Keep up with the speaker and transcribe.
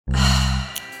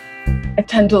I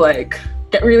tend to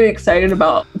get really excited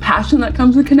about the passion that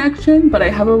comes with connection, but I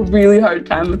have a really hard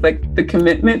time with the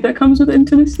commitment that comes with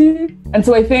intimacy. And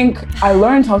so I think I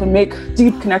learned how to make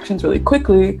deep connections really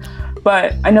quickly,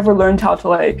 but I never learned how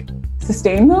to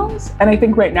sustain those. And I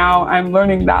think right now I'm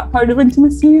learning that part of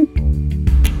intimacy.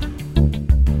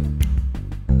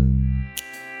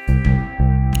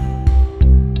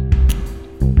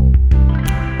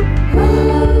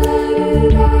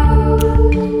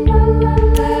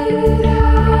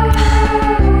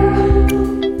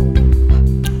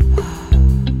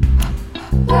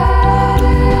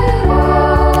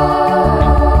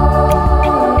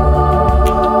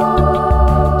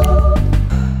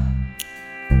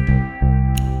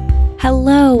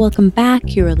 Hello, welcome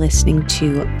back. You are listening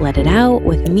to Let It Out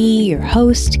with me, your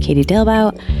host, Katie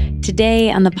Dalebout.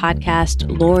 Today on the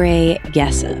podcast, Lore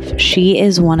Yesuf. She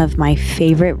is one of my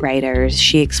favorite writers.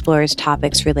 She explores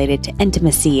topics related to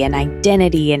intimacy and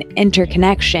identity and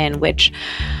interconnection, which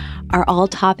are all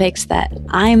topics that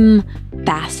I'm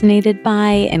fascinated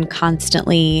by and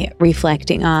constantly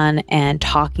reflecting on and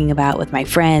talking about with my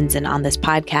friends and on this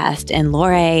podcast. And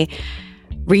Lore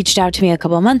reached out to me a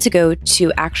couple of months ago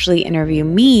to actually interview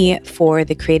me for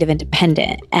The Creative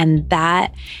Independent. And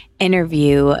that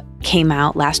interview came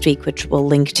out last week, which we'll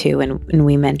link to. And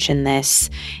we mentioned this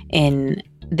in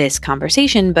this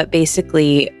conversation. But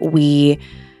basically, we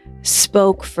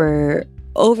spoke for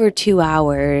over 2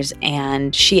 hours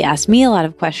and she asked me a lot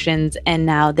of questions. And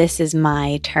now this is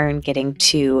my turn getting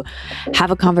to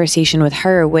have a conversation with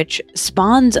her, which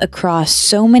spawns across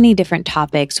so many different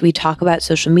topics. We talk about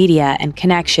social media and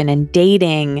connection and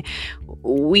dating.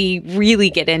 We really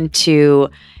get into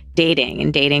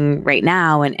dating right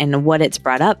now and what it's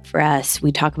brought up for us.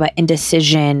 We talk about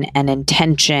indecision and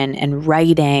intention and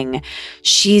writing.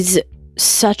 She's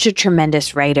such a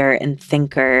tremendous writer and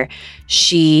thinker.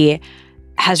 She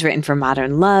has written for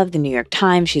Modern Love, the New York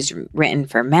Times. She's written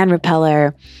for Man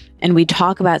Repeller. And we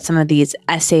talk about some of these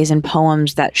essays and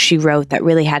poems that she wrote that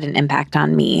really had an impact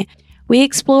on me. We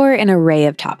explore an array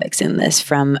of topics in this,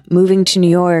 from moving to New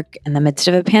York in the midst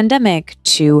of a pandemic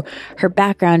to her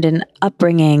background and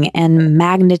upbringing and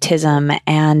magnetism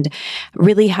and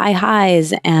really high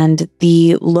highs and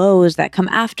the lows that come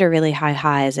after really high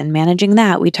highs and managing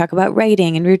that. We talk about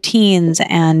writing and routines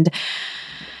and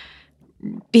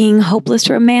being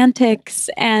hopeless romantics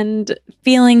and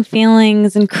feeling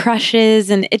feelings and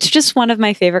crushes. And it's just one of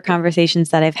my favorite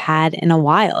conversations that I've had in a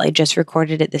while. I just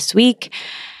recorded it this week.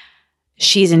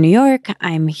 She's in New York.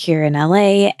 I'm here in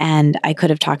LA, and I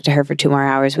could have talked to her for 2 more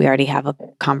hours. We already have a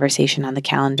conversation on the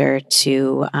calendar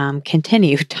to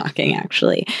continue talking,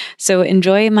 actually. So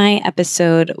enjoy my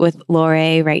episode with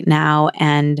Lore right now.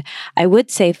 And I would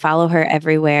say follow her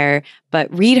everywhere,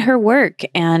 but read her work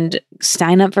and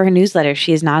sign up for her newsletter.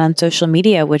 She is not on social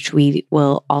media, which we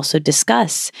will also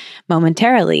discuss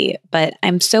momentarily. But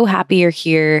I'm so happy you're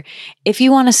here. If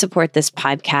you want to support this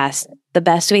podcast, the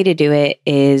best way to do it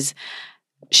is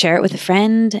share it with a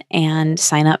friend and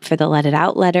sign up for the Let It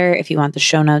Out letter if you want the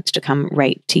show notes to come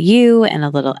right to you and a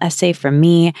little essay from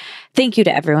me. Thank you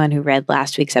to everyone who read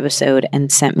last week's episode and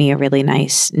sent me a really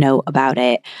nice note about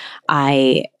it.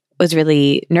 I was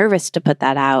really nervous to put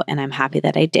that out, and I'm happy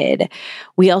that I did.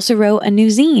 We also wrote a new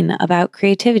zine about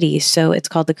creativity, so it's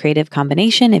called The Creative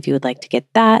Combination. If you would like to get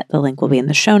that, the link will be in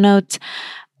the show notes.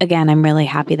 Again, I'm really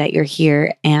happy that you're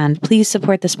here, and please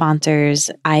support the sponsors.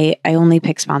 I only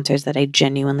pick sponsors that I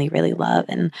genuinely really love,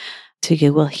 and so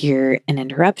you will hear an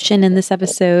interruption in this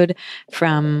episode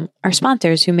from our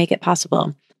sponsors who make it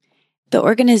possible. The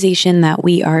organization that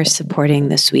we are supporting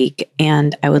this week,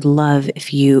 and I would love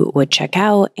if you would check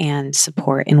out and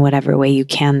support in whatever way you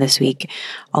can this week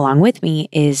along with me,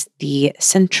 is the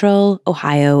Central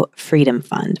Ohio Freedom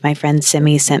Fund. My friend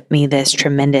Simi sent me this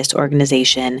tremendous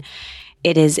organization.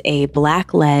 It is a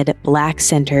Black-led,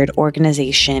 Black-centered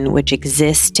organization which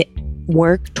exists to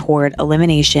work toward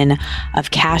elimination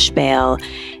of cash bail,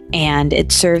 and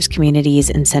it serves communities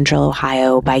in Central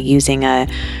Ohio by using a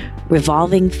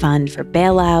revolving fund for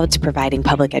bailouts, providing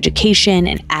public education,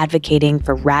 and advocating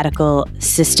for radical,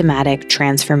 systematic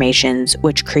transformations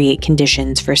which create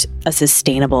conditions for a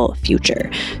sustainable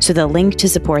future. So the link to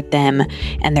support them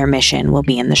and their mission will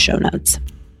be in the show notes.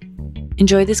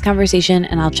 Enjoy this conversation,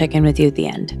 and I'll check in with you at the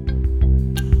end.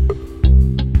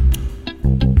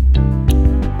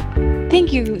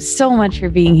 Thank you so much for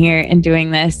being here and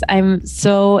doing this. I'm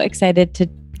so excited to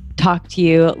talk to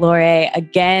you, Lore,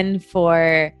 again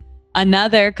for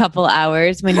another couple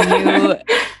hours. When you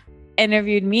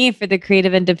interviewed me for The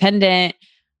Creative Independent,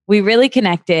 we really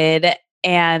connected,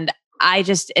 and I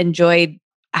just enjoyed.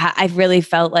 I really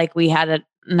felt like we had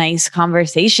nice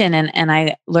conversation. And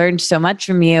I learned so much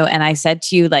from you. And I said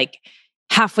to you, like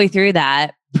halfway through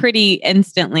that, pretty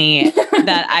instantly,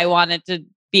 that I wanted to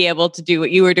be able to do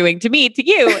what you were doing to me, to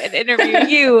you, and interview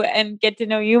you and get to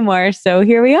know you more. So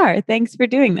here we are. Thanks for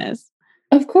doing this.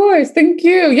 Of course. Thank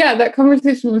you. Yeah, that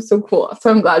conversation was so cool. So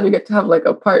I'm glad we get to have like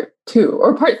a part 2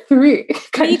 or part 3.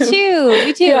 Me too.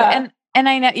 Me too. Yeah. And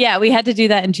I know, yeah, we had to do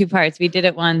that in 2 parts. We did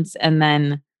it once and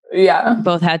then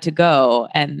both had to go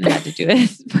and had to do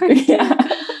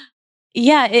it.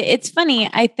 Yeah, it's funny.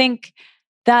 I think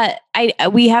that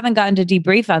we haven't gotten to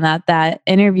debrief on that. That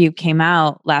interview came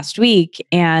out last week,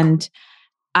 and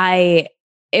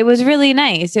it was really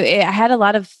nice. I had a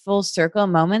lot of full circle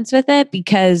moments with it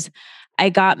because I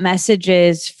got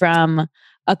messages from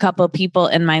a couple of people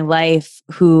in my life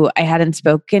who I hadn't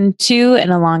spoken to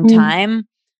in a long time,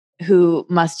 who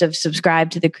must have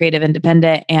subscribed to the Creative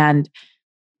Independent and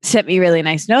sent me really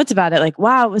nice notes about it. Like,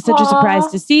 wow, it was such a surprise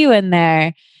to see you in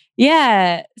there.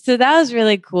 Yeah. So that was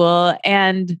really cool.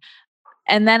 And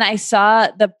then I saw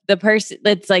the person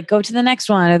that's like, go to the next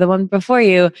one or the one before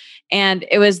you. And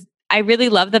I really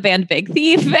love the band Big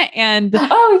Thief and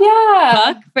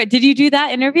Puck. Did you do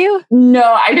that interview?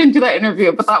 No, I didn't do that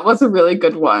interview, but that was a really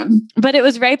good one. But it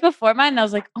was right before mine. And I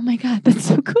was like, oh my God, that's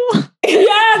so cool. Yeah,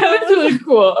 that was really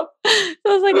cool. So I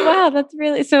was like, wow, that's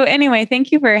really, so anyway,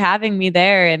 thank you for having me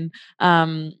there and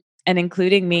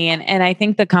including me. And I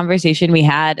think the conversation we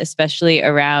had, especially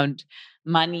around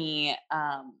money,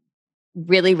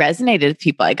 really resonated with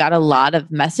people. I got a lot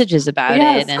of messages about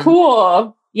it. And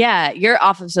cool. Yeah, you're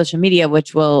off of social media,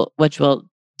 which we'll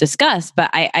discuss, but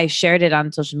I shared it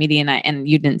on social media and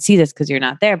you didn't see this because you're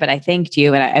not there, but I thanked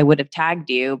you and I would have tagged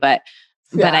you, but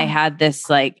I had this,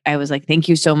 like, I was like, thank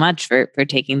you so much for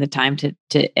taking the time to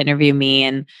interview me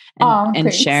and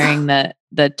sharing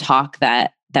the talk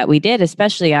that we did,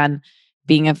 especially on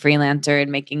being a freelancer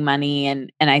and making money. And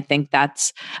I think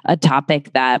that's a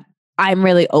topic that I'm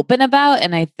really open about.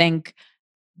 And I think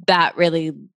that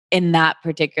really, in that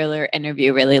particular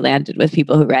interview, really landed with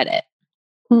people who read it.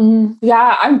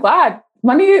 Yeah, I'm glad.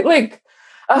 Money, like,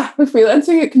 with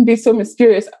freelancing, it can be so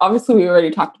mysterious. Obviously, we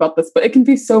already talked about this, but it can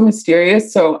be so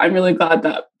mysterious. So I'm really glad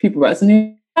that people resonate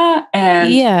with that.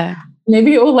 And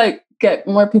maybe it will like get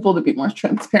more people to be more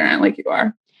transparent like you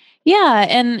are. Yeah.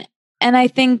 And I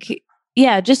think,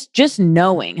 just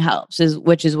knowing helps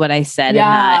which is what I said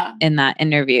in that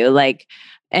interview. Like,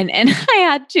 and I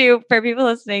had to, for people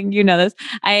listening, you know this,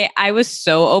 I was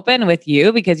so open with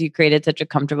you because you created such a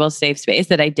comfortable, safe space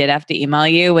that I did have to email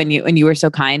you when you were so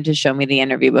kind to show me the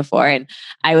interview before. And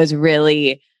I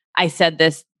said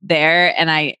this there and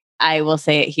I will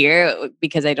say it here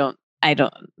because I don't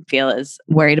feel as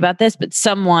worried about this, but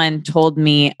someone told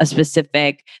me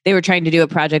they were trying to do a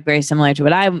project very similar to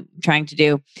what I'm trying to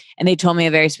do. And they told me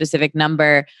a very specific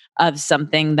number of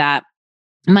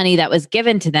money that was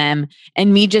given to them,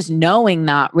 and me just knowing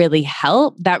that really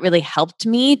helped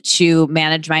me to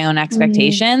manage my own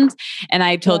expectations. And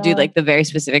I told you like the very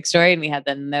specific story, and we had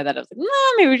that in there that I was like, no,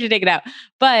 maybe we should take it out.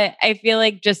 But I feel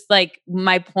like just like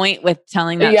my point with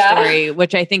telling that story,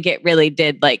 which I think it really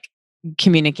did like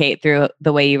communicate through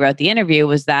the way you wrote the interview,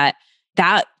 was that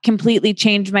completely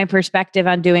changed my perspective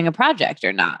on doing a project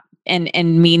or not.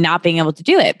 And me not being able to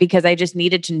do it because I just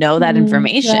needed to know that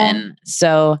information.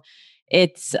 So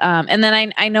it's, and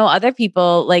then I know other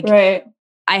people like, I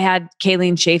had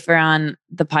Kayleen Schaefer on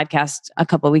the podcast a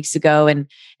couple of weeks ago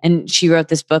and she wrote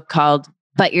this book called,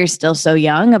 But You're Still So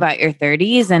Young, about your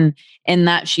 30s. And in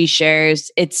that she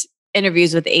shares, it's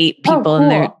interviews with 8 people in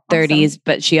their 30s,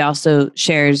 but she also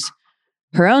shares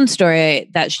her own story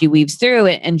that she weaves through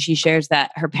it. And she shares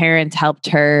that her parents helped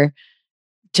her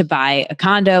to buy a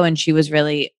condo and she was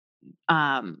really,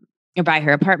 buy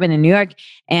her apartment in New York.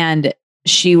 And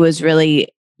she was really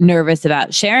nervous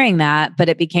about sharing that, but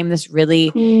it became this really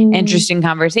interesting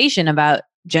conversation about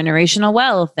generational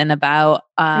wealth and about,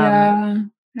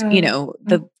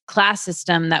 the class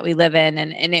system that we live in.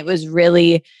 And it was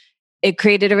really, it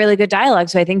created a really good dialogue.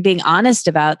 So I think being honest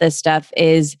about this stuff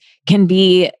can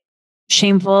be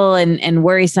shameful and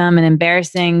worrisome and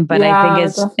embarrassing, but I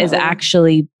think is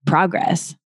actually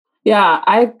progress. Yeah,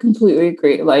 I completely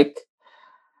agree. Like,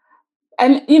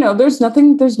 and there's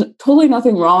totally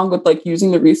nothing wrong with like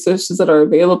using the resources that are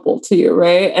available to you,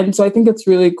 right? And so I think it's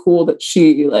really cool that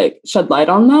she like shed light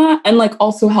on that and like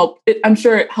also I'm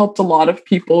sure it helped a lot of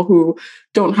people who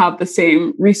don't have the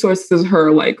same resources as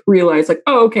her, like realize like,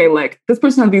 oh, okay, like this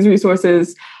person had these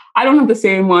resources. I don't have the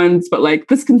same ones, but like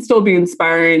this can still be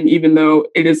inspiring even though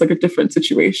it is like a different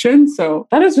situation. So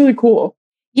that is really cool.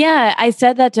 Yeah, I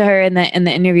said that to her in the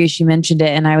interview. She mentioned it,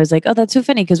 and I was like, "Oh, that's so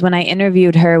funny." Because when I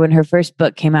interviewed her when her first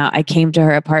book came out, I came to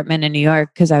her apartment in New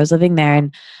York because I was living there,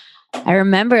 and I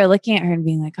remember looking at her and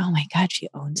being like, "Oh my God, she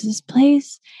owns this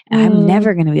place. I'm Mm,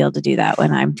 never going to be able to do that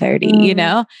when I'm 30, you mm,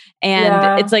 know?" And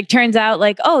yeah. it's like turns out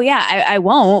like, "Oh yeah, I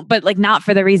won't," but like not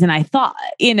for the reason I thought,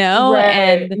 you know?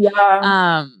 Right. Yeah.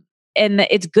 Um and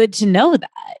it's good to know that,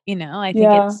 you know. I think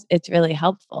Yeah. it's really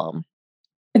helpful.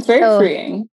 It's very So,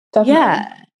 freeing. Definitely.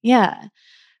 yeah. Yeah.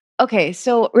 Okay,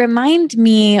 so remind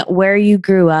me where you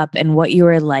grew up and what you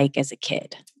were like as a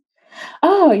kid.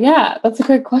 Oh, yeah, that's a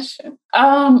great question.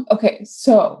 Okay,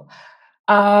 so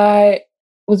I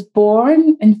was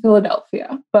born in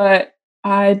Philadelphia, but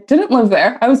I didn't live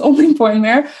there. I was only born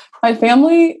there. My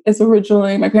parents are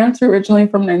originally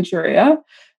from Nigeria,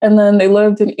 and then they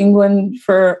lived in England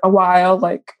for a while,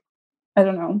 like, I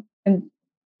don't know, and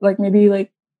like maybe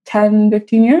like 10,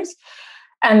 15 years.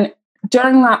 And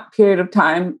during that period of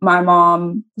time, my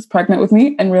mom was pregnant with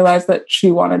me and realized that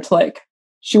she wanted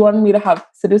me to have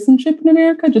citizenship in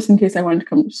America just in case I wanted to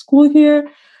come to school here.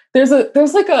 There's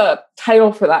like a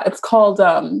title for that. It's called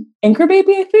anchor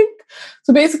baby, I think.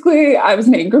 So basically I was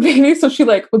an anchor baby. So she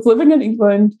like was living in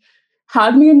England,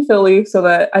 had me in Philly so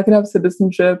that I could have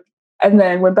citizenship, and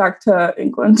then went back to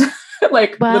England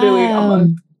like literally Wow.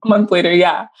 a month later.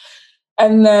 Yeah.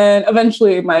 And then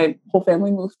eventually my whole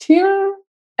family moved here.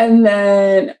 And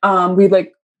then we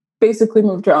like basically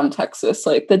moved around Texas,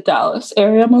 like the Dallas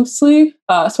area mostly.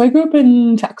 So I grew up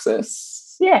in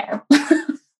Texas. Yeah.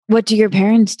 What do your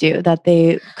parents do that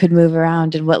they could move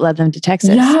around and what led them to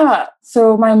Texas? Yeah.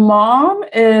 So my mom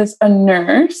is a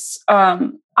nurse. I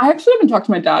actually haven't talked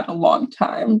to my dad in a long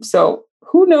time. So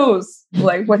who knows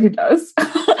like what he does.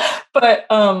 But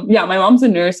yeah, my mom's a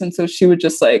nurse, and so she would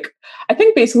just like, I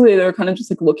think basically they were kind of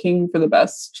just like looking for the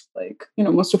best, like, you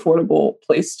know, most affordable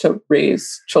place to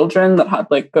raise children that had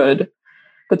like good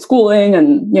schooling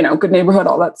and, you know, good neighborhood,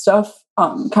 all that stuff.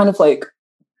 Kind of like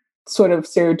sort of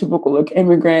stereotypical like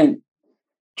immigrant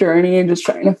journey and just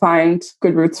trying to find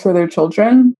good roots for their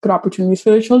children, good opportunities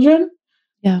for their children.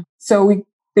 Yeah. So we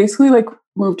basically like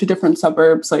moved to different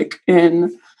suburbs, like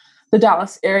in the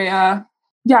Dallas area.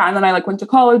 Yeah. And then I like went to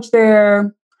college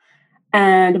there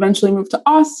and eventually moved to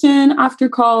Austin after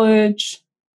college.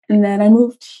 And then I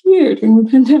moved here during the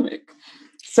pandemic.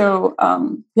 So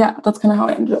yeah, that's kind of how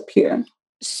I ended up here.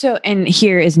 So, and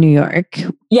here is New York,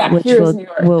 Yeah, here is New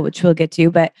York. which we'll get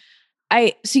to. But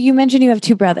so you mentioned you have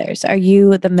two brothers. Are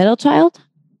you the middle child?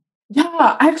 Yeah,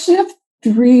 I actually have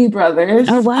three brothers.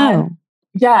 Oh, wow.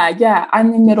 Yeah.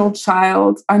 I'm the middle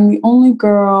child. I'm the only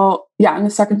girl. Yeah, I'm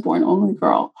the second born only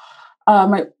girl.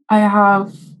 I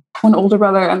have one older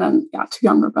brother and then yeah, two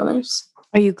younger brothers.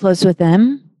 Are you close with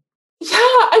them? Yeah,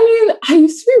 I mean, I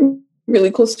used to be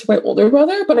really close to my older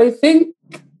brother, but I think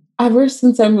ever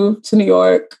since I moved to New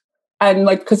York and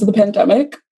like because of the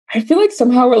pandemic, I feel like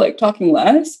somehow we're like talking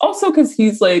less. Also because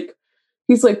he's like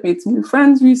made some new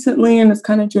friends recently and is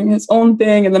kind of doing his own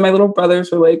thing. And then my little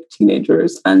brothers are like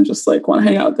teenagers and just like want to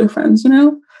hang out with their friends, you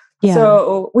know? Yeah.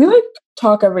 So we like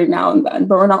talk every now and then,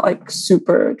 but we're not like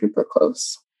super duper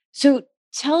close. So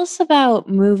tell us about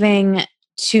moving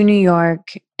to New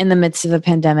York in the midst of a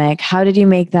pandemic. How did you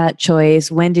make that choice?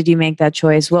 When did you make that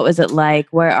choice? What was it like?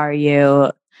 Where are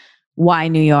you? Why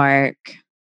New York?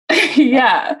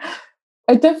 Yeah.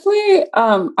 I definitely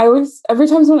I was every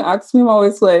time someone asks me, I'm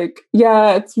always like,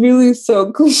 yeah, it's really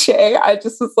so cliche. I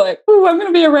just was like, oh, I'm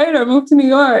gonna be a writer, move to New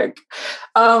York.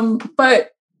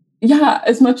 But yeah,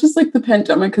 as much as like the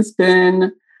pandemic has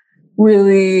been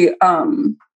really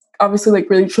obviously like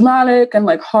really traumatic and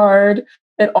like hard,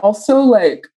 it also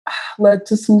like led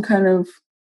to some kind of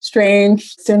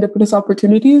strange serendipitous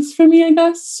opportunities for me, I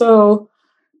guess. So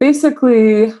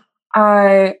basically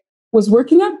I was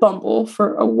working at Bumble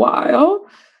for a while.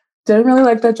 Didn't really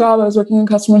like that job. I was working in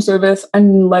customer service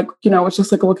and like, you know, was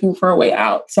just like looking for a way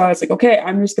out. So I was like, okay,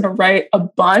 I'm just gonna write a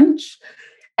bunch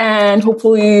and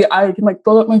hopefully I can like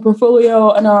build up my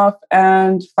portfolio enough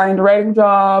and find a writing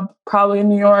job, probably in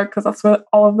New York, because that's what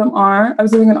all of them are. I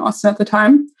was living in Austin at the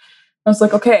time. I was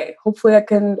like, okay, hopefully I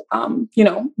can, you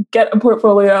know, get a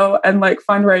portfolio and like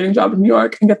find a writing job in New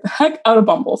York and get the heck out of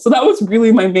Bumble. So that was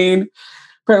really my main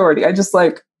priority. I just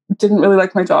like didn't really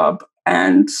like my job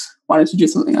and wanted to do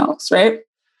something else, right?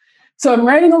 So I'm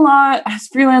writing a lot. I was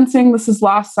freelancing. This is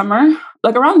last summer,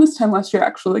 like around this time last year,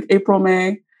 actually, like April,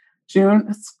 May, June.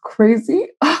 It's crazy.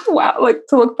 Wow, like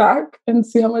to look back and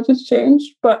see how much has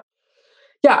changed. But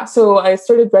yeah, so I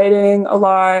started writing a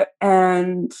lot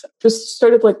and just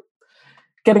started like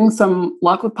getting some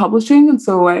luck with publishing. And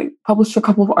so I published a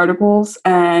couple of articles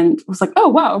and was like, oh,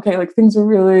 wow, okay, like things are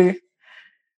really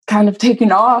kind of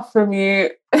taken off for me,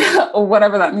 or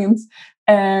whatever that means.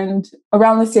 And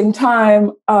around the same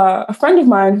time, a friend of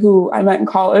mine who I met in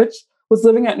college was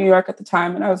living at New York at the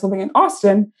time, and I was living in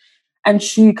Austin. And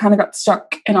she kind of got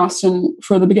stuck in Austin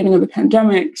for the beginning of the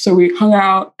pandemic. So we hung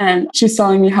out, and she's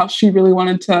telling me how she really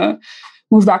wanted to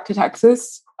move back to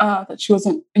Texas, that she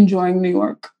wasn't enjoying New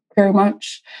York very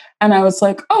much. And I was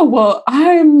like, oh, well,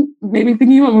 I'm maybe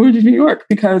thinking about moving to New York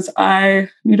because I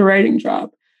need a writing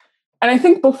job. And I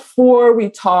think before we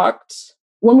talked,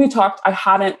 when we talked, I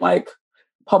hadn't like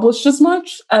published as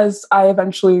much as I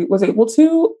eventually was able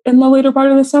to in the later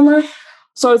part of the summer.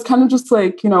 So I was kind of just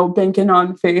like, banking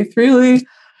on faith really.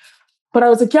 But I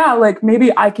was like, yeah, like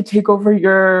maybe I could take over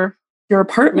your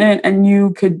apartment and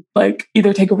you could like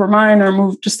either take over mine or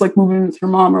move in with your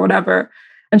mom or whatever.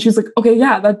 And she's like, okay,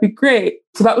 yeah, that'd be great.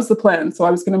 So that was the plan. So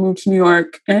I was going to move to New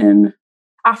York. And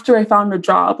after I found a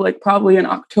job, like probably in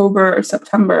October or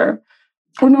September,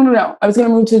 oh, no. I was going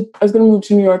to move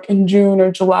to New York in June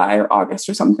or July or August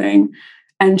or something.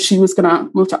 And she was going to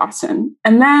move to Austin.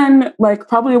 And then like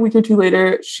probably a week or two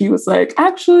later, she was like,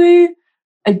 actually,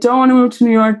 I don't want to move to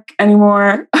New York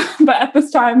anymore. But at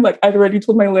this time, like I'd already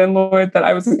told my landlord that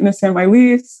I wasn't going to stay on my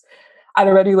lease. I'd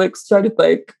already like started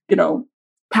like,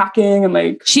 packing and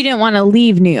like. She didn't want to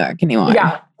leave New York anymore.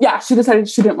 Yeah. She decided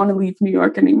she didn't want to leave New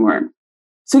York anymore.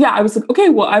 So yeah, I was like, okay,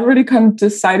 well, I've already kind of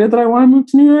decided that I want to move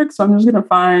to New York. So I'm just going to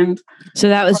find. So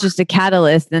that was just a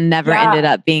catalyst and never ended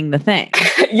up being the thing.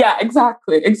 Yeah,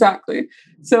 exactly.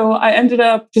 So I ended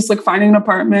up just like finding an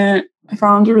apartment. I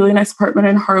found a really nice apartment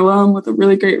in Harlem with a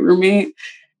really great roommate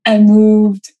and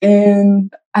moved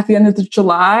in at the end of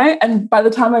July. And by the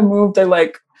time I moved, I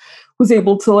like was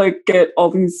able to like get all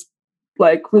these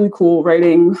like really cool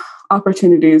writing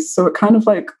opportunities. So it kind of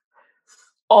like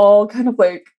all kind of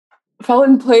like fell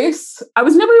in place. I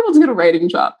was never able to get a writing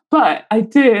job, but I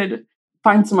did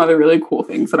find some other really cool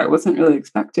things that I wasn't really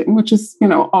expecting, which is,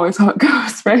 always how it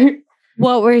goes, right?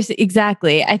 What were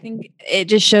exactly? I think it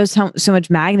just shows so much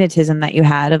magnetism that you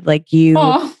had of like you.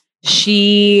 Aww.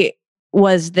 She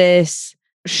was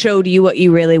showed you what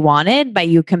you really wanted by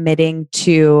you committing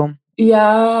to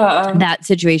that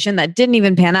situation that didn't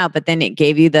even pan out, but then it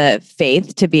gave you the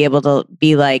faith to be able to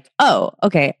be like, oh,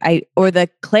 okay, or the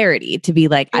clarity to be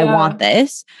like, I want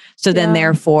this. So then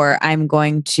therefore I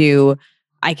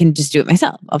can just do it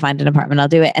myself. I'll find an apartment, I'll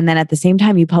do it. And then at the same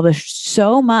time, you published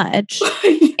so much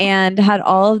and had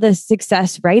all of this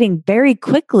success writing very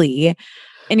quickly,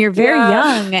 and you're very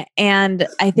young. And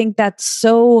I think that's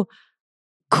so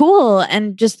cool.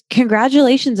 And just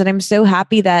congratulations. And I'm so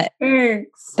happy that it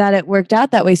worked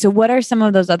out that way. So what are some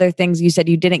of those other things? You said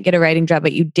you didn't get a writing job,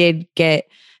 but you did get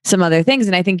some other things.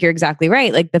 And I think you're exactly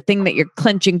right. Like the thing that you're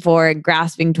clenching for and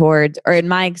grasping towards, or in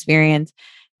my experience,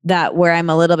 that where I'm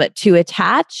a little bit too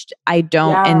attached, I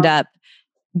don't end up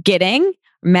getting,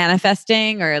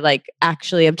 manifesting, or like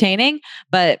actually obtaining.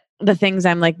 But the things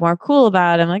I'm like more cool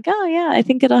about, I'm like, oh yeah, I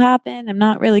think it'll happen. I'm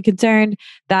not really concerned.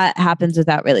 That happens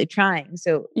without really trying.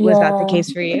 So was that the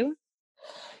case for you?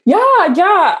 Yeah.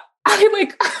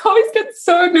 I always get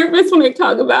so nervous when I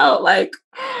talk about like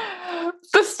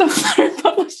the stuff that I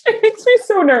publish. It makes me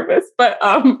so nervous. But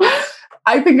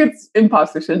I think it's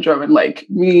imposter syndrome and like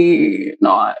me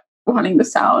not wanting to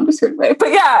sound a certain way.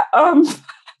 But yeah,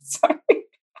 sorry.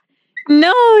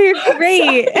 No, you're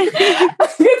great.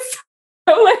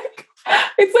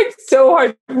 It's like so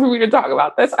hard for me to talk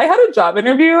about this. I had a job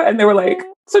interview and they were like,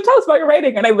 so tell us about your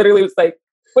writing. And I literally was like,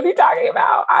 what are you talking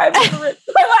about? I've never written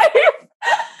my life.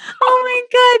 Oh my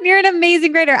God, you're an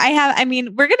amazing writer.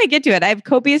 We're going to get to it. I have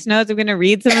copious notes. I'm going to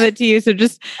read some of it to you. So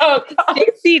just stay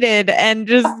seated and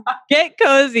just get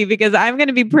cozy because I'm going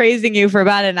to be praising you for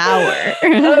about an hour.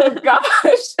 Oh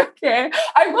gosh. Okay.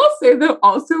 I will say though,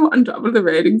 also on top of the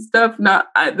writing stuff,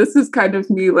 this is kind of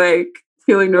me like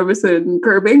feeling nervous and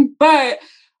curbing, but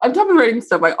on top of writing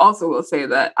stuff, I also will say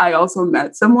that I also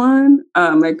met someone,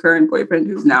 my current boyfriend,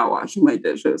 who's now washing my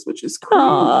dishes, which is cool.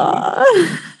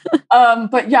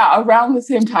 But yeah, around the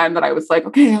same time that I was like,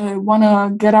 okay, I want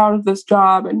to get out of this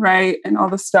job and write and all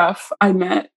this stuff, I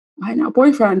met my now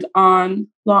boyfriend online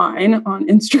on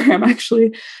Instagram,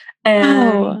 actually.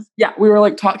 And we were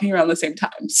like talking around the same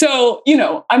time. So,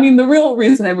 the real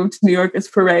reason I moved to New York is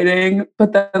for writing,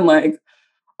 but then like,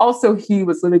 also he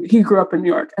grew up in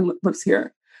New York and lives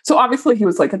here. So obviously he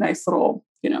was like a nice little,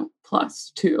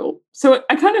 plus too. So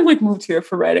I kind of like moved here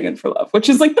for writing and for love, which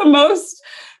is like the most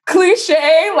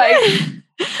cliche, like.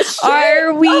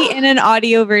 Are we in an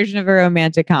audio version of a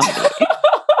romantic comedy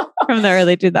from the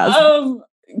early 2000s?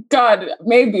 God,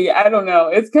 maybe. I don't know.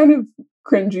 It's kind of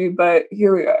cringy, but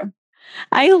here we are.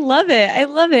 I love it. I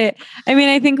love it. I mean,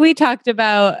 I think we talked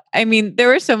about, I mean, there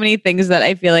were so many things that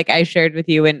I feel like I shared with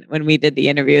you when we did the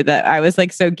interview that I was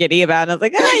like so giddy about. I was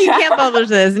like, oh, you can't publish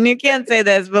this and you can't say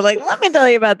this, but like, let me tell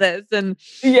you about this. And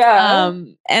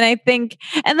I think,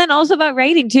 and then also about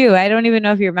writing too. I don't even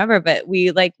know if you remember, but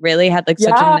we like really had like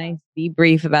such a nice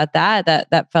debrief about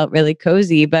that felt really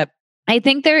cozy. But I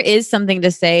think there is something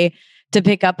to say, to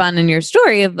pick up on in your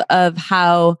story of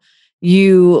how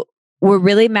you were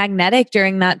really magnetic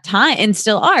during that time and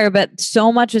still are, but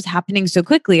so much was happening so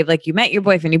quickly. Of like, you met your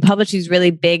boyfriend, you published these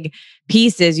really big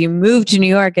pieces, you moved to New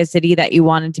York, a city that you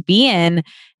wanted to be in,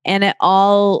 and it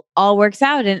all works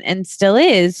out and still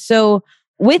is. So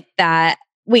with that,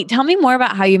 wait, tell me more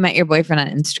about how you met your boyfriend on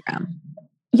Instagram.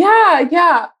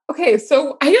 Yeah. Okay.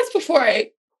 So I guess before I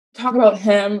talk about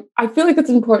him, I feel like it's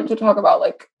important to talk about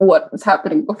like what was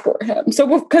happening before him.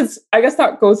 So because I guess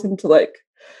that goes into like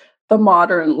the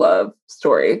modern love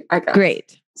story, I guess.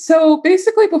 Great. So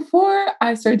basically, before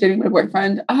I started dating my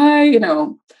boyfriend, I,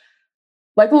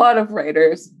 like a lot of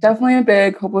writers, definitely a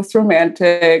big hopeless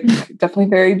romantic, definitely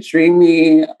very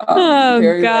dreamy.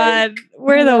 Very, God,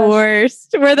 we're the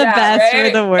worst. We're the best. Right?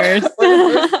 We're the worst.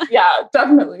 Yeah,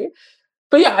 definitely.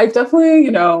 But yeah, I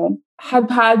definitely, have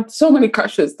had so many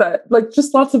crushes that like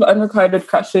just lots of unrequited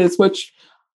crushes, which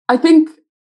I think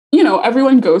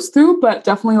everyone goes through, but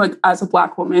definitely like as a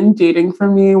Black woman, dating for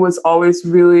me was always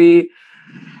really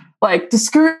like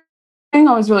discouraging,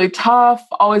 always really tough,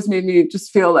 always made me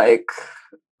just feel like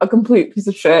a complete piece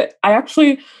of shit. I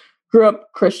actually grew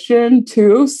up Christian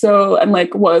too. So, and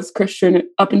like was Christian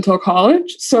up until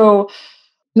college. So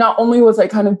not only was I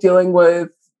kind of dealing with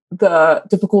the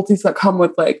difficulties that come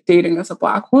with like dating as a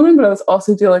Black woman, but I was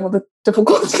also dealing with the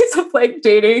difficulties of like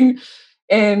dating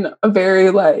in a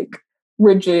very like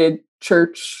rigid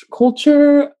church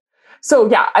culture.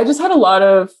 So yeah, I just had a lot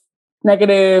of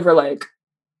negative or like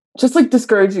just like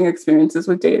discouraging experiences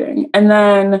with dating. And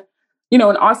then, in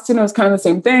Austin, it was kind of the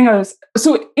same thing.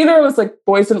 So either it was like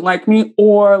boys didn't like me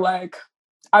or like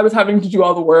I was having to do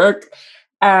all the work.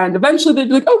 And eventually they'd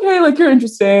be like, okay, like you're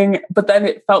interesting. But then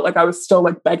it felt like I was still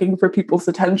like begging for people's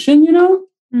attention,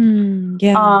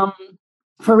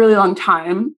 for a really long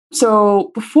time.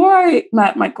 So before I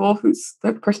met Michael, who's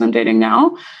the person I'm dating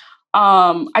now,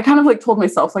 I kind of like told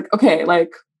myself like, okay,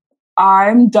 like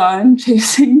I'm done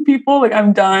chasing people. Like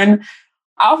I'm done.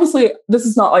 Obviously, this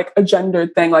is not like a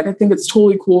gendered thing. Like I think it's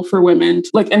totally cool for women,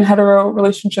 like in hetero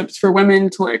relationships for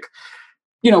women to like,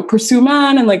 pursue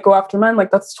men and like go after men.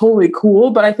 Like that's totally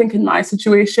cool. But I think in my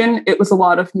situation, it was a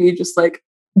lot of me just like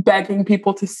begging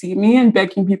people to see me and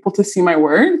begging people to see my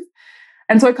worth.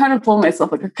 And so I kind of told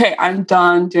myself like, okay, I'm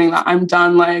done doing that. I'm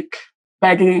done like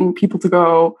begging people to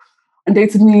go on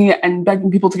dates with me and begging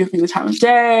people to give me the time of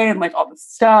day and like all this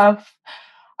stuff.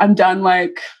 I'm done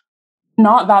like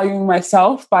not valuing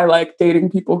myself by like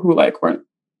dating people who like weren't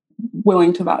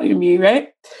willing to value me, right?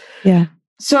 Yeah.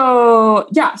 So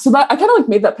that I kind of like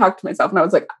made that pact to myself. And I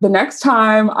was like, the next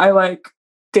time I like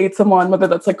date someone, whether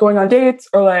that's like going on dates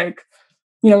or like,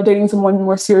 dating someone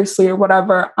more seriously or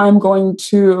whatever, I'm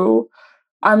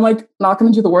like not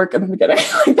going to do the work in the beginning.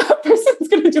 Like that person's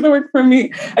going to do the work for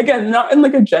me. Again, not in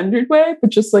like a gendered way,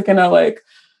 but just like in a like,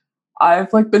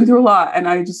 I've like been through a lot and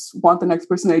I just want the next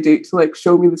person I date to like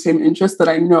show me the same interest that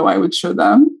I know I would show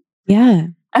them. Yeah.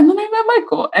 And then I met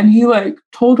Michael and he like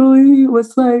totally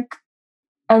was like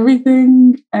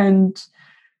everything and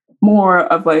more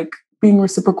of like being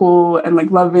reciprocal and like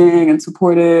loving and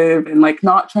supportive and like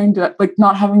not trying to like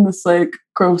not having this like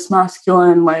gross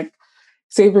masculine like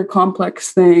savior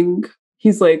complex thing.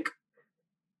 He's like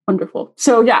wonderful.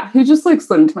 So yeah, he just like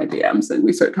slid into my DMs and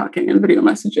we started talking and video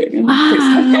messaging and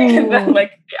FaceTiming and then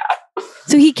like yeah.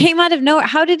 So he came out of nowhere.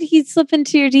 How did he slip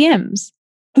into your DMs?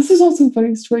 This is also a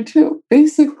funny story too.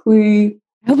 Basically,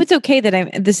 I hope it's okay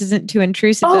that this isn't too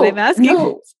intrusive that I'm asking.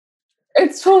 No,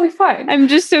 it's totally fine. I'm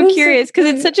just so curious because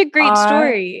it's such a great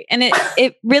story. And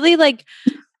it really like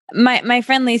my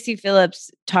friend Lacey Phillips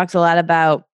talks a lot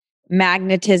about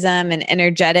magnetism and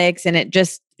energetics, and it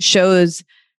just shows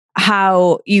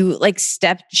how you like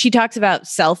she talks about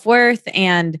self-worth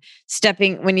and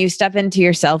when you step into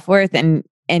your self-worth and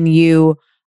you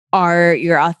are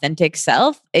your authentic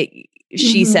self,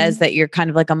 she says that you're kind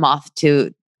of like a moth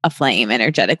to a flame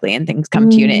energetically and things come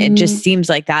to you. And it just seems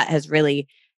like that has really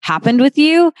happened with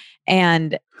you.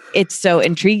 And it's so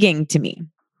intriguing to me.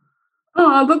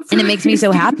 Oh, and it makes me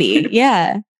so happy.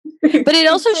 Yeah. But it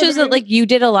also shows that like you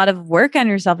did a lot of work on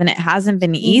yourself and it hasn't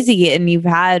been easy. And you've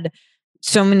had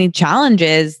so many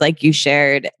challenges like you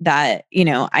shared that,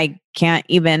 I can't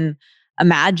even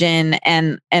imagine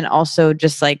and also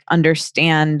just like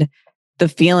understand the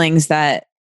feelings that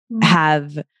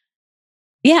have,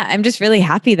 I'm just really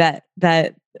happy that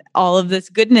all of this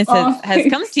goodness has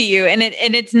come to you. And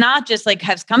it's not just like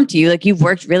has come to you, like you've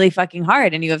worked really fucking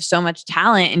hard and you have so much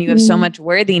talent and you have so much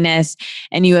worthiness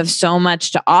and you have so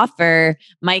much to offer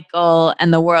Michael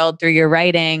and the world through your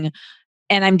writing.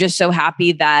 And I'm just so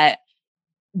happy that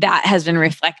has been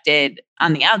reflected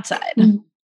on the outside.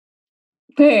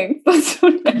 Thanks. That's so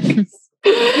nice.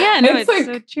 It's like,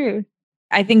 so true.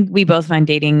 I think we both find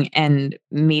dating and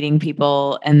meeting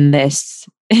people in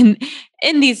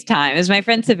these times. My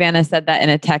friend Savannah said that in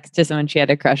a text to someone she had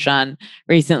a crush on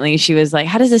recently. She was like,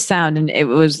 how does this sound? And it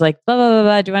was like, blah, blah, blah,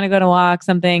 blah. Do you want to go on a walk?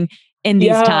 Something in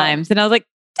these times. And I was like,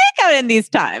 take out in these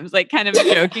times, like kind of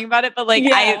joking about it. But like,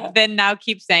 I then now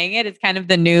keep saying it. It's kind of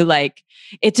the new, like,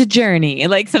 it's a journey,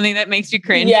 like something that makes you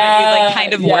cringe. Yeah. Like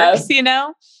kind of works, you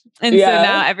know? And so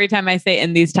now every time I say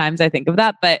in these times, I think of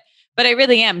that. But I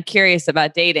really am curious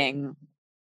about dating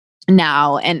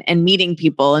now and meeting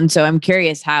people. And so I'm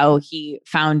curious how he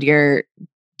found your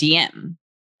DM.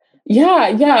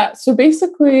 Yeah. So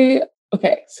basically,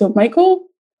 so Michael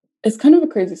is kind of a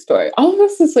crazy story. All of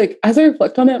this is like, as I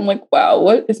reflect on it, I'm like, wow,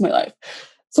 what is my life?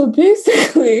 So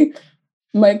basically,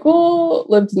 Michael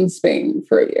lived in Spain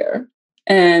for a year.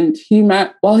 And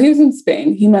while he was in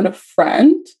Spain, he met a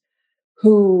friend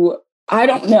who I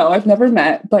don't know, I've never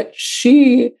met, but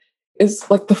she is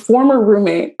like the former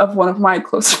roommate of one of my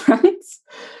close friends.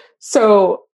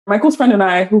 So Michael's friend and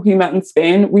I, who he met in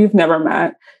Spain, we've never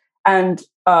met. And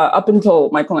up until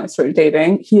Michael and I started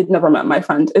dating, he had never met my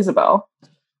friend Isabel.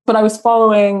 But I was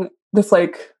following this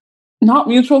like, not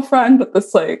mutual friend, but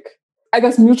this like, I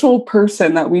guess mutual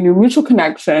person that we knew, mutual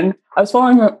connection. I was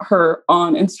following her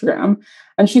on Instagram,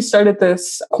 and she started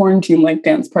this quarantine like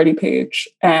dance party page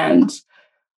and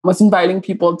was inviting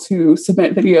people to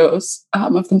submit videos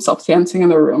of themselves dancing in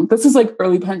their room. This is like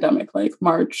early pandemic, like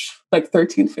March, like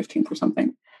 13th, 15th or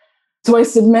something. So I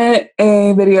submit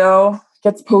a video,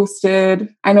 gets posted.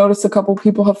 I noticed a couple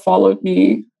people have followed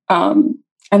me. And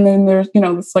then there's,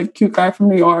 this like cute guy from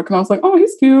New York. And I was like, oh,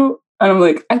 he's cute. And I'm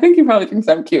like, I think he probably thinks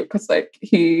I'm cute because like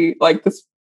he liked this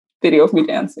video of me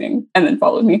dancing and then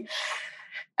followed me.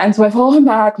 And so I follow him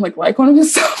back. I'm like one of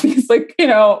his selfies, like,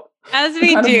 as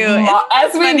we do.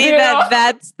 It's funny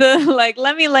that's the like,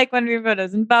 let me like one of your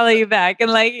photos and follow you back.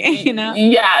 And like,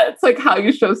 Yeah, it's like how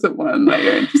you show someone that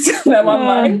you're interested in them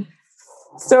online.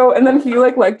 So, and then he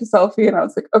like liked a selfie and I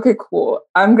was like, okay, cool.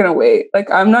 I'm going to wait.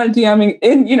 Like, I'm not DMing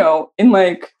in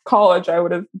like college, I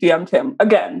would have DM'd him.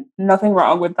 Again, nothing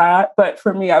wrong with that. But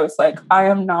for me, I was like, I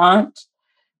am not, if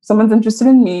someone's interested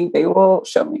in me, they will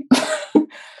show me.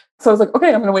 So I was like, okay,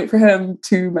 I'm going to wait for him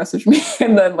to message me.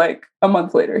 And then like a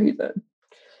month later, he did.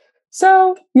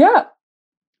 So yeah.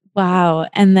 Wow.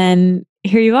 And then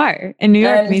here you are in New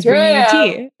York and he's bringing you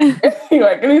tea. New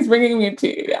York, and he's bringing me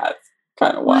tea. Yeah, it's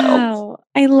kind of wild. Wow.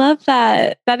 I love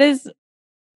that. That is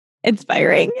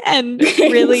inspiring. And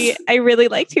really, I really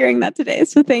liked hearing that today.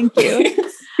 So thank you.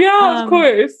 Yeah, of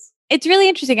course. It's really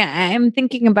interesting. I'm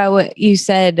thinking about what you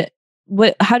said.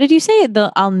 How did you say it?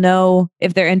 I'll know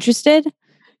if they're interested.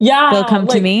 Yeah. They'll come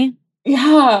to me.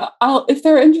 Yeah. If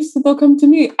they're interested, they'll come to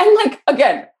me. And like,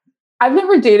 again, I've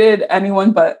never dated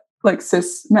anyone but like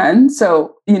cis men.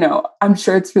 So, I'm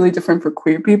sure it's really different for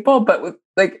queer people, but with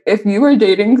like, if you were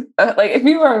dating, if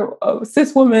you are a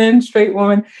cis woman, straight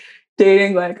woman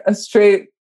dating like a straight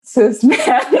cis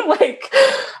man, like,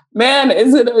 man,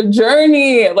 is it a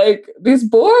journey? Like these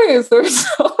boys, they're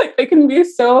so like, they can be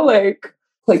so like,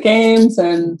 play games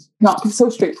and not be so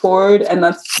straightforward. And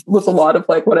was a lot of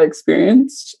like what I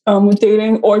experienced with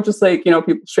dating, or just like,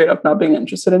 people straight up not being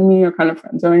interested in me or kind of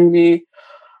friend zoning me.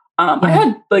 I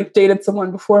had like dated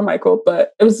someone before Michael,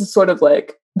 but it was just sort of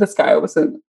like this guy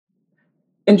wasn't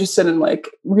interested in like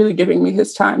really giving me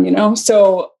his time,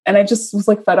 So, and I just was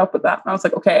like fed up with that. And I was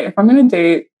like, okay, if I'm going to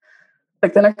date,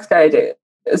 like the next guy I date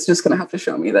is just going to have to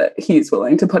show me that he's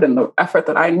willing to put in the effort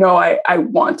that I know I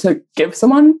want to give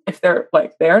someone if they're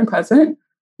like there and present.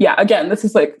 Yeah. Again, this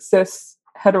is like cis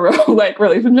hetero like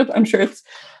relationship. I'm sure it's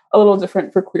a little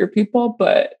different for queer people,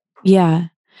 but yeah.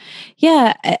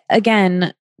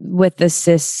 Again, with the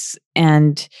cis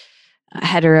and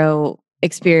hetero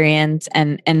experience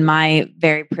and my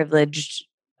very privileged,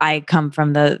 I come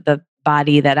from the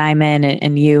body that I'm in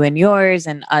and you and yours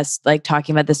and us like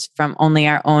talking about this from only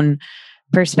our own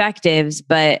perspectives.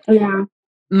 But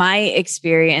my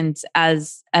experience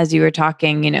as you were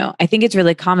talking, I think it's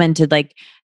really common to like,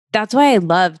 that's why I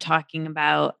love talking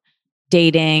about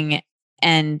dating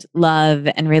and love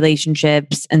and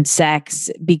relationships and sex,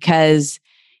 because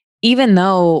even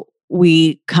though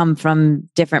we come from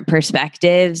different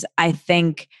perspectives, I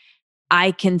think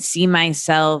I can see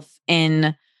myself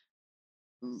in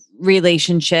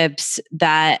relationships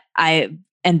that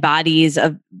and bodies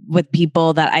with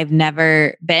people that I've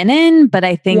never been in. But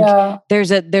I think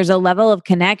there's a level of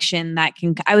connection that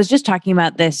I was just talking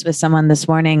about this with someone this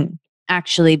morning,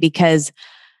 actually, because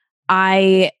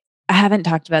I haven't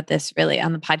talked about this really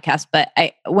on the podcast, but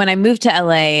when I moved to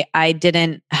LA, I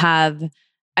didn't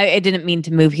mean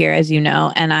to move here, as you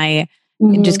know, and I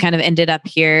just kind of ended up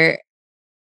here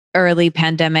early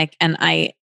pandemic, and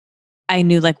I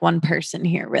knew like one person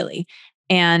here really.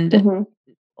 And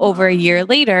over a year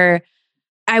later,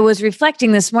 I was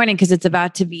reflecting this morning because it's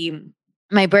about to be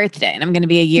my birthday and I'm going to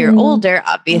be a year older,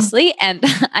 obviously. And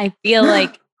I feel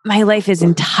like my life is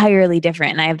entirely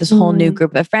different. And I have this whole new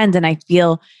group of friends and I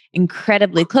feel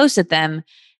incredibly close with them,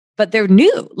 but they're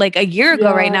new. Like a year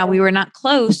ago right now, we were not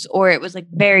close, or it was like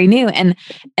very new. And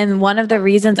one of the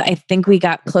reasons I think we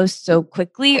got close so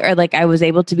quickly, or like I was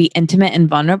able to be intimate and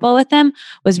vulnerable with them,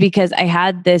 was because I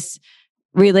had this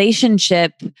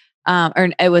relationship, or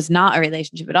it was not a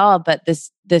relationship at all, but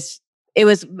it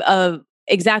was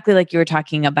exactly like you were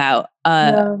talking about,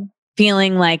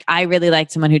 feeling like I really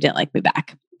liked someone who didn't like me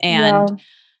back. And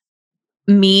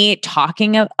me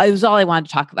talking it was all I wanted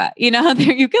to talk about. You know,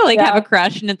 you could like have a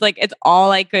crush and it's like, it's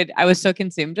all I could, I was so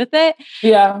consumed with it.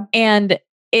 Yeah. And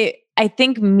I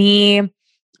think me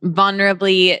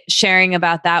vulnerably sharing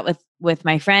about that with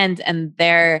my friends and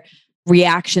their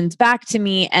reactions back to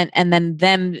me, and then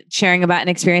them sharing about an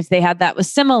experience they had that was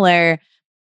similar,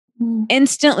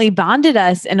 instantly bonded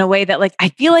us in a way that like, I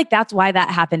feel like that's why that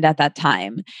happened at that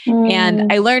time.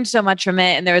 And I learned so much from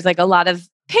it. And there was like a lot of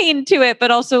pain to it,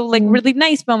 but also like really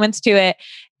nice moments to it.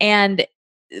 And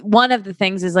one of the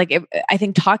things is like, I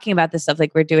think talking about this stuff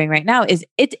like we're doing right now is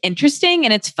it's interesting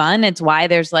and it's fun. It's why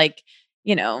there's like,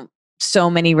 you know, so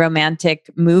many romantic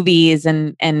movies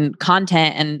and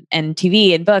content and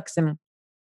TV and books and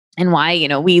why, you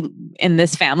know, we in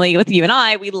this family with you and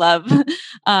I, we love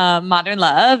modern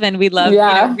love, and we love you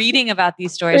know, reading about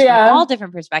these stories from all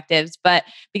different perspectives. But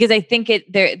because I think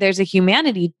there's a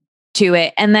humanity to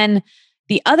it. And then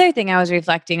the other thing I was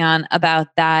reflecting on about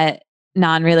that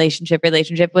non-relationship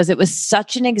relationship was it was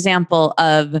such an example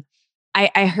of,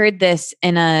 I heard this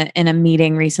in a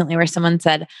meeting recently where someone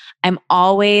said, I'm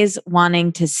always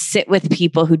wanting to sit with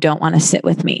people who don't want to sit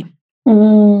with me.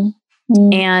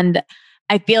 And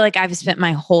I feel like I've spent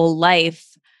my whole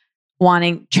life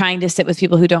trying to sit with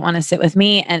people who don't want to sit with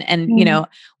me. And you know,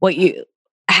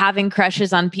 having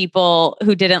crushes on people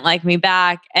who didn't like me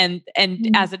back and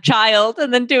as a child,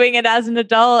 and then doing it as an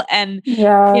adult. And,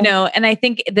 you know, and I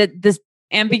think that this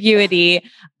ambiguity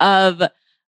of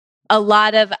a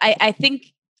lot of, I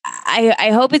think,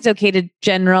 I hope it's okay to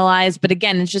generalize, but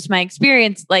again, it's just my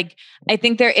experience. Like, I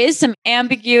think there is some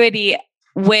ambiguity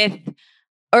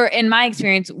or in my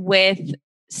experience with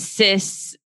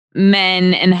cis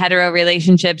men and hetero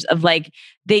relationships of like,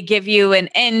 they give you an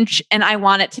inch and I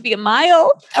want it to be a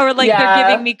mile, or like they're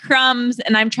giving me crumbs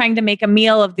and I'm trying to make a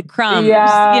meal of the crumbs, you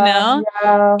know?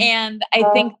 And I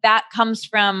think that comes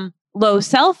from low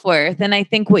self-worth. And I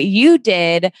think what you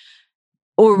did,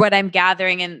 or what I'm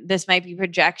gathering, and this might be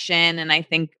projection, and I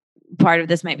think part of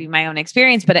this might be my own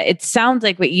experience, but it sounds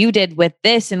like what you did with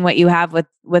this and what you have with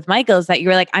Michael is that you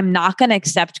were like, I'm not going to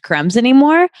accept crumbs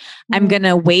anymore. I'm going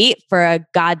to wait for a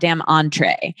goddamn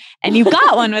entree. And you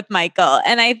got one with Michael.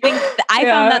 And I think I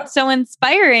found that so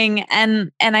inspiring.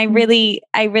 And I really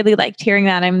liked hearing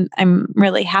that. I'm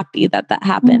really happy that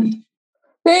happened.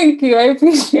 Thank you. I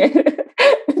appreciate it.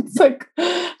 It's like,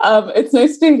 it's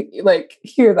nice to like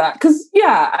hear that. 'Cause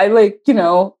I like, you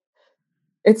know,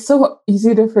 it's so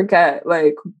easy to forget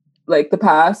like the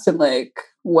past and like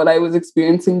what I was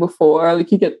experiencing before.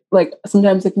 Like you get like,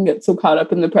 sometimes I can get so caught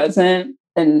up in the present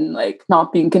and like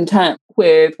not being content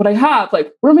with what I have,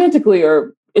 like romantically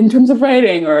or in terms of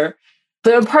writing or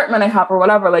the apartment I have or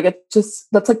whatever. Like that's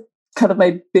like kind of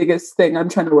my biggest thing I'm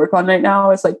trying to work on right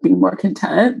now is like being more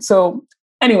content. So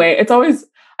anyway, it's always,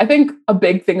 I think a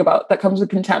big thing about that comes with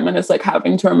contentment is like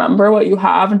having to remember what you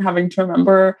have and having to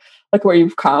remember like where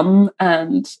you've come.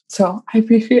 And so I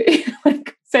appreciate you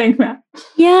like saying that.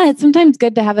 Yeah, it's sometimes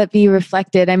good to have it be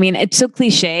reflected. I mean, it's so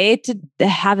cliche to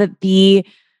have it be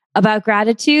about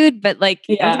gratitude, but like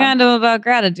it's kind of about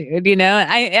gratitude, you know?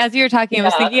 As you were talking, I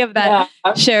was thinking of that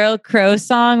Sheryl Crow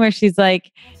song where she's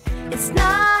like, it's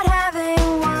not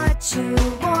having what you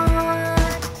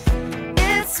want,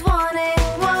 it's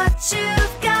wanting what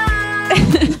you've got.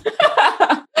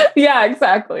 Yeah,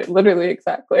 exactly. Literally,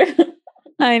 exactly.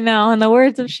 I know. In the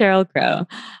words of Sheryl Crow.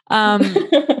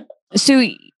 So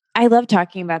I love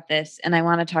talking about this and I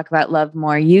want to talk about love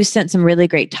more. You sent some really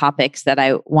great topics that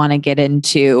I want to get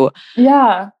into.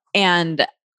 Yeah. And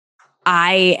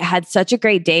I had such a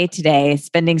great day today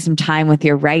spending some time with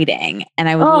your writing, and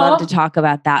I would love to talk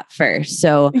about that first.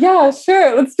 So yeah,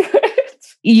 sure. Let's do it.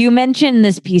 You mentioned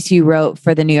this piece you wrote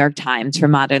for the New York Times for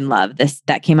Modern Love,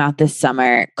 that came out this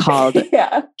summer, called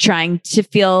Trying to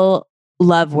Feel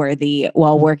Love Worthy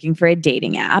While Working for a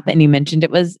Dating App. And you mentioned it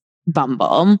was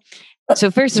Bumble. So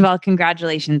first of all,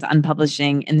 congratulations on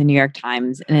publishing in the New York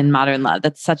Times and in Modern Love.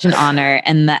 That's such an honor.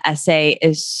 And the essay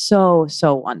is so,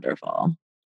 so wonderful.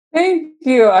 Thank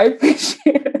you. I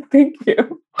appreciate it. Thank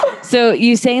you. So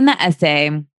you say in the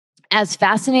essay, as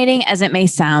fascinating as it may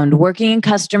sound, working in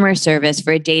customer service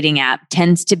for a dating app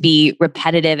tends to be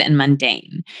repetitive and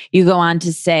mundane. You go on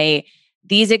to say,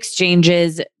 these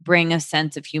exchanges bring a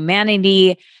sense of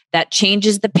humanity that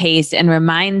changes the pace and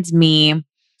reminds me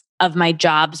of my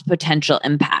job's potential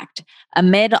impact.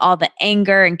 Amid all the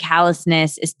anger and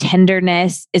callousness is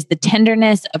the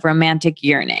tenderness of romantic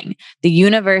yearning, the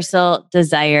universal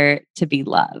desire to be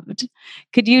loved.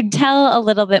 Could you tell a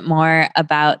little bit more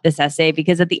about this essay?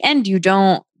 Because at the end, you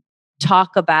don't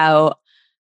talk about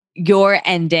your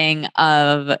ending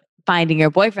of finding your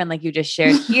boyfriend like you just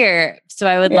shared here. So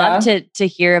I would love to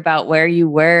hear about where you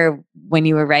were when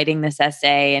you were writing this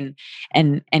essay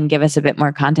and give us a bit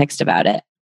more context about it.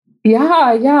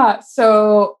 Yeah.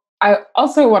 So I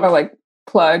also want to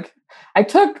plug.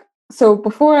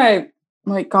 Before I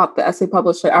got the essay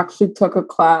published, I actually took a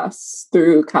class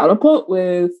through Catapult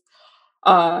with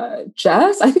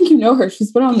Jess. I think you know her.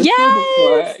 She's been on the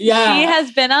show before. Yeah. She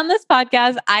has been on this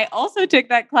podcast. I also took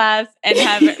that class and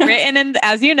have written and,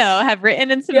 as you know, have written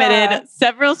and submitted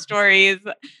several stories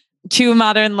to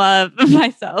Modern Love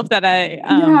myself that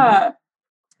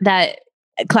that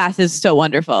class is so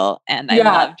wonderful, and I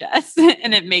love Jess,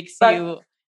 and it makes you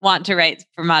want to write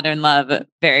for Modern Love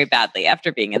very badly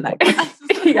after being in that class.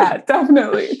 Yeah,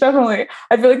 definitely.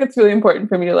 I feel like it's really important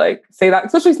for me to say that,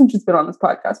 especially since she's been on this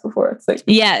podcast before. It's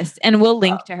yes, and we'll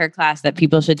link to her class that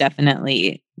people should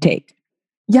definitely take.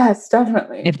 Yes,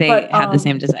 definitely. If they have the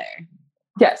same desire.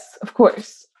 Yes, of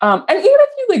course. And even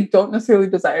if you don't necessarily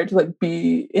desire to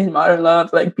be in Modern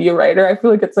Love, be a writer, I feel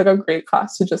like it's a great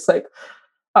class to just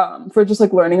for just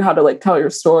learning how to tell your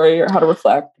story or how to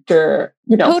reflect or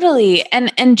Totally.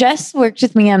 And Jess worked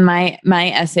with me on my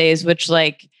essays, which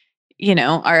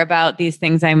are about these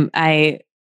things I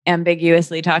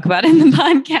ambiguously talk about in the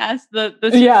podcast. The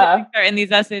specifics are in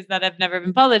these essays that have never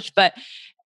been published, but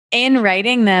in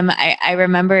writing them, I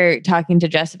remember talking to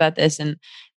Jess about this, and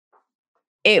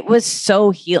it was so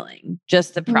healing.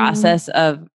 Just the process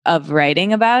of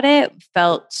writing about it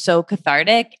felt so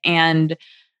cathartic, and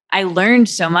I learned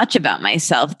so much about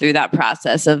myself through that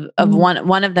process of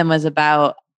one of them was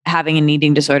about having an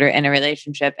eating disorder in a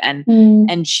relationship.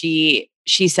 And she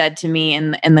said to me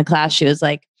in the class, she was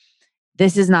like,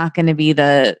 this was not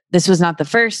the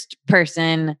first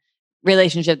person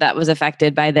relationship that was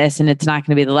affected by this, and it's not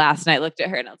going to be the last. And I looked at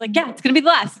her and I was like, yeah, it's going to be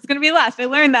the last. It's going to be the last. I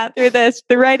learned that through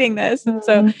writing this. And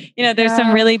so, there's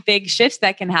some really big shifts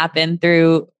that can happen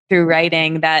through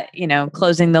writing that,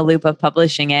 closing the loop of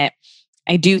publishing it,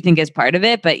 I do think is part of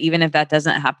it. But even if that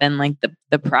doesn't happen,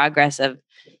 the progress of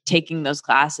taking those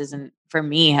classes, and for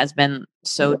me, has been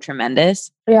so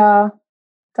tremendous. Yeah,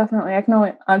 definitely. I can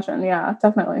only imagine. Yeah,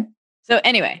 definitely. So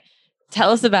anyway,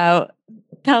 tell us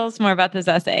more about this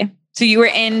essay. So you were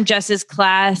in Jess's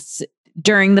class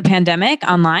during the pandemic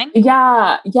online?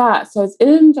 Yeah. So I was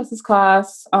in Jess's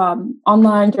class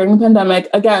online during the pandemic.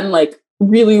 Again,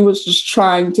 really was just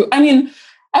trying to,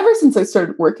 ever since I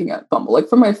started working at Bumble,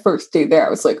 from my first day there, I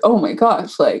was like, oh my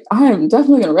gosh, I am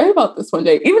definitely going to write about this one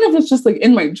day, even if it's just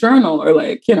in my journal or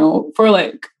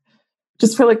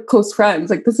for close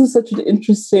friends. This is such an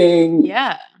interesting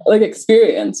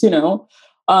experience,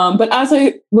 But as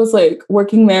I was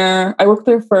working there, I worked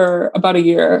there for about a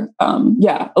year. A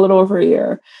little over a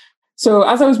year. So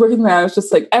as I was working there, I was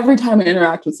just every time I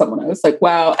interact with someone, I was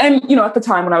wow. And, at the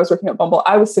time when I was working at Bumble,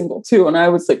 I was single too. And I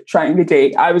was trying to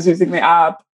date. I was using the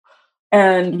app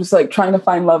and was trying to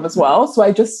find love as well. So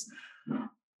I just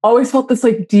always felt this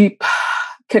deep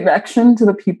connection to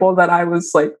the people that I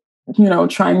was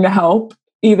trying to help,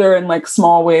 either in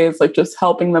small ways, just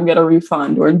helping them get a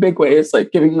refund, or in big ways,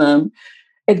 giving them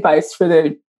advice for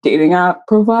their dating app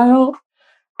profile.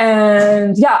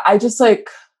 And I just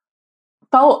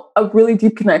felt a really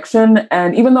deep connection.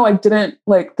 And even though I didn't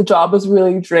the job was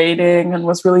really draining and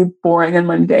was really boring and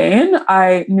mundane,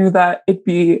 I knew that it'd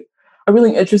be a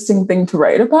really interesting thing to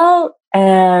write about.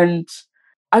 And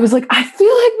I was I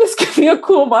feel this could be a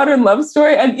cool modern love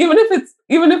story. And even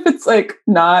if it's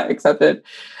not accepted,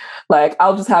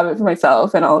 I'll just have it for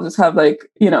myself, and I'll just have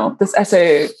this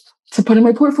essay to put in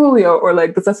my portfolio, or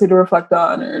like this essay to reflect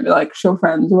on, or to like show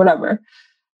friends or whatever.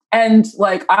 And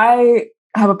like I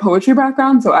have a poetry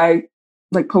background, so I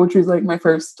like poetry is like my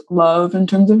first love in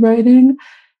terms of writing.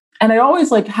 And I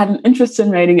always like had an interest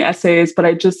in writing essays, but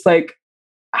I just like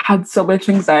had so much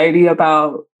anxiety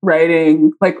about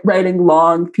writing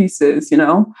long pieces, you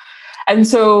know? And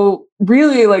so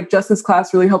really like just this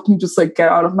class really helped me just like get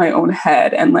out of my own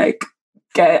head and like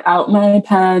get out my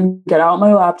pen, get out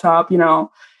my laptop, you know,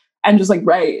 and just like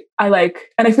write. And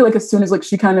I feel like as soon as like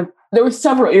there were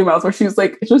several emails where she was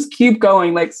like, just keep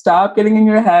going, like stop getting in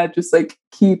your head, just like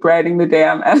keep writing the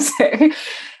damn essay.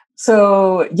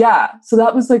 So yeah, so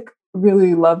that was like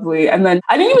really lovely. And then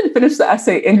I didn't even finish the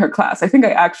essay in her class. I think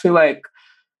I actually like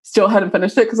still hadn't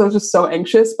finished it because I was just so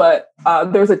anxious. But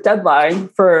there was a deadline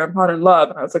for Modern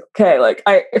Love, and I was like, okay, like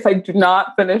if I do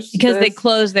not finish because they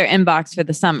closed their inbox for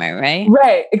the summer, right?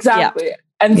 Right, exactly. Yeah.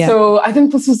 And so I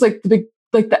think this was like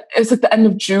it's like the end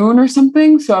of June or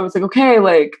something. So I was like, okay,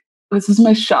 like this is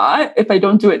my shot. If I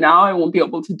don't do it now, I won't be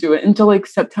able to do it until like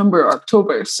September or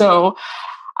October. So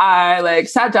I like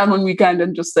sat down one weekend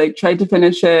and just like tried to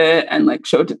finish it and like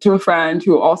showed it to a friend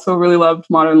who also really loved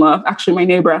Modern Love, actually my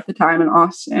neighbor at the time in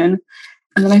Austin.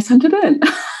 And then I sent it in.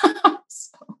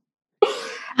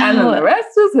 And then the rest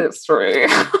is history.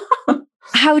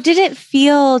 How did it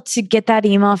feel to get that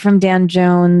email from Dan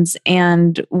Jones?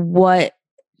 And what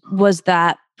was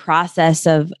that process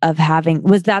of having,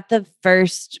 was that the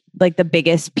first, like the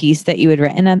biggest piece that you had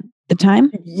written at the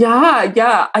time?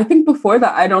 Yeah. I think before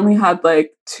that, I'd only had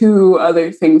like 2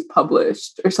 other things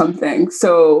published or something.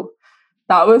 So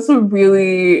that was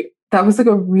like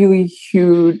a really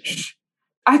huge,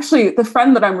 actually the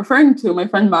friend that I'm referring to, my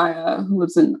friend Maya, who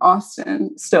lives in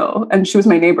Austin still, and she was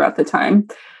my neighbor at the time.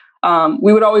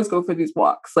 We would always go for these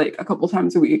walks like a couple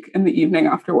times a week in the evening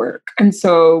after work. And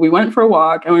so we went for a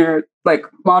walk and we were like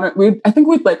I think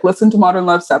we'd like listen to Modern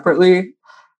Love separately,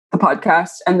 the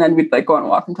podcast, and then we'd like go on a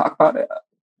walk and talk about it.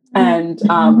 And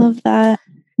I love that.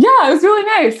 Yeah, it was really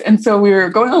nice. And so we were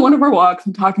going on one of our walks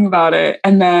and talking about it.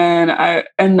 And then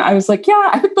I was like, yeah,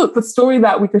 I think the story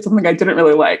that week or something I didn't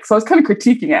really like. So I was kind of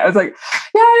critiquing it. I was like,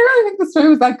 yeah, I really think the story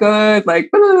was that good.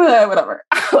 Like, blah, blah, blah, whatever,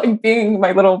 like being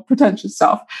my little pretentious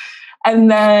self.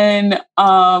 And then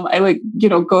I like, you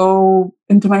know, go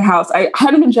into my house. I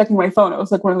hadn't been checking my phone. It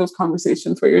was like one of those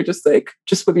conversations where you're just like,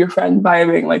 just with your friend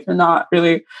vibing, like you're not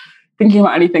really thinking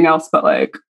about anything else but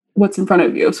like what's in front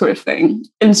of you sort of thing.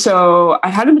 And so I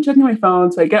hadn't been checking my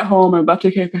phone. So I get home, I'm about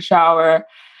to take a shower,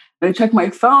 and I check my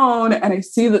phone and I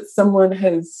see that someone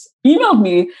has emailed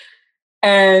me.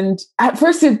 And at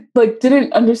first it like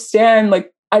didn't understand,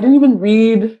 like I didn't even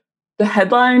read the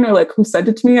headline or like who sent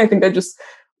it to me. I think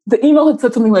the email had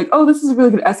said something like, oh, this is a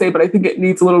really good essay, but I think it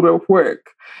needs a little bit of work.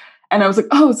 And I was like,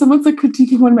 oh, someone's like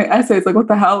critiquing one of my essays. Like, what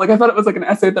the hell? Like, I thought it was like an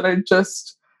essay that I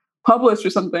just published or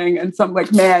something. And some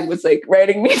like man was like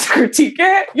writing me to critique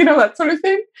it, you know, that sort of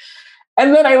thing.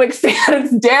 And then I like see that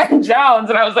it's Dan Jones.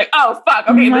 And I was like, oh, fuck.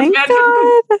 Okay, this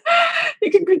man he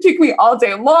can critique me all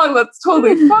day long. That's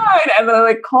totally fine. And then I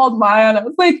like called Maya and I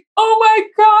was like, oh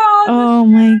my God. Oh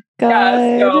my God.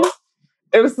 Yeah, so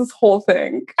it was this whole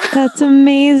thing. That's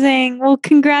amazing. Well,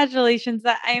 congratulations.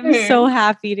 I am so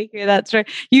happy to hear that story.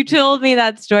 You told me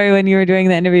that story when you were doing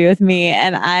the interview with me,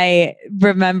 and I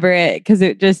remember it because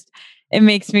it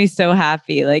makes me so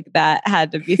happy. Like that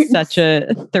had to be such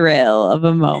a thrill of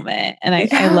a moment. And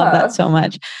I love that so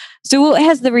much. So what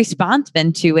has the response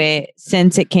been to it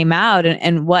since it came out,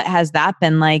 and what has that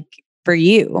been like for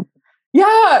you?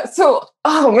 Yeah. So,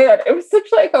 oh man, it was such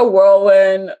like a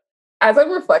whirlwind. As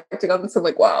I'm reflecting on this, I'm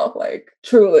like, wow, like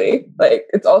truly, like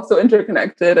it's also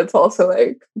interconnected. It's also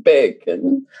like big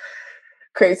and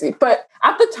crazy. But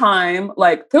at the time,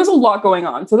 like there was a lot going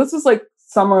on. So this was like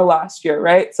summer last year,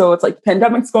 right? So it's like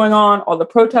pandemic's going on, all the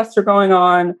protests are going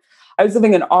on. I was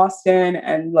living in Austin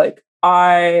and like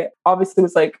I obviously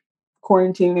was like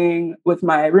quarantining with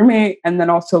my roommate and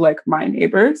then also like my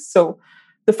neighbors. So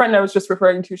the friend I was just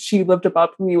referring to, she lived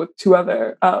above me with 2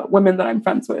 other women that I'm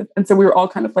friends with. And so we were all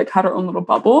kind of like had our own little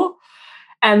bubble.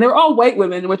 And they're all white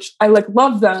women, which I like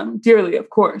love them dearly,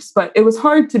 of course. But it was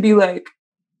hard to be like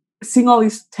seeing all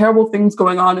these terrible things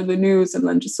going on in the news and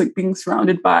then just like being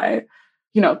surrounded by,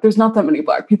 you know, there's not that many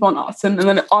Black people in Austin. And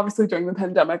then obviously during the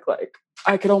pandemic, like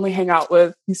I could only hang out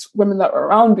with these women that were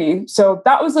around me. So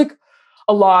that was like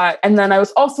a lot. And then I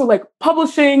was also like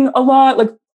publishing a lot,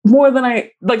 like more than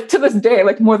I like to this day,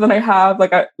 like more than I have.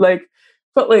 Like I like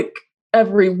felt like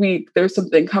every week there's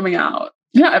something coming out.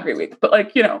 Not every week, but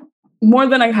like, you know, more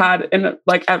than I had in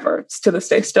like ever to this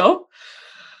day still.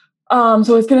 So I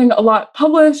was getting a lot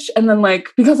published, and then like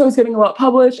because I was getting a lot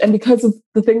published and because of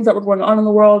the things that were going on in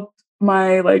the world,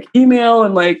 my like email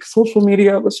and like social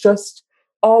media was just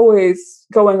always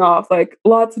going off. Like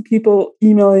lots of people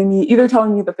emailing me, either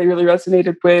telling me that they really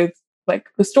resonated with like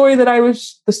the stories that I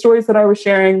was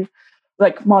sharing,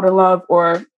 like Modern Love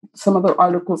or some other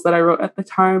articles that I wrote at the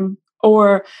time,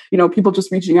 or, you know, people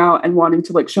just reaching out and wanting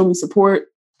to like show me support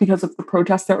because of the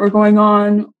protests that were going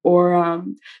on, or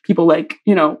people like,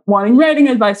 you know, wanting writing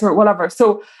advice or whatever.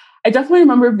 So I definitely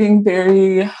remember being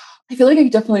I feel like I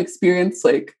definitely experienced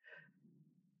like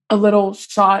a little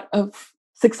shot of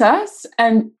success.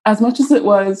 And as much as it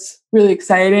was really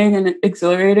exciting and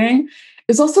exhilarating,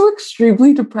 it's also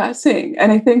extremely depressing.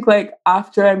 And I think like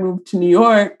after I moved to New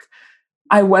York,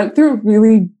 I went through a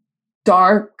really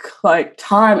dark like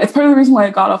time. It's part of the reason why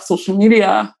I got off social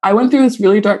media. I went through this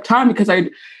really dark time because I'd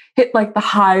hit like the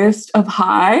highest of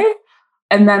high.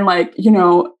 And then like, you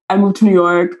know, I moved to New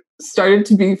York, started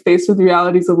to be faced with the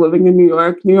realities of living in New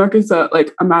York. New York is a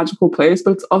magical place,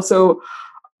 but it's also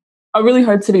a really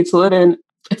hard city to live in,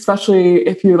 especially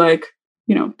if you like,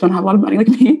 you know, don't have a lot of money like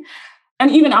me.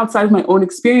 And even outside of my own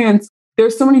experience,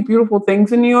 there's so many beautiful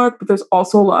things in New York, but there's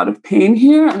also a lot of pain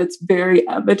here, and it's very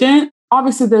evident.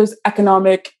 Obviously, there's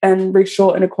economic and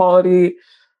racial inequality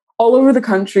all over the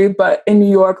country, but in New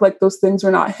York, like those things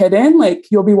are not hidden. Like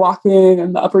you'll be walking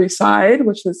in the Upper East Side,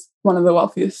 which is one of the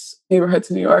wealthiest neighborhoods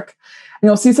in New York, and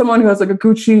you'll see someone who has like a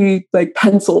Gucci like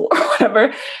pencil or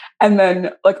whatever, and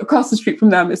then like across the street from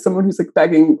them is someone who's like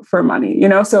begging for money, you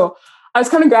know? So I was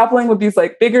kind of grappling with these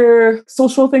like bigger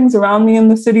social things around me in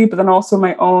the city, but then also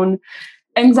my own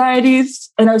anxieties.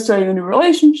 And I was starting a new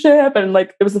relationship, and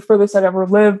like it was the furthest I'd ever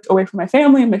lived away from my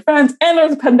family and my friends, and there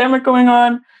was a pandemic going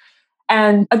on.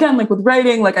 And again, like with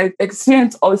writing, like I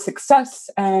experienced all this success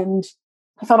and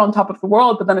I felt on top of the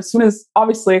world. But then as soon as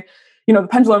obviously, you know, the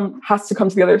pendulum has to come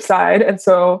to the other side. And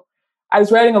so I was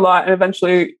writing a lot, and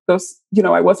eventually those, you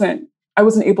know, I wasn't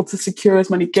able to secure as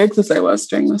many gigs as I was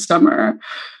during the summer.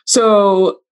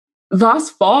 So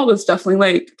last fall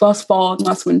and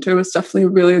last winter was definitely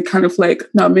really kind of like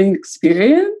numbing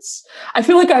experience. I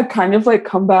feel like I've kind of like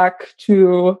come back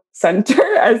to center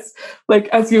as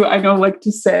you I know like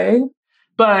to say,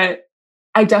 but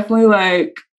I definitely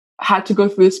like had to go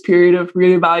through this period of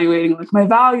reevaluating like my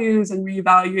values and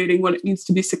reevaluating what it means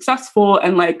to be successful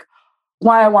and like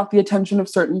why I want the attention of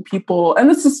certain people. And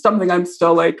this is something I'm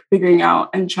still like figuring out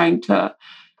and trying to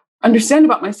understand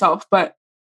about myself. But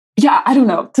yeah, I don't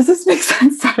know. Does this make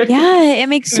sense? Sorry. Yeah, it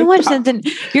makes so much sense. And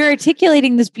you're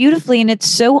articulating this beautifully, and it's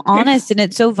so honest and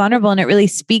it's so vulnerable. And it really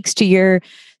speaks to your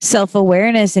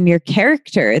self-awareness and your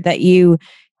character that you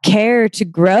care to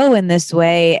grow in this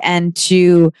way, and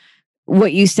to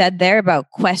what you said there about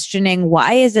questioning,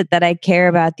 why is it that I care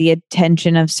about the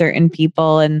attention of certain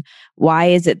people? And why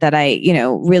is it that I, you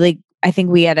know, really, I think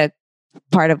we had a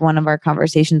part of one of our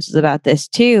conversations was about this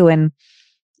too. And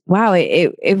wow,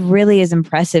 it really is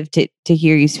impressive to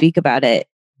hear you speak about it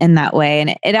in that way.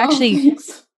 And it actually,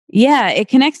 yeah, it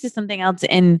connects to something else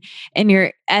in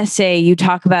your essay. You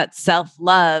talk about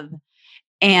self-love,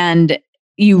 and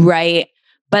you write,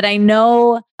 but I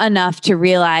know enough to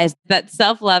realize that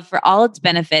self-love, for all its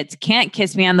benefits, can't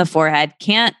kiss me on the forehead,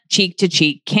 can't cheek to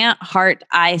cheek, can't heart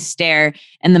eye stare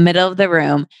in the middle of the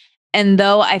room. And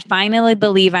though I finally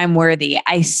believe I'm worthy,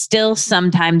 I still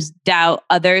sometimes doubt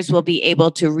others will be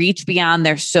able to reach beyond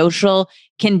their social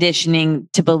conditioning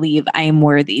to believe I am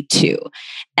worthy too.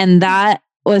 And that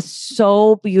was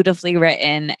so beautifully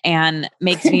written and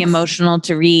makes me emotional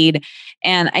to read.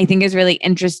 And I think is really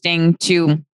interesting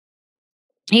to,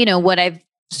 you know, what I've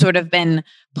sort of been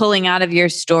pulling out of your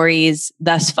stories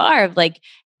thus far of like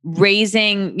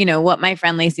raising, you know, what my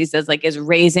friend Lacey says, like, is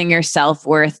raising your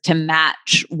self-worth to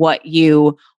match what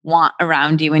you want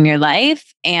around you in your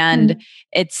life. And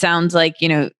it sounds like, you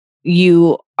know,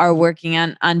 you are working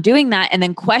on doing that, and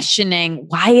then questioning,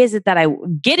 why is it that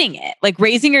I'm getting it? Like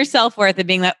raising your self-worth and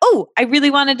being like, oh, I really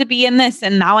wanted to be in this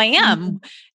and now I am.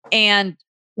 And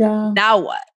now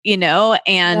what, you know?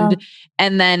 And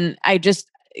then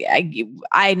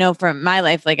I know from my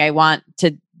life, like I want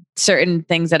to certain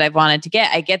things that I've wanted to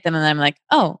get, I get them. And then I'm like,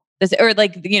 oh, this, or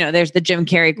like, you know, there's the Jim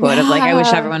Carrey quote of like, I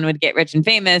wish everyone would get rich and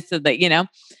famous so that, you know,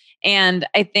 and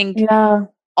I think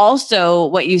also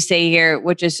what you say here,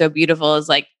 which is so beautiful, is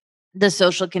like the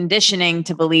social conditioning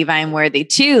to believe I'm worthy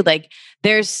too. Like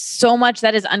there's so much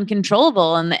that is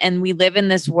uncontrollable. And we live in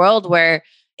this world where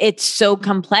it's so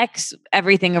complex,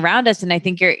 everything around us. And I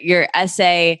think your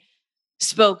essay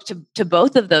spoke to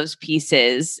both of those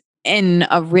pieces in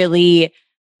a really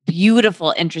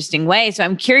beautiful, interesting way. So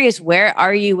I'm curious, where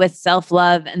are you with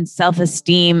self-love and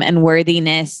self-esteem and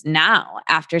worthiness now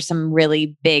after some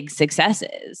really big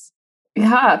successes?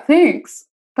 Yeah, thanks.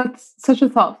 That's such a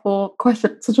thoughtful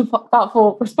question, such a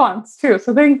thoughtful response too.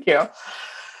 So thank you.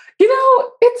 You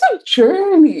know, it's a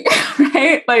journey,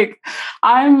 right? Like,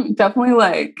 I'm definitely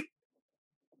like,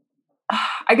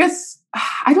 I guess,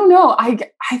 I don't know. I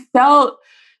felt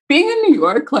being in New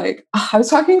York, like, I was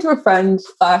talking to a friend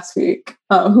last week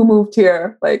who moved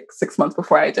here like 6 months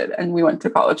before I did, and we went to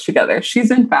college together.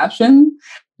 She's in fashion,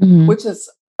 which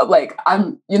is like,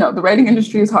 the writing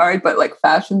industry is hard, but like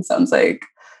fashion sounds like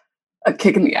a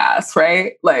kick in the ass,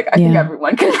 right? Like, I think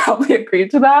everyone can probably agree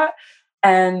to that.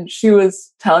 And she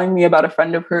was telling me about a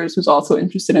friend of hers who's also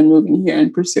interested in moving here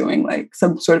and pursuing like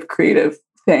some sort of creative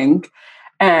thing.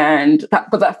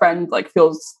 But that friend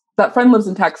lives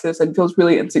in Texas and feels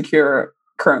really insecure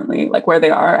currently, like where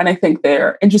they are. And I think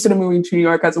they're interested in moving to New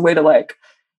York as a way to like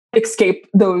escape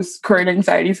those current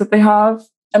anxieties that they have.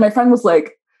 And my friend was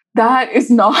like, that is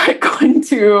not going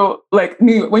to, like,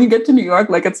 when you get to New York,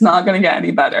 like, it's not going to get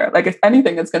any better. Like, if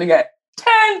anything, it's going to get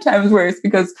 10 times worse,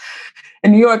 because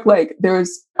in New York, like,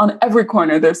 there's on every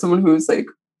corner, there's someone who's like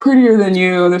prettier than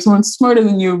you, there's someone smarter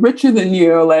than you, richer than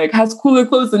you, like has cooler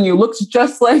clothes than you, looks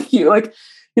just like you, like,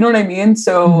 you know what I mean?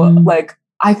 So like,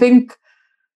 I think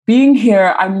being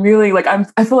here, I'm really like,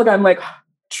 I feel like I'm like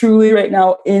truly right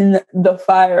now in the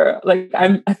fire. Like,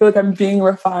 I feel like I'm being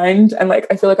refined, and like,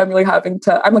 I feel like I'm really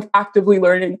I'm like actively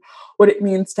learning what it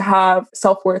means to have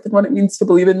self-worth and what it means to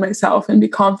believe in myself and be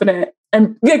confident.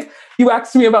 And like, you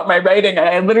asked me about my writing, and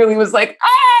I literally was like,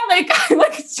 like, I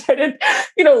like started,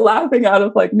 laughing out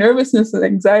of like nervousness and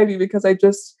anxiety, because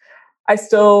I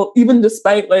still, even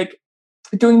despite like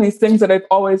doing these things that I've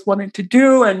always wanted to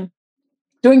do and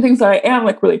doing things that I am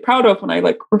like really proud of, when I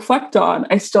like reflect on,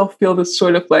 I still feel this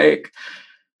sort of like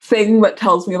thing that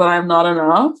tells me that I'm not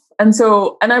enough. And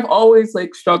I've always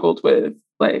like struggled with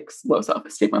like low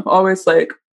self-esteem. I've always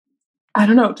like, I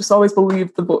don't know, just always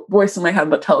believed the voice in my head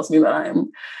that tells me that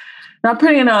I'm not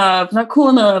pretty enough, not cool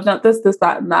enough, not this,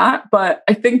 that, and that. But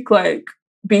I think like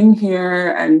being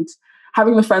here and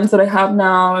having the friends that I have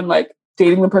now, and like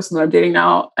dating the person that I'm dating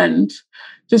now, and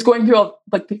just going through all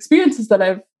like the experiences that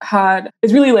I've had,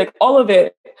 is really like, all of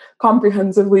it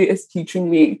comprehensively is teaching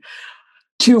me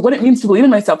to what it means to believe in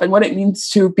myself, and what it means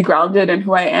to be grounded in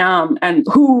who I am, and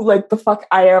who like the fuck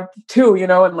I am too,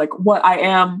 and like what I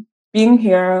am being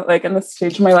here, like in this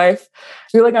stage of my life. I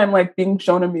feel like I'm like being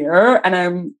shown a mirror, and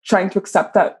I'm trying to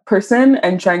accept that person,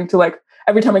 and trying to like,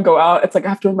 every time I go out, it's like I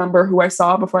have to remember who I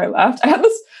saw before I left.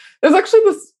 There's actually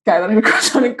this guy that I had a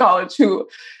crush on in college who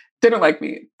didn't like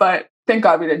me, but thank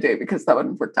God we didn't date, because that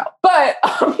wouldn't have worked out. But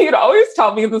he'd always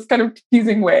tell me in this kind of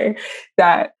teasing way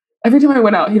that every time I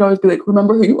went out, he'd always be like,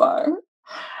 remember who you are.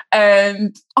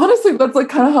 And honestly, that's like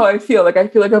kind of how I feel. Like, I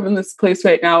feel like I'm in this place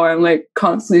right now where I'm like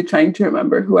constantly trying to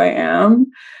remember who I am.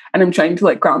 And I'm trying to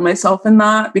like ground myself in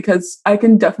that, because I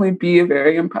can definitely be a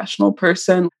very impressionable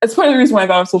person. It's part of the reason why I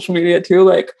got on social media too.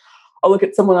 Like, I'll look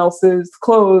at someone else's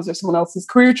clothes, or someone else's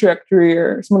career trajectory,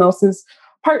 or someone else's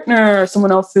partner, or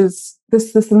someone else's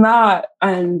this, and that,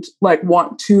 and like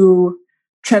want to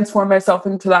transform myself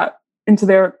into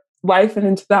their life and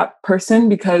into that person,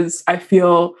 because I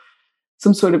feel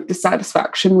some sort of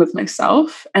dissatisfaction with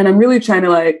myself. And I'm really trying to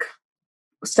like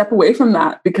step away from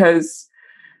that, because,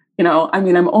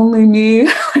 I'm only me.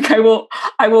 Like, I will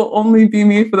only be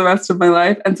me for the rest of my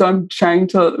life. And so I'm trying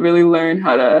to really learn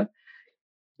how to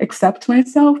accept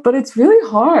myself, but it's really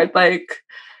hard. Like,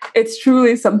 it's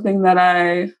truly something that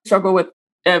I struggle with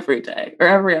every day or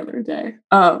every other day.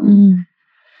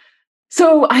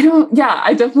 So I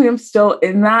definitely am still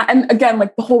in that. And again,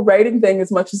 like the whole writing thing,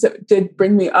 as much as it did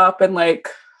bring me up and like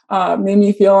made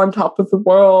me feel on top of the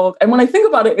world. And when I think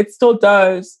about it, it still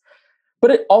does. But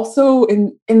it also,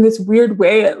 in this weird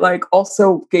way, it like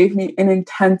also gave me an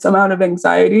intense amount of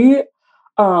anxiety,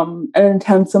 an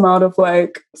intense amount of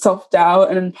like self-doubt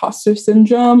and imposter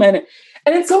syndrome. And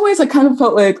in some ways I kind of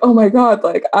felt like, oh my God,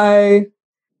 like I'm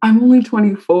only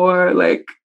 24. Like,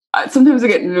 sometimes I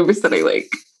get nervous that I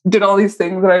like did all these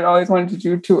things that I always wanted to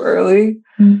do too early,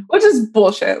 which is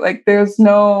bullshit. Like, I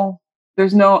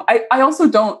also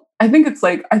don't, I think it's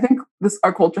like, I think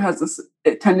our culture has this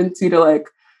tendency to like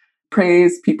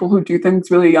praise people who do things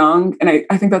really young. And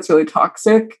I think that's really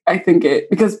toxic.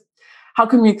 Because how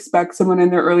can we expect someone in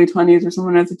their early 20s or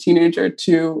someone as a teenager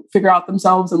to figure out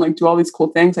themselves and like do all these cool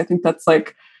things? I think that's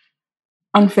like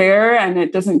unfair, and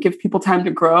it doesn't give people time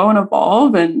to grow and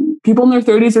evolve. And people in their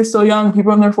 30s are still young,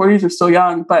 people in their 40s are still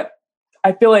young. But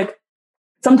I feel like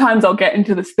sometimes I'll get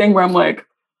into this thing where I'm like,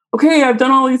 okay, I've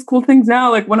done all these cool things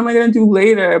now, like what am I going to do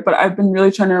later? But I've been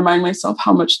really trying to remind myself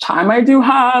how much time I do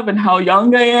have and how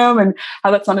young I am, and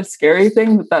how that's not a scary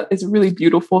thing, that is a really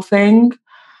beautiful thing.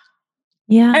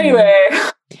 Yeah. Anyway,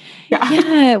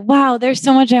 Yeah. Wow. There's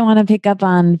so much I want to pick up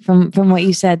on from what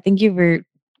you said. Thank you for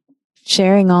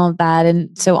sharing all of that.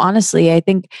 And so honestly, I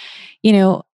think,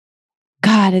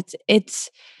 God, it's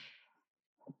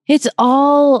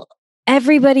all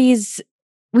everybody's,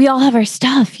 we all have our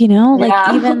stuff,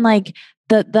 like even like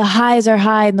the highs are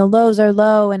high and the lows are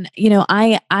low. And,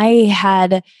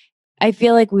 I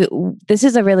feel like this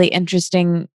is a really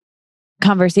interesting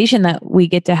conversation that we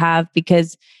get to have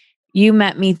because you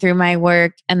met me through my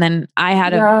work and then I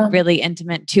had a really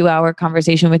intimate 2-hour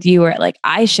conversation with you where like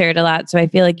I shared a lot. So I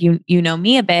feel like you know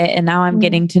me a bit and now I'm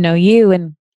getting to know you.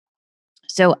 And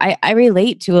so I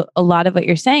relate to a lot of what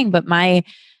you're saying, but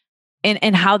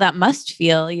and how that must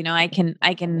feel, I can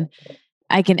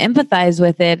empathize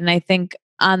with it. And I think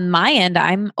on my end,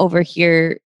 I'm over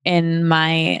here in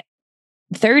my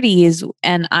 30s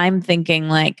and I'm thinking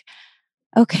like,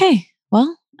 okay,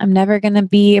 well, I'm never going to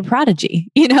be a prodigy,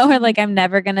 or like I'm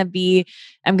going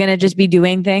to just be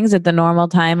doing things at the normal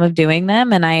time of doing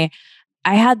them. And I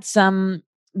had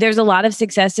there's a lot of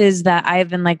successes that I've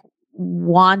been like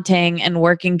wanting and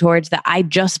working towards that I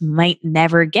just might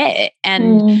never get.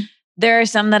 And there are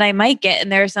some that I might get.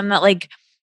 And there are some that like,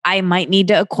 I might need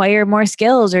to acquire more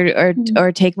skills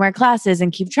or take more classes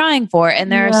and keep trying for.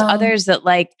 And there are others that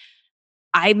like,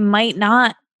 I might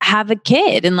not have a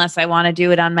kid unless I want to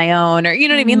do it on my own or, you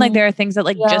know what I mean? Like there are things that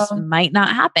like just might not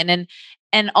happen.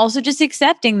 And also just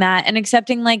accepting that and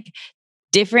accepting like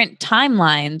different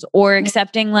timelines or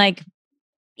accepting like,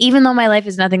 even though my life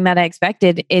is nothing that I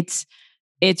expected, it's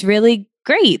really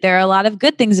great. There are a lot of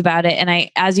good things about it. And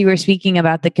as you were speaking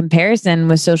about the comparison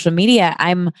with social media,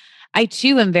 I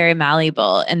too am very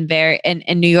malleable and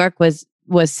New York was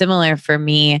similar for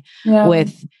me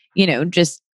with,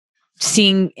 just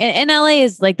seeing, and LA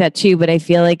is like that too, but I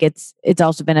feel like it's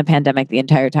also been a pandemic the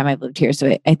entire time I've lived here.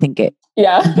 So I think it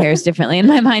compares differently in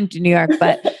my mind to New York,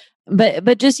 but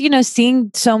just,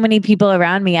 seeing so many people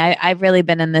around me, I've really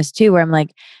been in this too, where I'm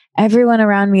like, everyone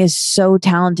around me is so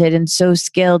talented and so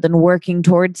skilled and working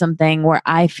towards something where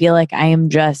I feel like I am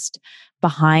just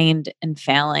behind and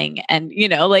failing. And,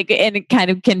 and it kind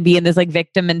of can be in this like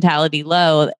victim mentality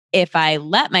low if I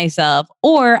let myself,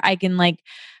 or I can like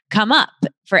come up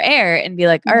for air and be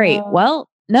like, all right, well,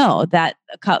 no, that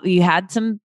you had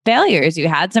some failures, you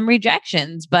had some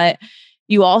rejections, but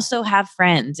you also have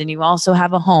friends and you also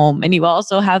have a home and you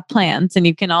also have plants and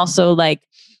you can also like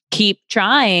keep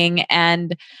trying.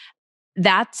 And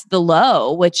that's the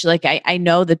low, which like, I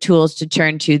know the tools to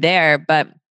turn to there, but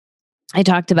I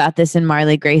talked about this in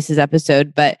Marley Grace's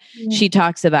episode, but she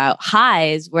talks about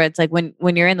highs where it's like when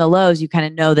you're in the lows, you kind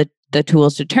of know the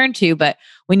tools to turn to, but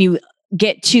when you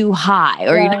get too high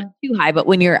or you're not too high, but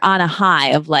when you're on a high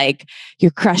of like your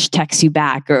crush texts you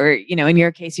back or, in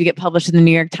your case, you get published in the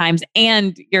New York Times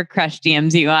and your crush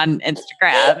DMs you on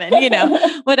Instagram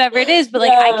and, whatever it is. But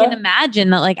like, I can imagine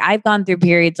that like I've gone through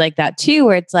periods like that too,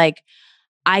 where it's like,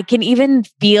 I can even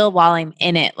feel while I'm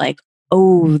in it, like,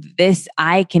 oh,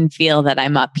 I can feel that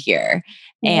I'm up here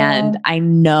and I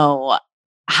know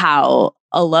how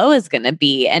a low is going to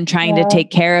be and trying to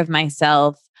take care of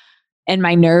myself and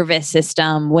my nervous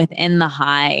system within the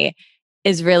high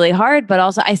is really hard. But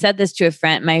also I said this to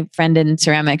my friend in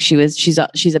ceramics, she's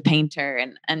a painter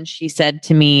and she said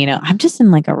to me, I'm just in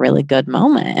like a really good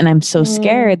moment and I'm so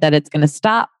scared that it's going to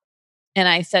stop. And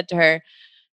I said to her,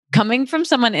 coming from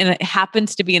someone and it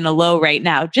happens to be in a low right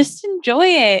now, just enjoy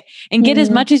it and get as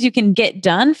much as you can get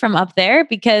done from up there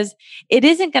because it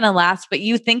isn't going to last, but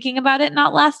you thinking about it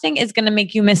not lasting is going to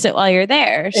make you miss it while you're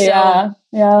there. So,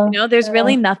 there's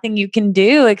really nothing you can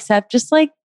do except just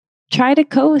like try to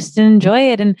coast and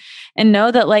enjoy it and know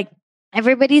that like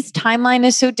everybody's timeline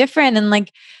is so different. And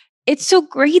like, it's so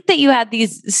great that you had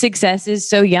these successes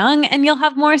so young and you'll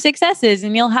have more successes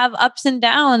and you'll have ups and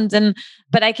downs.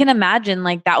 But I can imagine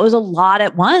like that was a lot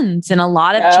at once and a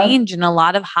lot of change and a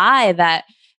lot of high that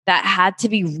had to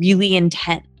be really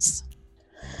intense.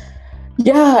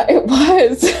 Yeah, it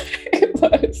was. It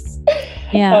was.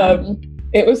 Yeah.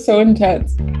 It was so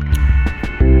intense.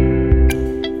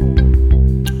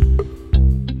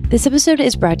 This episode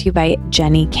is brought to you by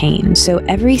Jenni Kayne. So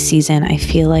every season, I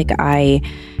feel like I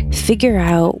figure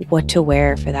out what to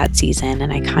wear for that season.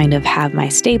 And I kind of have my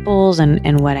staples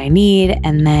and what I need.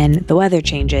 And then the weather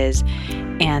changes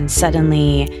and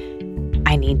suddenly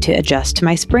I need to adjust to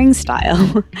my spring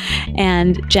style.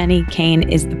 And Jenni Kayne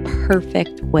is the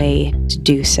perfect way to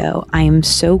do so. I am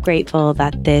so grateful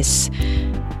that this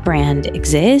brand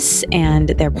exists and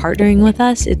they're partnering with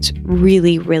us. It's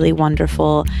really, really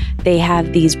wonderful. They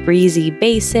have these breezy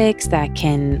basics that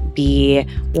can be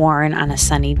worn on a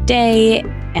sunny day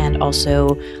and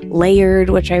also layered,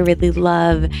 which I really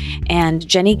love. And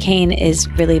Jenni Kayne is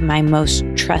really my most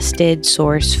trusted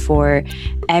source for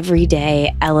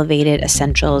everyday elevated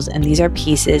essentials. And these are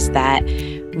pieces that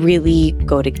really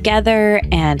go together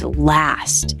and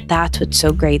last. That's what's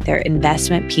so great. They're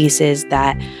investment pieces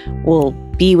that will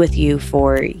be with you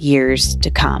for years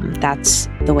to come. That's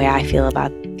the way I feel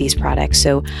about these products.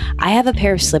 So I have a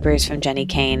pair of slippers from Jenni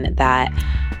Kayne that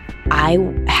I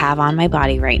have on my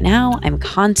body right now. I'm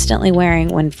constantly wearing.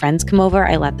 When friends come over,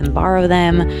 I let them borrow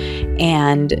them,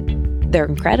 and they're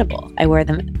incredible. I wear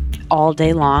them all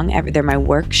day long. They're my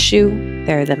work shoe.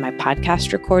 They're my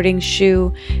podcast recording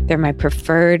shoe. They're my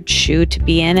preferred shoe to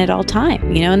be in at all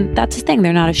time. And that's the thing.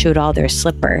 They're not a shoe at all. They're a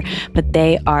slipper, but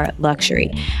they are luxury.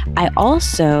 I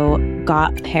also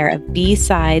got a pair of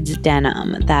B-Sides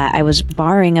denim that I was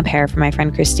borrowing a pair from my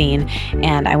friend Christine,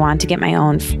 and I wanted to get my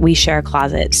own. We share a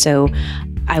closet, so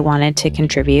I wanted to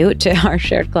contribute to our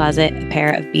shared closet a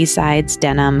pair of B-Sides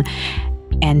denim,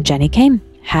 and Jenni Kayne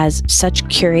has such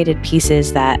curated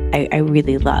pieces that I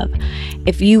really love.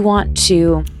 If you want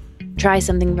to try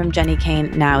something from Jenni Kayne,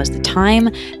 now is the time.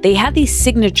 They have these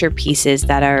signature pieces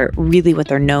that are really what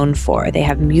they're known for. They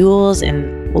have mules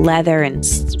and leather and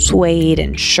suede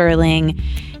and shearling,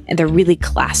 and they're really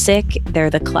classic.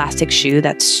 They're the classic shoe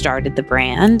that started the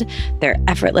brand. They're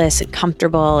effortless and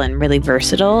comfortable and really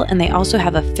versatile. And they also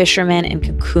have a fisherman and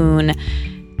cocoon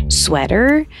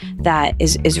sweater that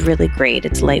is really great.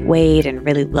 It's lightweight and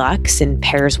really luxe and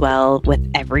pairs well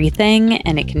with everything.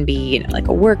 And it can be like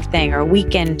a work thing or a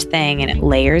weekend thing, and it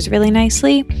layers really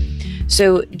nicely.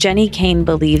 So Jenni Kayne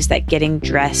believes that getting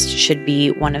dressed should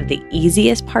be one of the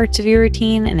easiest parts of your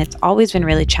routine, and it's always been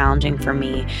really challenging for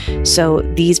me. So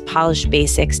these polished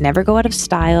basics never go out of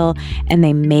style, and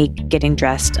they make getting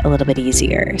dressed a little bit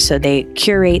easier. So they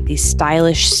curate these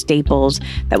stylish staples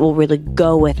that will really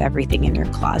go with everything in your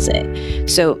closet.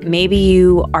 So maybe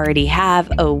you already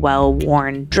have a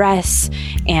well-worn dress,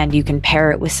 and you can pair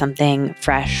it with something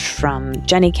fresh from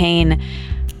Jenni Kayne.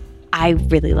 I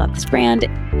really love this brand.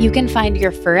 You can find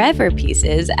your forever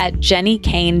pieces at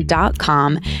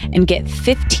jennikayne.com and get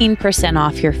 15%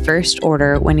 off your first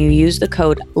order when you use the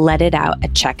code LETITOUT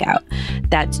at checkout.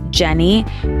 That's Jenni,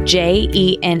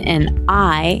 Jenni,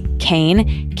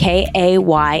 Kayne, KAYNE.com,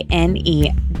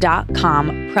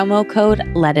 promo code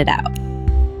LETITOUT.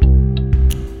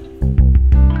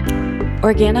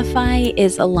 Organifi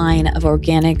is a line of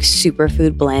organic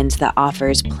superfood blends that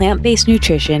offers plant-based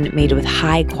nutrition made with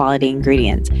high-quality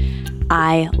ingredients.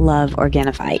 I love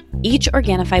Organifi. Each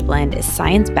Organifi blend is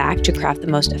science-backed to craft the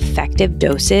most effective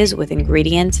doses with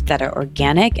ingredients that are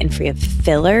organic and free of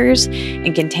fillers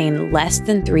and contain less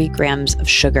than 3 grams of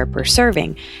sugar per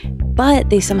serving.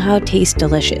 But they somehow taste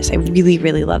delicious. I really,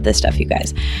 really love this stuff, you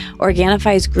guys.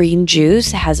 Organifi's green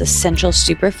juice has essential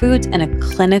superfoods and a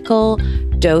clinical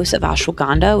dose of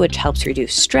ashwagandha, which helps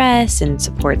reduce stress and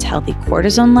supports healthy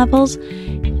cortisol levels.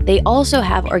 They also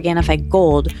have Organifi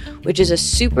Gold, which is a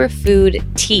superfood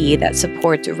tea that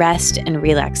supports rest and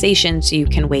relaxation so you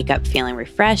can wake up feeling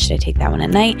refreshed. I take that one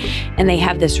at night. And they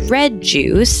have this red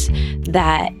juice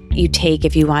that you take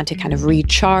if you want to kind of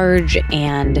recharge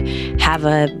and have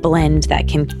a blend that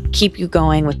can keep you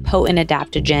going with potent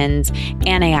adaptogens,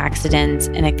 antioxidants,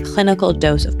 and a clinical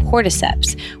dose of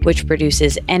cordyceps, which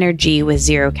produces energy with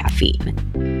 0 caffeine.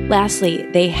 Lastly,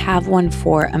 they have one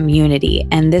for immunity,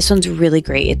 and this one's really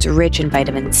great. It's rich in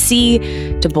vitamin C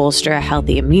to bolster a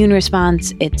healthy immune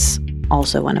response. It's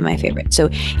also one of my favorites. So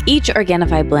each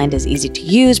Organifi blend is easy to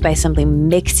use by simply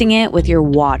mixing it with your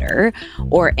water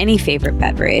or any favorite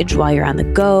beverage while you're on the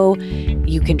go.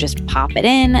 You can just pop it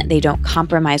in. They don't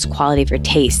compromise quality of your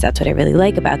taste. That's what I really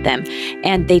like about them.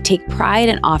 And they take pride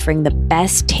in offering the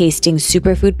best tasting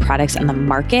superfood products on the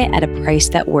market at a price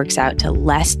that works out to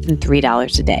less than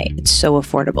 $3 a day. It's so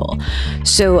affordable.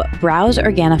 So browse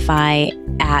Organifi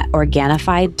at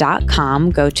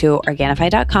Organifi.com. Go to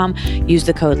Organifi.com. Use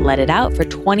the code LETITOUT for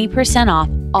 20% off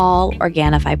all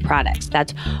Organifi products.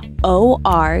 That's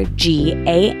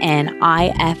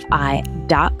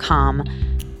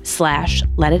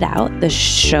ORGANIFI.com/LetItOut. The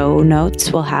show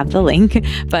notes will have the link,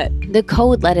 but the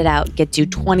code LETITOUT gets you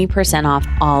 20% off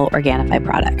all Organifi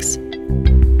products.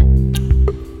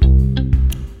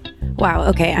 Wow,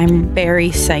 okay, I'm very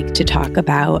psyched to talk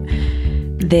about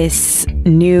this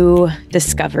new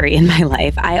discovery in my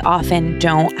life. I often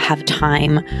don't have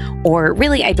time, or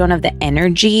really I don't have the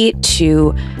energy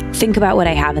to think about what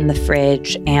I have in the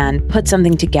fridge and put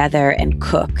something together and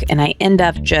cook. And I end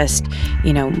up just,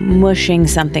 mushing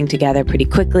something together pretty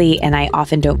quickly. And I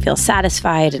often don't feel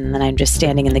satisfied. And then I'm just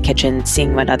standing in the kitchen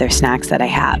seeing what other snacks that I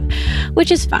have,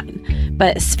 which is fine.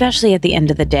 But especially at the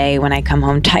end of the day, when I come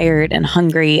home tired and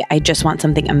hungry, I just want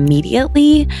something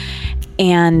immediately.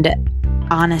 And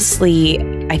honestly,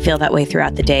 I feel that way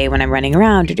throughout the day when I'm running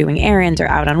around or doing errands or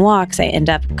out on walks. I end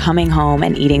up coming home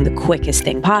and eating the quickest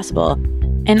thing possible.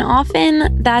 And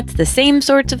often that's the same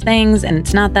sorts of things and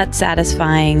it's not that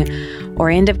satisfying. Or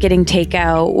I end up getting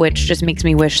takeout, which just makes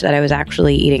me wish that I was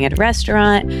actually eating at a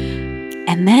restaurant.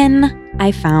 And then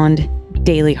I found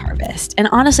Daily Harvest. And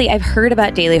honestly, I've heard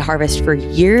about Daily Harvest for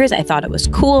years. I thought it was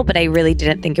cool, but I really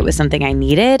didn't think it was something I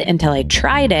needed until I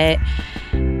tried it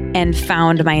and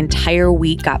found my entire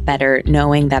week got better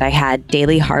knowing that I had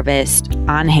Daily Harvest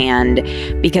on hand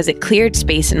because it cleared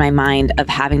space in my mind of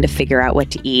having to figure out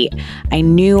what to eat. I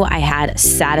knew I had a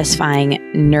satisfying,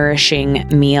 nourishing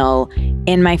meal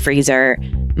in my freezer,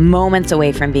 moments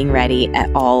away from being ready at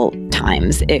all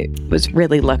times. It was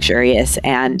really luxurious,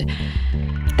 and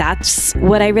that's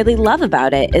what I really love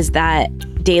about it, is that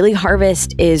Daily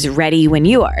Harvest is ready when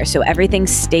you are. So everything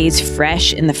stays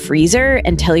fresh in the freezer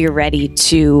until you're ready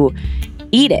to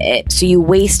eat it. So you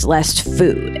waste less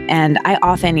food. And I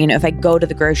often, if I go to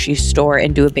the grocery store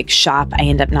and do a big shop, I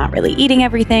end up not really eating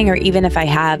everything. Or even if I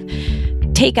have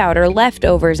takeout or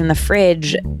leftovers in the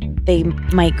fridge, they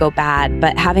might go bad.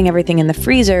 But having everything in the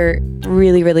freezer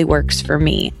really, really works for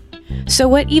me. So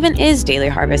what even is Daily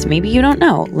Harvest? Maybe you don't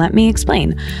know. Let me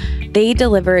explain. They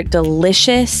deliver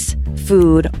delicious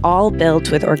food, all built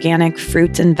with organic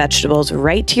fruits and vegetables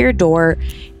right to your door.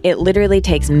 It literally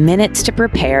takes minutes to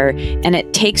prepare, and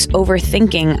it takes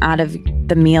overthinking out of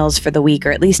the meals for the week,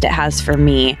 or at least it has for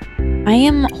me. I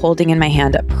am holding in my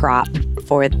hand a prop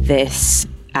for this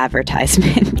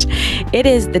advertisement. It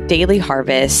is the Daily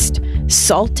Harvest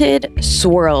salted,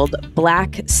 swirled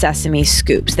black sesame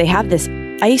scoops. They have this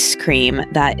ice cream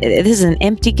that this is an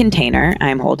empty container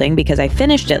I'm holding because I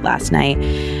finished it last night.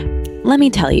 Let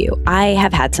me tell you, I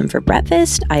have had some for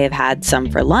breakfast. I have had some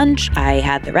for lunch. I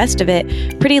had the rest of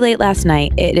it pretty late last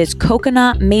night. It is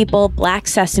coconut, maple, black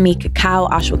sesame, cacao,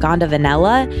 ashwagandha,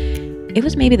 vanilla. It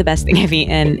was maybe the best thing I've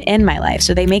eaten in my life.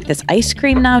 So they make this ice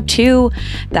cream now too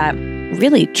that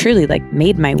really, truly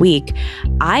made my week.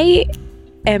 I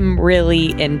am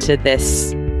really into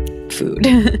this food.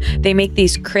 They make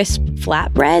these crisp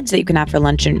flatbreads that you can have for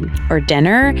lunch or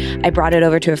dinner. I brought it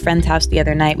over to a friend's house the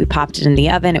other night. We popped it in the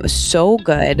oven. It was so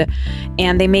good.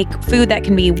 And they make food that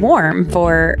can be warm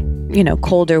for,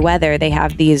 colder weather. They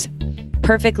have these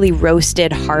perfectly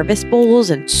roasted harvest bowls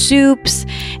and soups.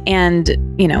 And,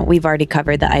 we've already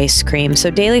covered the ice cream.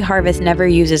 So Daily Harvest never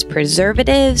uses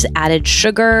preservatives, added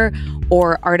sugar,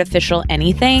 or artificial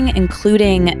anything,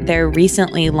 including their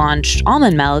recently launched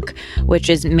almond milk, which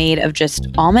is made of just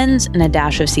almonds and a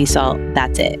dash of sea salt.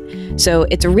 That's it. So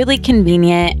it's really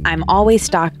convenient. I'm always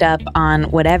stocked up on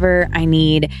whatever I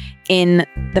need in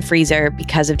the freezer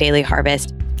because of Daily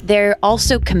Harvest. They're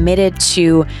also committed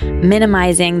to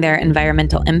minimizing their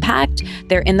environmental impact.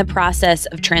 They're in the process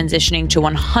of transitioning to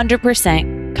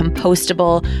 100%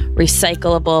 compostable,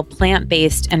 recyclable,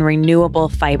 plant-based, and renewable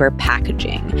fiber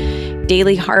packaging.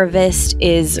 Daily Harvest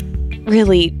is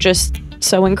really just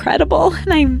so incredible.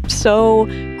 And I'm so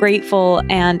grateful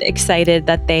and excited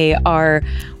that they are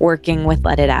working with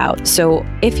Let It Out. So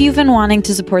if you've been wanting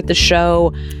to support the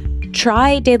show,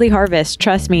 try Daily Harvest.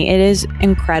 Trust me, it is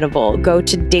incredible. Go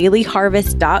to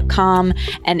dailyharvest.com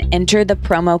and enter the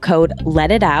promo code Let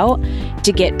It Out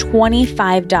to get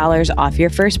 $25 off your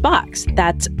first box.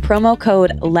 That's promo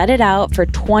code Let It Out for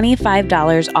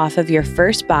 $25 off of your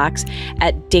first box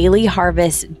at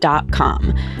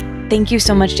dailyharvest.com. Thank you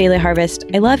so much, Daily Harvest.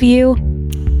 I love you.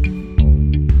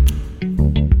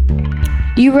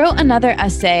 You wrote another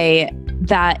essay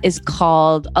that is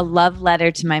called A Love Letter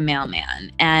to My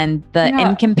Mailman and the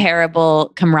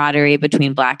incomparable camaraderie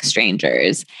between Black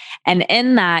strangers. And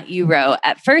in that you wrote,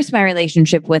 at first, my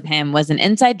relationship with him was an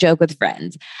inside joke with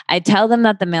friends. I tell them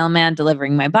that the mailman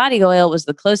delivering my body oil was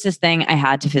the closest thing I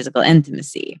had to physical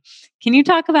intimacy. Can you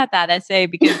talk about that essay?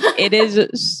 Because it is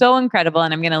so incredible,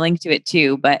 and I'm going to link to it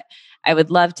too, but I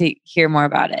would love to hear more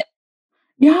about it.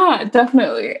 Yeah,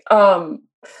 definitely.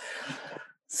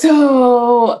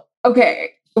 Okay.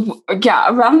 Yeah,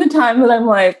 around the time that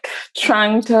I'm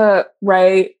trying to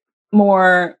write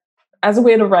more as a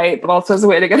way to write, but also as a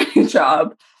way to get a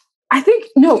job. I think,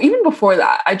 no, even before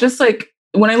that, I just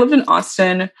when I lived in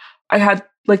Austin, I had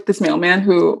like this mailman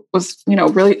who was, you know,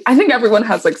 really, I think everyone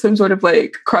has like some sort of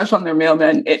like crush on their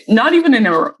mailman. Not even in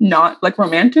a not like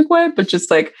romantic way, but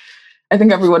just like, I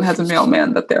think everyone has a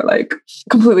mailman that they're like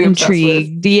completely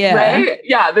intrigued. With, yeah. Right?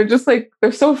 Yeah. They're just like,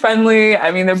 they're so friendly.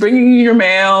 I mean, they're bringing you your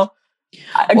mail.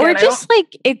 Again, or just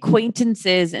like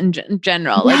acquaintances in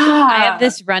general. Like I have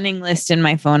this running list in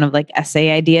my phone of like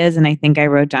essay ideas. And I think I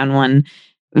wrote down one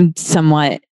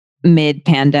somewhat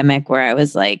mid-pandemic where I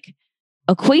was like,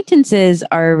 acquaintances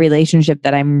are a relationship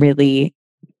that I'm really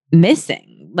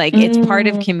missing. Like it's part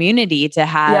of community to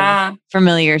have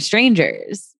familiar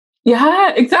strangers.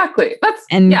 Yeah, exactly.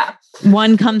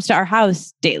 One comes to our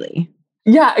house daily.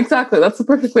 Yeah, exactly. That's the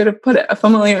perfect way to put it. A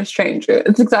familiar stranger.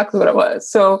 It's exactly what it was.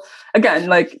 So again,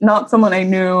 like not someone I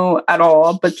knew at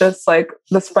all, but just like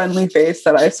this friendly face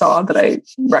that I saw that I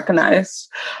recognized,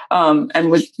 and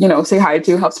would, you know, say hi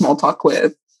to, have small talk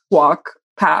with, walk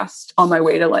past on my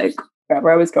way to like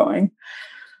wherever I was going,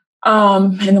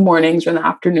 in the mornings or in the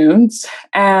afternoons.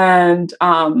 And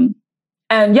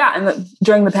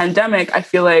during the pandemic, I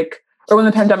feel like, or when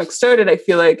the pandemic started, I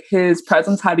feel like his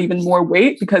presence had even more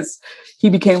weight because he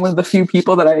became one of the few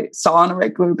people that I saw on a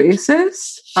regular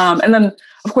basis. And then,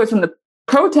 of course, when the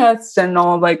protests and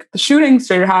all like the shootings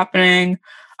started happening,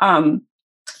 not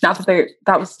that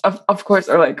that was, of course,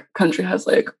 our like country has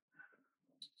like,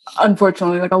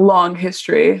 unfortunately, like a long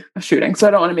history of shooting. So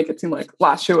I don't want to make it seem like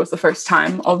last year was the first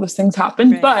time all those things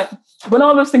happened. Right. But when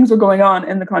all those things were going on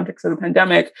in the context of the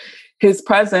pandemic, his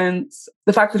presence,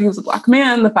 the fact that he was a Black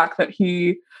man, the fact that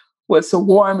he was so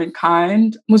warm and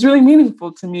kind was really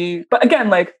meaningful to me. But again,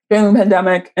 like during the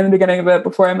pandemic, in the beginning of it,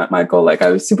 before I met Michael, like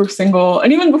I was super single.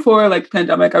 And even before like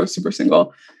pandemic, I was super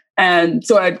single. And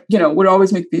so I, you know, would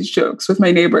always make these jokes with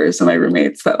my neighbors and my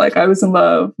roommates that like I was in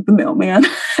love with the mailman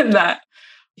and that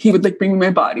he would like bring me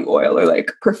my body oil or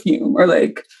like perfume or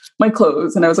like my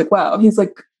clothes. And I was like, wow, he's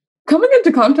like coming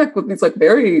into contact with these like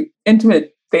very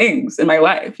intimate things in my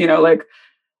life, you know, like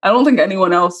I don't think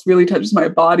anyone else really touches my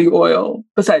body oil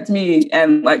besides me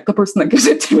and like the person that gives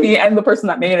it to me and the person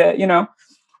that made it, you know?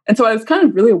 And so I was kind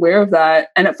of really aware of that.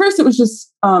 And at first it was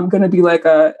just going to be like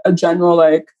a general,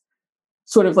 like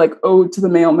sort of like ode to the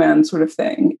mailman sort of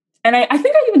thing. And I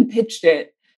think I even pitched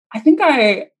it. I think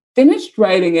I finished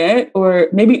writing it or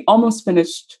maybe almost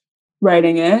finished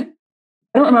writing it.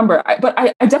 I don't remember, but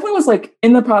I definitely was like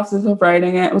in the process of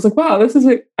writing it. I was like, wow, this is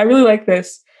like, I really like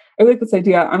this. I really like this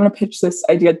idea. I'm going to pitch this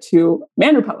idea to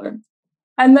Man Repeller.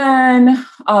 And then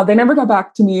they never got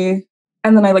back to me.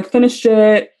 And then I like finished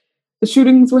it. The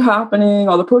shootings were happening,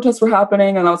 all the protests were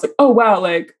happening. And I was like, oh, wow,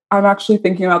 like I'm actually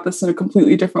thinking about this in a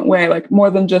completely different way. Like more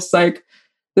than just like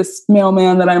this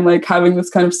mailman that I'm like having this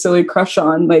kind of silly crush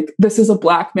on. Like this is a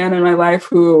Black man in my life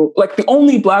who like the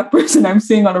only Black person I'm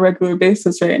seeing on a regular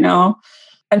basis right now.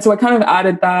 And so I kind of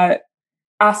added that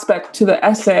aspect to the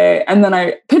essay. And then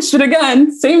I pitched it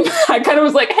again. Same, I kind of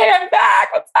was like, hey, I'm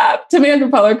back. What's up? To Man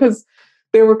Repeller, because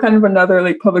they were kind of another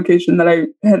like publication that I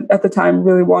had at the time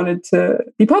really wanted to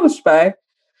be published by.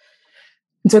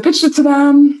 And so I pitched it to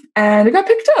them and it got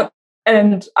picked up.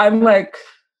 And I'm like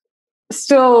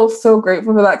still so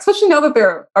grateful for that, especially now that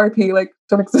their RP like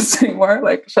don't exist anymore,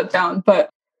 like shut down. But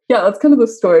yeah, that's kind of the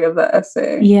story of that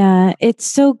essay. Yeah, it's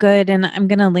so good. And I'm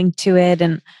going to link to it.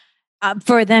 And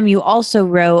for them, you also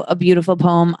wrote a beautiful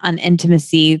poem on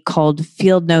intimacy called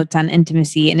Field Notes on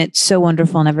Intimacy. And it's so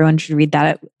wonderful. And everyone should read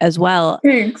that as well.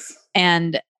 Thanks.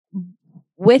 And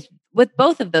with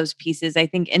both of those pieces, I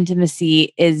think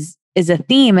intimacy is a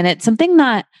theme. And it's something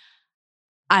that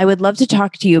I would love to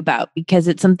talk to you about because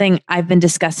it's something I've been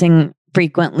discussing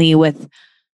frequently with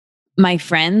my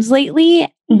friends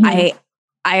lately. Mm-hmm.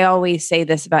 I always say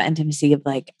this about intimacy of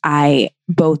like, I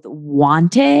both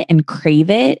want it and crave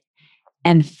it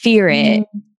and fear it.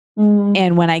 Mm-hmm.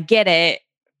 And when I get it,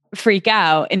 freak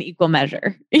out in equal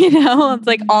measure. You know, it's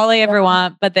like all I ever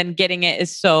want, but then getting it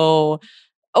is so,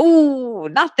 oh,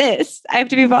 not this. I have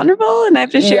to be vulnerable and I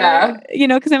have to share, you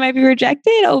know, because I might be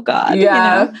rejected. Oh God.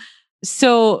 Yeah. You know?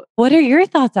 So what are your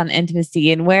thoughts on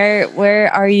intimacy and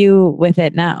where are you with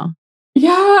it now?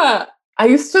 Yeah. I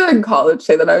used to in college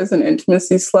say that I was an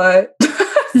intimacy slut.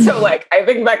 So like, I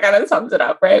think that kind of sums it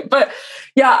up, right? But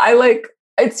yeah,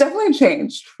 it's definitely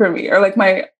changed for me, or like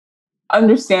my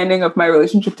understanding of my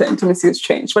relationship to intimacy has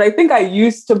changed. But I think I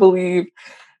used to believe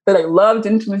that I loved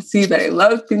intimacy, that I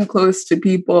loved being close to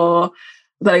people,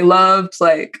 that I loved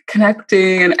like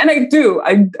connecting. And I do.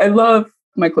 I love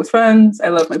my close friends. I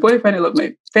love my boyfriend. I love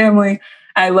my family.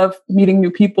 I love meeting new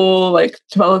people, like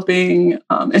developing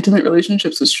intimate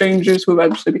relationships with strangers who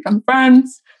eventually become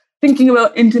friends, thinking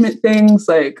about intimate things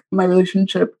like my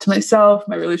relationship to myself,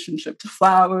 my relationship to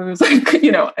flowers. Like,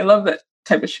 you know, I love that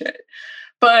type of shit.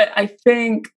 But I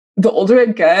think the older I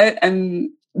get and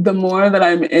the more that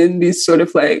I'm in these sort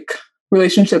of like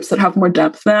relationships that have more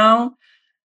depth now,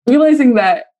 realizing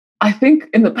that I think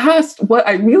in the past, what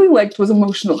I really liked was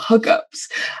emotional hookups.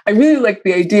 I really liked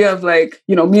the idea of like,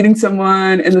 meeting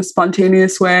someone in a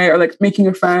spontaneous way, or like making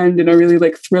a friend in a really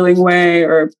like thrilling way,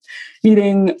 or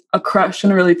meeting a crush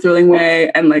in a really thrilling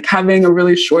way, and like having a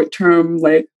really short term,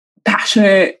 like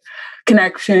passionate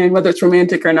connection, whether it's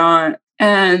romantic or not.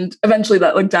 And eventually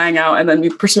that like dying out and then me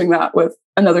pursuing that with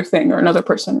another thing or another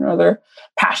person or another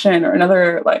passion or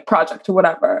another like project or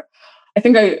whatever. I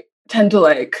think I tend to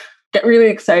like get really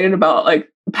excited about like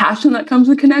the passion that comes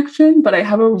with connection, but I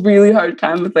have a really hard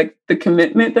time with like the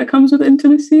commitment that comes with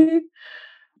intimacy.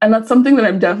 And that's something that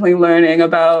I'm definitely learning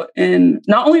about in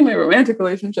not only my romantic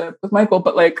relationship with Michael,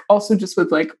 but like also just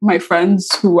with like my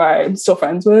friends who I'm still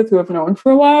friends with, who I've known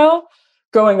for a while.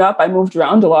 Growing up, I moved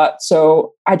around a lot.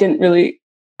 So I didn't really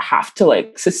have to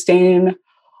like sustain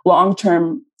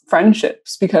long-term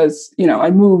friendships because,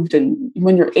 I moved, and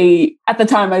when you're 8, at the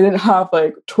time I didn't have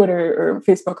like Twitter or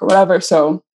Facebook or whatever.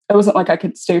 So it wasn't like I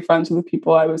could stay friends with the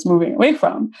people I was moving away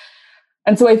from.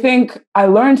 And so I think I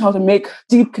learned how to make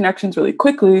deep connections really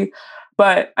quickly,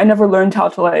 but I never learned how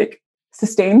to like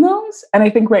sustain those. And I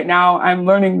think right now I'm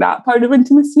learning that part of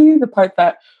intimacy, the part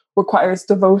that requires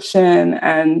devotion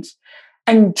and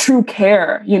true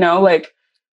care, like,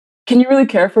 can you really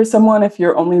care for someone if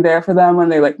you're only there for them when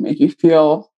they like make you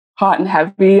feel hot and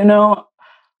heavy,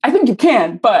 I think you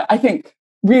can, but I think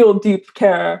real deep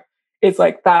care is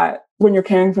like that when you're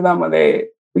caring for them when they,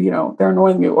 they're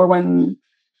annoying you, or when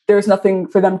there's nothing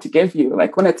for them to give you,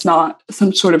 like when it's not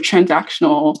some sort of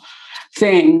transactional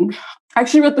thing. I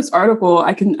actually wrote this article.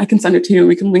 I can send it to you.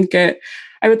 We can link it.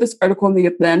 I wrote this article in The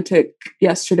Atlantic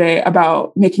yesterday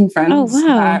about making friends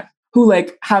who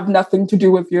like have nothing to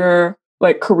do with your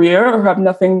like career, or have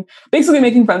nothing, basically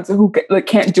making friends who like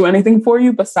can't do anything for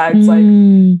you besides like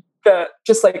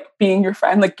just like being your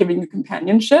friend, like giving you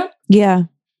companionship. Yeah.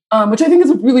 Which I think is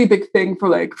a really big thing for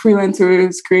like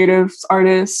freelancers, creatives,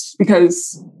 artists,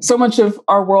 because so much of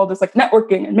our world is like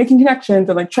networking and making connections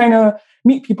and like trying to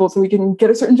meet people so we can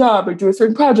get a certain job or do a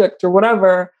certain project or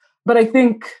whatever. But I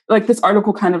think like this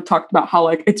article kind of talked about how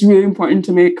like it's really important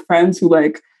to make friends who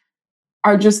like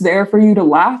are just there for you to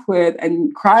laugh with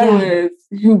and cry with,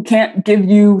 who can't give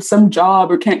you some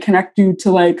job or can't connect you to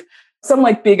like some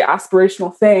like big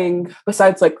aspirational thing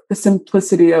besides like the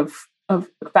simplicity of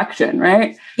affection,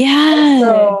 right? Yeah.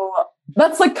 So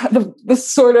that's like the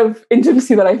sort of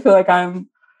intimacy that I feel like I'm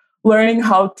learning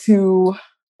how to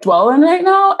dwell in right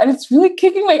now. And it's really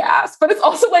kicking my ass, but it's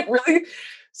also like really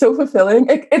so fulfilling.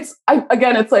 It's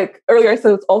like earlier I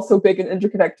said, it's also big and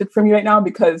interconnected for me right now,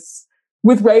 because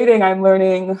with writing, I'm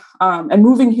learning and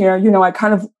moving here,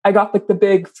 I got like the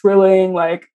big thrilling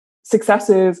like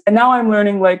successes. And now I'm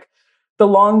learning like the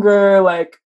longer,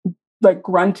 like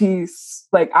grunty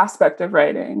like aspect of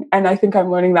writing. And I think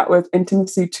I'm learning that with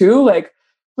intimacy too. Like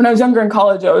when I was younger in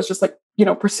college, I was just like,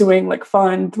 pursuing like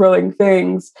fun, thrilling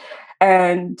things,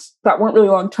 and that weren't really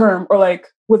long term, or like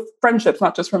with friendships,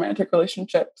 not just romantic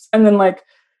relationships. And then like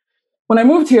when I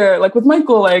moved here, like with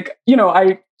Michael, like,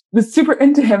 I was super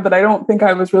into him, but I don't think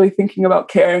I was really thinking about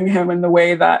carrying him in the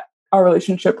way that our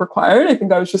relationship required. I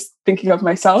think I was just thinking of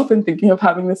myself and thinking of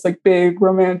having this like big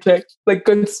romantic, like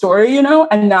good story,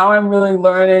 and now I'm really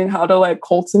learning how to like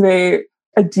cultivate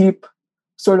a deep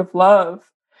sort of love.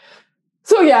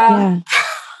 So yeah.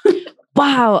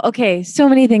 Wow. Okay. So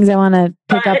many things I want to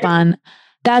pick up on.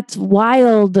 That's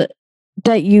wild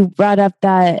that you brought up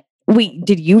that. Wait,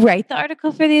 did you write the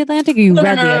article for The Atlantic, or you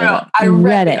read the article? No. I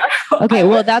read it. Okay,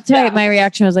 well, that's why my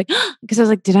reaction was like, because I was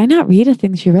like, did I not read a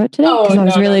thing she wrote today? Because I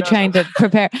was really trying to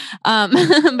prepare.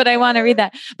 But I want to read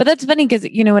that. But that's funny because,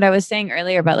 what I was saying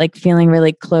earlier about like feeling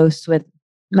really close with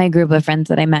my group of friends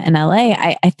that I met in LA,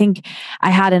 I think I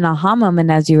had an aha moment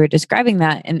as you were describing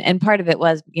that. And part of it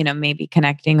was, maybe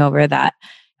connecting over that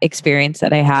experience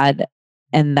that I had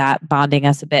and that bonding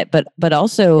us a bit, but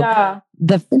also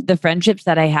the friendships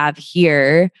that I have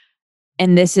here.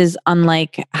 And this is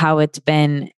unlike how it's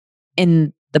been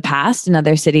in the past in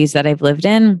other cities that I've lived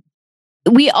in.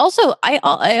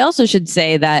 I also should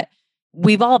say that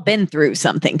we've all been through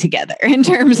something together in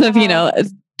terms of,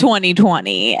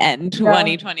 2020 and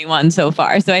 2021 so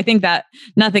far. So I think that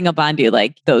nothing will bond you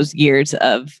like those years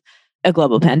of a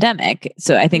global pandemic.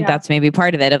 So I think that's maybe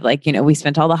part of it, of like, we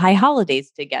spent all the high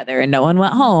holidays together and no one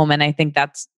went home. And I think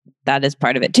that is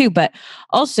part of it too. But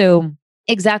also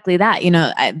exactly that,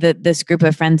 this group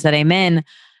of friends that I'm in,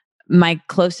 my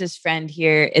closest friend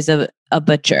here is a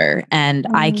butcher, and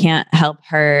I can't help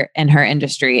her in her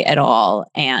industry at all.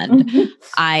 And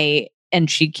I and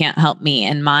she can't help me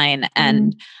in mine.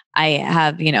 And I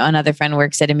have, another friend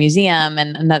works at a museum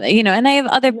and another, and I have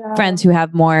other friends who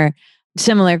have more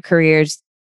similar careers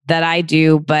that I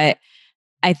do. But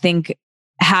I think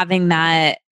having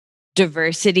that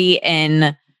diversity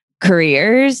in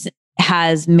careers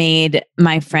has made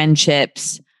my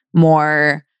friendships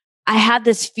more. I had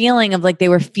this feeling of like they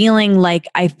were feeling like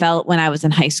I felt when I was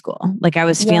in high school. Like I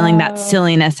was feeling that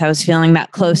silliness. I was feeling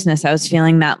that closeness. I was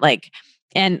feeling that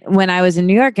and when I was in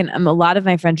New York, and a lot of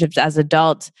my friendships as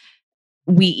adults,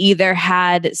 we either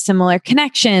had similar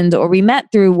connections or we met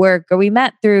through work or we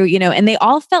met through, and they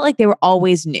all felt like they were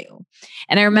always new.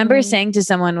 And I remember saying to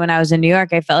someone when I was in New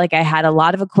York, I felt like I had a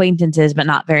lot of acquaintances, but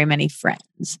not very many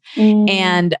friends.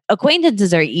 And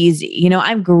acquaintances are easy.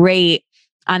 I'm great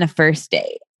on a first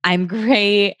date. I'm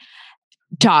great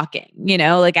talking,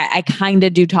 I kind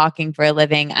of do talking for a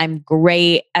living. I'm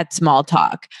great at small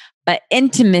talk, but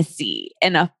intimacy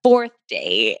and a fourth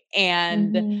date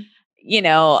and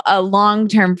a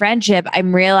long-term friendship,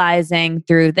 I'm realizing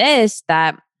through this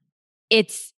that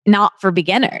it's not for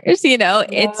beginners,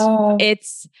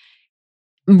 it's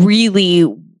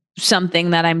really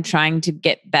something that I'm trying to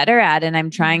get better at. And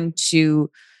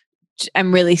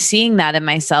I'm really seeing that in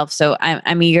myself. So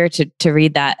I'm eager to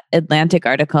read that Atlantic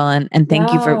article and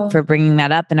thank you for bringing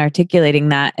that up and articulating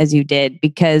that as you did,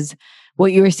 because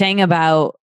what you were saying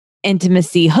about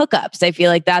intimacy hookups, I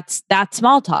feel like that's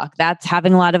small talk. That's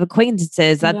having a lot of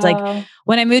acquaintances. That's like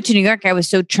when I moved to New York, I was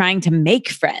so trying to make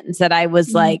friends that I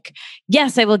was like,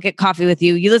 yes, I will get coffee with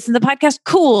you. You listen to the podcast?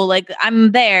 Cool. Like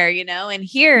I'm there, and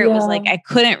here it was like, I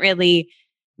couldn't really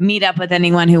meet up with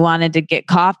anyone who wanted to get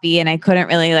coffee and I couldn't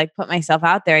really like put myself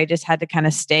out there. I just had to kind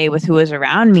of stay with who was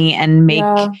around me and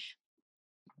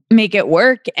make it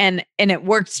work. And it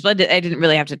worked splendid. I didn't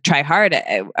really have to try hard.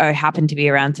 I happened to be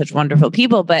around such wonderful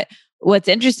people. But what's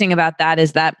interesting about that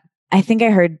is that I think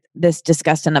I heard this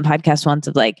discussed in a podcast once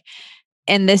of like,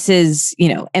 and this is,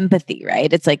 empathy,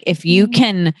 right? It's like, if you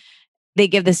can, they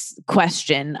give this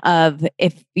question of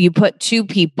if you put two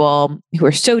people who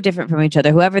are so different from each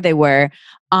other, whoever they were,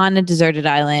 on a deserted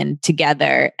island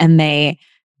together, and they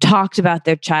talked about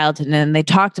their childhood and they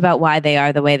talked about why they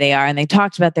are the way they are, and they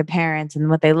talked about their parents and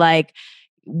what they like,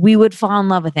 we would fall in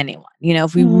love with anyone,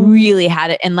 if we really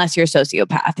had it, unless you're a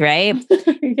sociopath, right?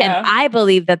 And I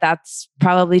believe that that's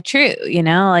probably true,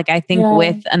 like I think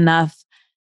with enough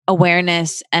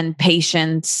awareness and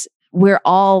patience, we're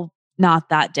all not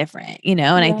that different, and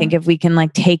I think if we can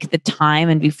like take the time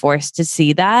and be forced to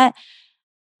see that,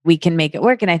 we can make it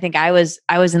work. And I think I was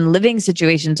in living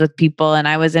situations with people, and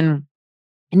I was in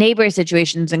neighbor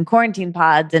situations and quarantine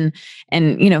pods and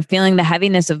feeling the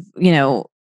heaviness of,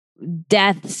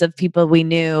 deaths of people we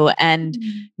knew and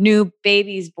new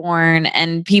babies born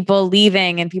and people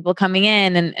leaving and people coming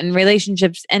in and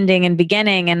relationships ending and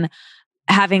beginning and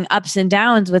having ups and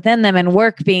downs within them and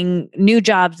work being new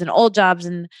jobs and old jobs.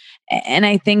 And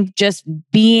I think just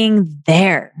being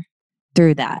there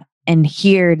through that and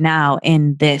here now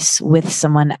in this with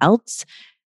someone else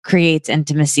creates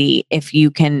intimacy if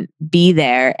you can be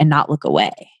there and not look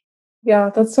away. Yeah,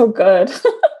 that's so good.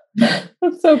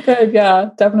 That's so good. Yeah,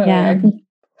 definitely. Yeah.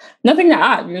 Nothing to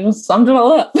add. You just summed it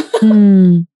all up.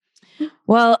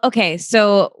 Well, okay.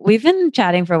 So we've been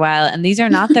chatting for a while, and these are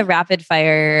not the rapid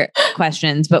fire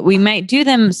questions, but we might do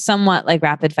them somewhat like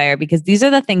rapid fire because these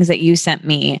are the things that you sent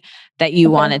me that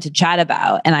you wanted to chat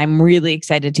about. And I'm really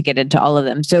excited to get into all of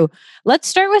them. So let's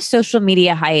start with social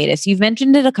media hiatus. You've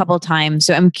mentioned it a couple of times.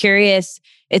 So I'm curious,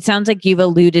 it sounds like you've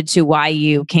alluded to why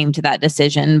you came to that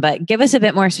decision, but give us a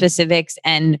bit more specifics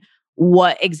and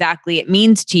what exactly it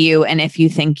means to you and if you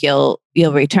think you'll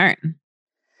return.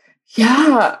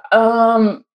 Yeah.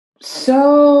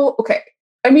 So, okay.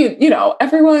 I mean,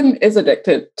 everyone is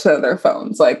addicted to their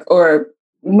phones, or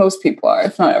most people are,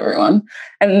 if not everyone.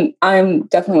 And I'm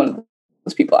definitely one of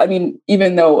those people. I mean,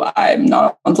 even though I'm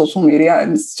not on social media,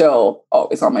 I'm still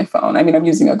always on my phone. I mean, I'm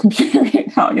using a computer right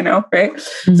now, right?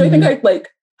 Mm-hmm. So I think I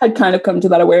had kind of come to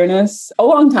that awareness a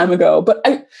long time ago, but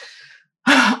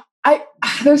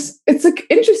it's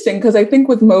interesting because I think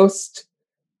with most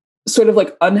sort of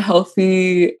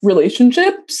unhealthy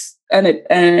relationships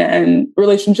and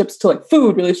relationships to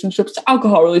food, relationships to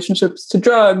alcohol, relationships to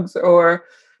drugs or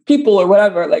people or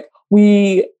whatever,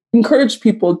 we encourage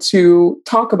people to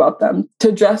talk about them, to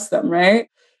address them, right?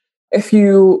 If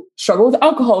you struggle with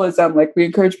alcoholism, we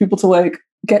encourage people to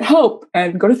get help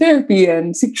and go to therapy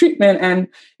and seek treatment. And,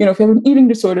 if you have an eating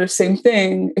disorder, same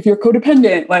thing. If you're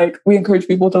codependent, we encourage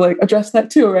people to address that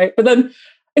too, right? But then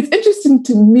it's interesting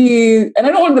to me, and I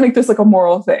don't want to make this a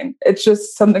moral thing. It's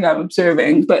just something I'm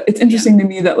observing, but it's interesting to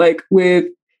me that with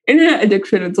internet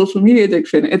addiction and social media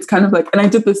addiction, it's kind of like, and I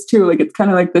did this too, like, it's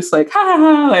kind of like this, like, ha ha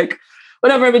ha, like,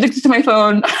 whatever, I'm addicted to my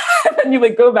phone. And then you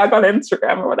like go back on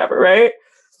Instagram or whatever, right?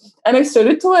 And I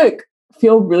started to like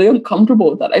feel really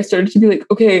uncomfortable with that. I started to be like,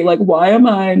 okay, like, why am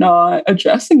I not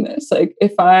addressing this? Like,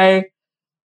 if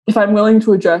I'm willing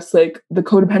to address like the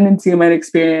codependency I might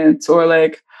experience, or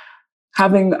like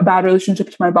having a bad relationship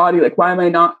to my body, like, why am I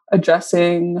not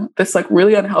addressing this like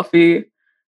really unhealthy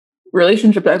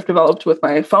relationship that I've developed with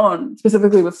my phone,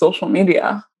 specifically with social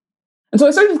media? And so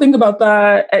I started to think about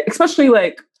that, especially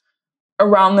like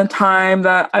around the time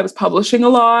that I was publishing a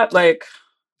lot. Like,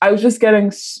 I was just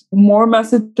getting more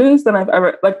messages than I've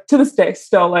ever, like, to this day,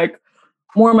 still, like,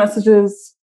 more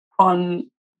messages on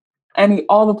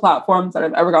all the platforms that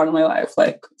I've ever gotten in my life,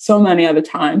 like, so many at a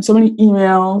time, so many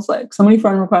emails, like, so many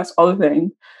friend requests, all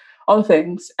the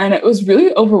things. And it was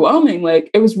really overwhelming. Like,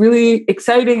 it was really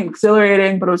exciting and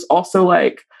exhilarating, but it was also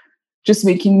like just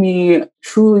making me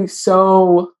truly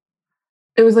so,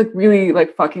 it was like really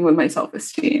like fucking with my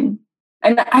self-esteem.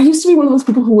 And I used to be one of those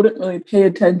people who wouldn't really pay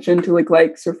attention to like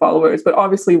likes or followers. But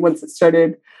obviously once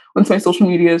my social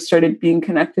media started being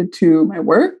connected to my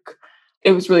work,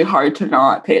 it was really hard to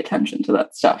not pay attention to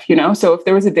that stuff, you know? So if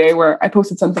there was a day where I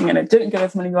posted something and it didn't get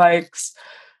as many likes,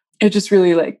 it just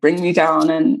really like bring me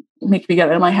down and make me get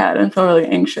out of my head and feel really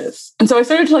anxious. And so I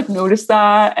started to like notice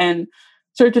that and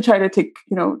started to try to take,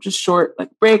 just short like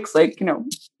breaks, like,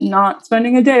 not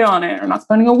spending a day on it or not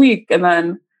spending a week. And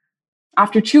then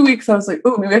after 2 weeks, I was like,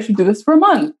 oh, maybe I should do this for a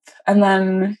month. And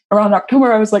then around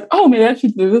October, I was like, oh, maybe I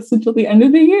should do this until the end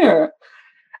of the year.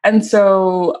 And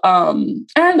so,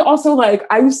 and also like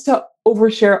I used to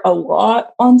overshare a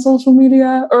lot on social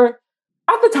media, or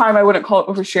at the time I wouldn't call it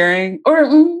oversharing, or it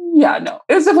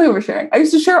was definitely oversharing. I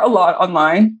used to share a lot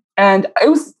online, and it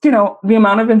was, the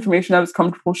amount of information I was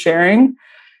comfortable sharing.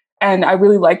 And I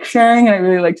really liked sharing, and I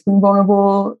really liked being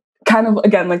vulnerable. Kind of,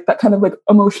 again, like that kind of like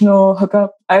emotional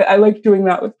hookup. I like doing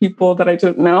that with people that I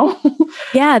didn't know.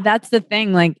 Yeah, that's the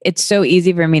thing. Like, it's so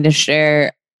easy for me to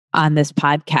share on this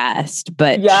podcast,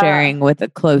 but sharing with a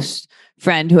close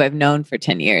friend who I've known for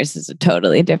 10 years is a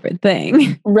totally different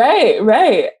thing.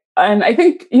 Right. And I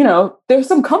think, there's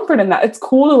some comfort in that. It's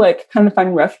cool to like kind of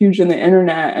find refuge in the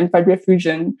internet and find refuge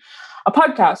in a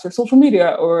podcast or social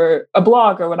media or a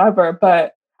blog or whatever.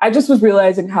 But I just was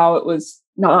realizing how it was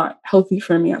not healthy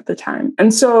for me at the time.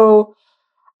 And so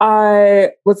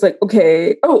I was like,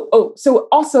 okay, so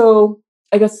also,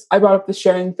 I guess I brought up the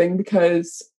sharing thing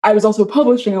because I was also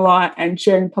publishing a lot and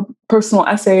sharing personal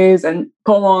essays and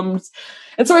poems.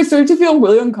 And so I started to feel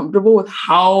really uncomfortable with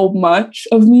how much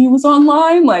of me was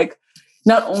online. Like,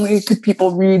 not only could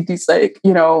people read these like,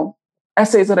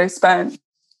 essays that I spent,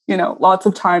 lots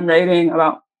of time writing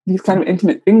about these kind of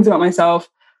intimate things about myself,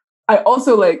 I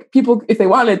also like people, if they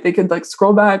wanted, they could like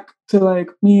scroll back to like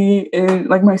me in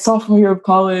like my sophomore year of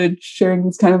college, sharing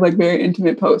these kind of like very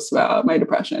intimate posts about my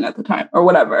depression at the time or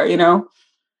whatever,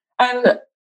 And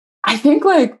I think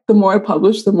like the more I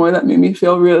published, the more that made me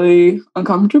feel really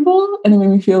uncomfortable. And it made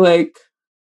me feel like,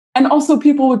 and also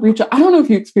people would reach out. I don't know if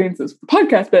you experienced this with the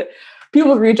podcast, but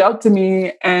people would reach out to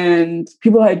me, and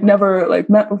people I'd never like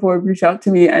met before would reach out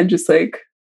to me and just like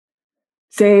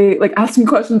say, like, ask me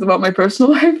questions about my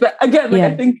personal life that, again, like,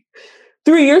 I think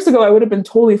 3 years ago I would have been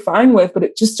totally fine with, but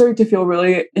it just started to feel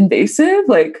really invasive.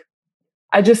 Like,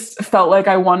 I just felt like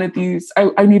I wanted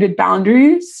I needed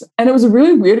boundaries. And it was a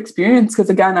really weird experience because,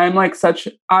 again, I'm like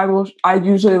I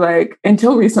usually like,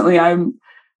 until recently, I'm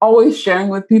always sharing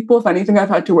with people. If anything, I've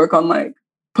had to work on like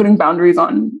putting boundaries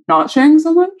on not sharing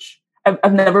so much.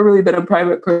 I've never really been a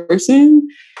private person,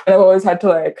 and I've always had to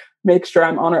like make sure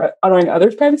I'm honoring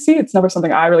others' privacy. It's never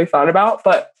something I really thought about,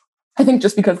 but I think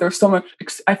just because there's so much,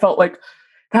 I felt like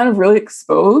kind of really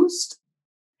exposed.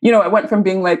 I went from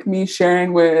being like me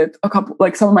sharing with a couple,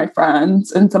 like some of my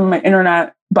friends and some of my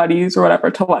internet buddies or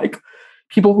whatever, to like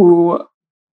people who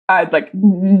I like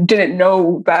didn't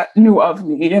know that knew of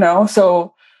me,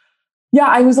 So yeah,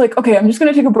 I was like, okay, I'm just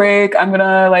going to take a break. I'm going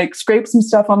to like scrape some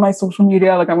stuff on my social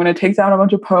media. Like, I'm going to take down a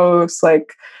bunch of posts,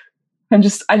 like, and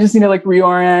I just need to like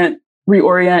reorient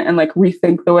and like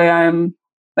rethink the way I'm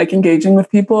like engaging with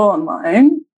people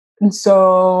online. And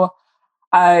so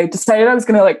I decided I was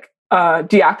going to like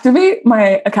deactivate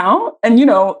my account. And,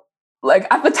 like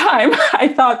at the time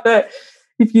I thought that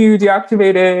if you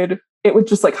deactivated, it would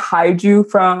just like hide you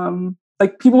from,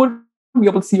 like, people would be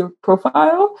able to see your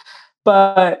profile.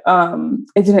 But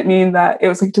it didn't mean that it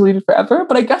was like deleted forever.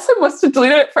 But I guess I must have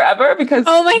deleted it forever because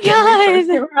oh my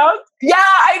god, yeah,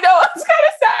 I know, it's kind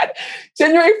of sad.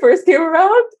 January 1st came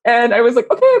around, and I was like,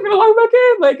 okay, I'm gonna log back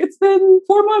in. Like, it's been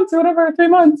 4 months or whatever, 3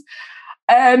 months,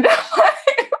 And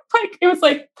like it was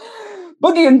like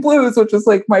Boogie and Blues, which is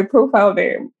like my profile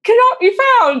name, cannot be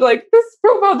found. Like this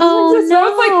profile doesn't exist. So I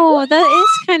was like, no, that is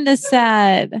kind of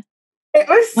sad. it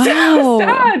was so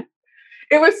sad.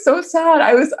 It was so sad.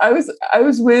 I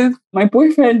was with my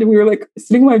boyfriend and we were like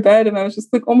sitting in my bed and I was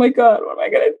just like, oh my God, what am I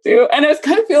gonna do? And I was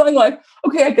kind of feeling like,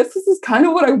 okay, I guess this is kind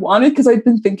of what I wanted because I'd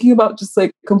been thinking about just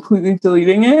like completely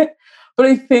deleting it. But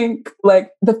I think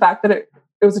like the fact that it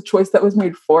was a choice that was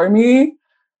made for me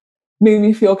made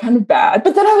me feel kind of bad.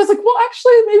 But then I was like, well,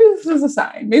 actually, maybe this is a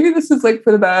sign. Maybe this is like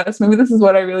for the best. Maybe this is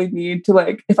what I really need to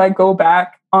like, if I go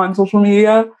back on social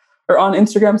media or on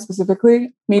Instagram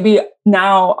specifically, maybe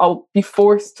now I'll be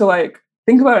forced to like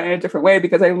think about it in a different way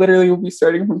because I literally will be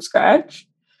starting from scratch.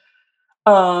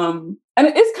 And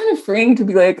it is kind of freeing to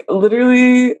be like,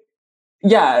 literally,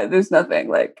 yeah, there's nothing.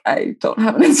 Like, I don't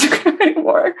have an Instagram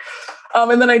anymore.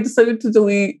 And then I decided to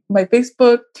delete my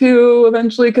Facebook too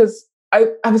eventually because I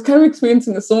was kind of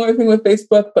experiencing a similar thing with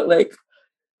Facebook, but like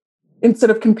instead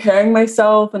of comparing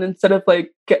myself and instead of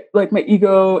like get like my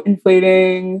ego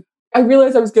inflating, I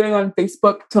realized I was getting on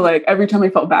Facebook to like every time I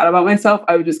felt bad about myself,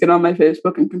 I would just get on my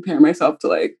Facebook and compare myself to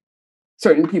like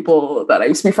certain people that I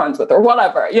used to be friends with or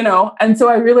whatever, you know? And so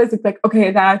I realized it's like,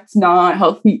 okay, that's not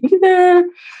healthy either.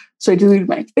 So I deleted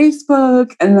my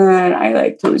Facebook and then I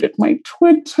like deleted my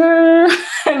Twitter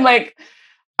and like.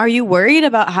 Are you worried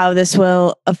about how this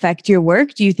will affect your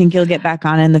work? Do you think you'll get back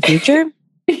on in the future?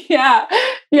 Yeah,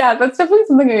 that's definitely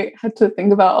something I had to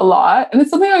think about a lot. And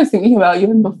it's something I was thinking about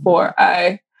even before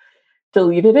I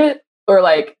deleted it or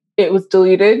like it was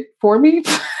deleted for me.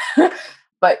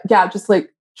 But yeah, just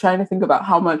like trying to think about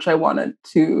how much I wanted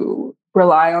to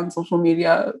rely on social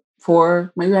media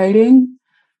for my writing.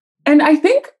 And I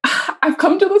think I've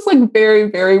come to this like very,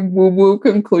 very woo-woo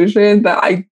conclusion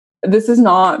that this is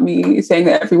not me saying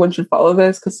that everyone should follow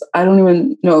this because I don't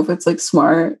even know if it's like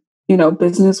smart, you know,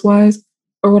 business-wise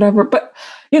or whatever. But,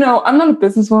 you know, I'm not a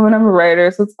businesswoman, I'm a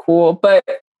writer, so it's cool. But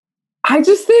I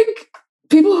just think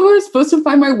people who are supposed to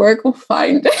find my work will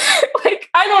find it. Like,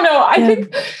 I don't know. I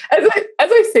think as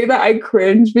I say that, I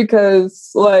cringe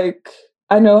because like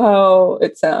I know how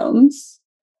it sounds.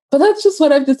 But that's just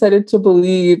what I've decided to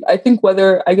believe. I think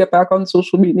whether I get back on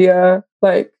social media,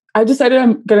 like I decided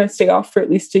I'm going to stay off for at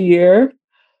least a year.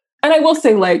 And I will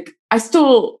say, like, I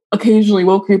still occasionally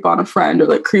will creep on a friend or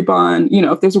like creep on, you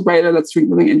know, if there's a writer that's doing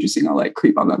something interesting, I'll like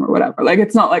creep on them or whatever. Like,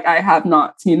 it's not like I have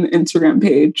not seen the Instagram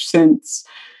page since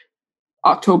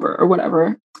October or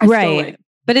whatever. Right.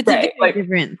 But it's a very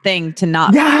different thing to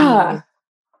not be,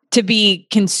 to be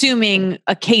consuming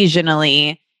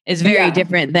occasionally is very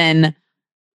different than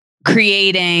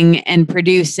creating and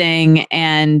producing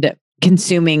and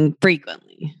consuming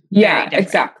frequently. Yeah,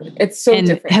 exactly. It's so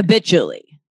different.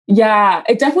 Habitually. Yeah,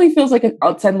 it definitely feels like an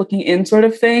outside looking in sort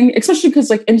of thing, especially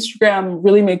because like Instagram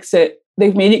really makes it,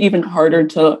 they've made it even harder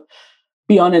to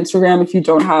be on Instagram if you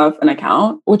don't have an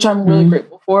account, which I'm really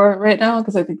grateful for right now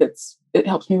because I think it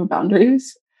helps me with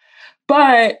boundaries.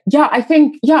 But yeah, I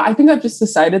think I've just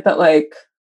decided that like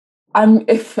I'm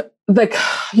not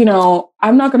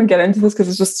going to get into this because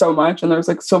it's just so much and there's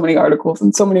like so many articles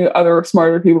and so many other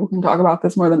smarter people can talk about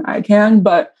this more than I can,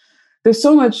 but there's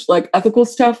so much like ethical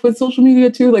stuff with social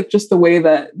media too, like just the way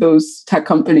that those tech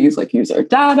companies like use our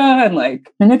data and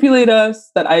like manipulate us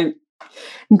that I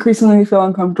increasingly feel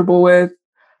uncomfortable with,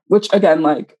 which again,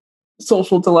 like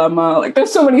social dilemma, like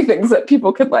there's so many things that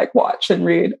people could like watch and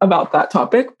read about that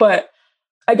topic. But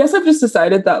I guess I've just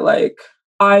decided that like,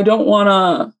 I don't want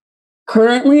to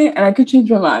currently, and I could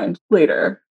change my mind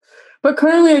later, but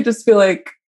currently I just feel like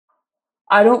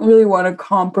I don't really want to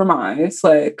compromise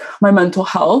like my mental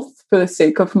health for the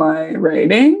sake of my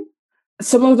writing.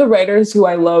 Some of the writers who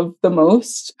I love the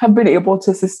most have been able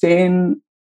to sustain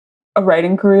a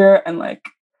writing career and like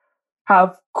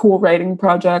have cool writing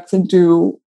projects and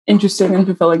do interesting and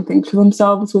fulfilling things for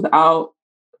themselves without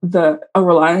a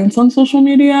reliance on social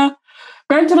media.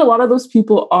 Granted, a lot of those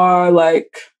people are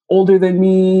like older than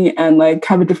me and like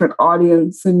have a different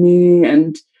audience than me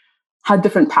and had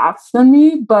different paths than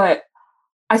me, but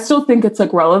I still think it's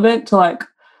like relevant to like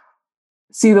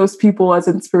see those people as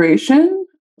inspiration.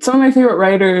 Some of my favorite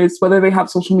writers, whether they have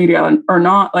social media or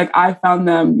not, like I found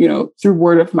them, you know, through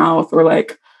word of mouth or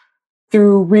like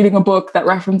through reading a book that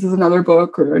references another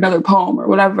book or another poem or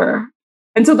whatever.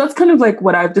 And so that's kind of like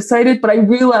what I've decided, but I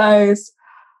realized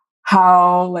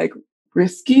how like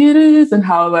risky it is and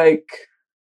how like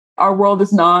our world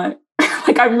is not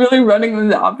like I'm really running in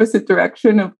the opposite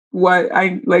direction of what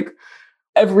I like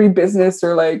every business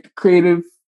or like creative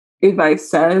advice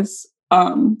says.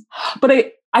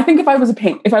 But I think if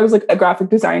I was like a graphic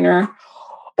designer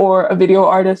or a video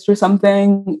artist or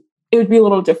something, it would be a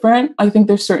little different. I think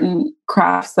there's certain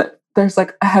crafts that there's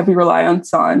like a heavy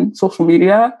reliance on social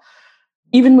media.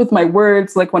 Even with my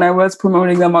words, like when I was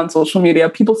promoting them on social media,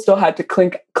 people still had to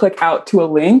click out to a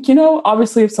link, you know?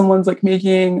 Obviously, if someone's like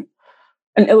making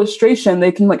an illustration,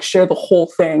 they can like share the whole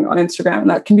thing on Instagram, and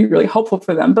that can be really helpful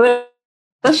for them. But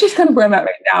that's just kind of where I'm at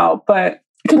right now. But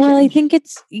well, I think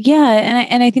it's,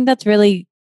 and I think that's really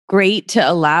great to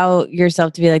allow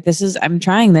yourself to be like, I'm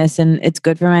trying this and it's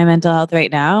good for my mental health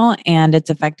right now, and it's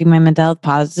affecting my mental health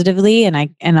positively,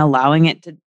 and allowing it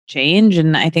to change.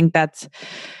 And I think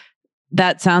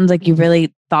that sounds like you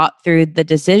really thought through the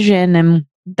decision, and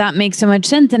that makes so much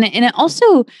sense. And it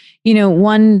also,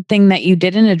 one thing that you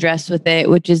didn't address with it,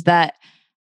 which is that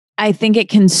I think it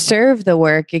can serve the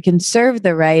work, it can serve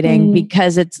the writing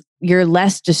because you're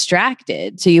less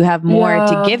distracted. So you have more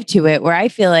to give to it, where I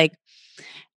feel like,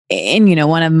 and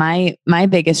one of my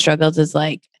biggest struggles is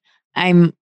like,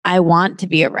 I want to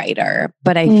be a writer,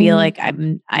 but I feel like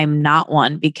I'm not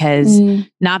one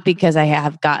not because I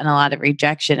have gotten a lot of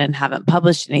rejection and haven't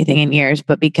published anything in years,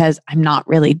 but because I'm not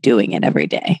really doing it every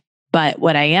day. But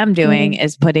what I am doing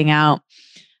is putting out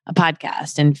a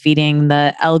podcast and feeding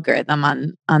the algorithm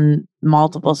on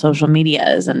multiple social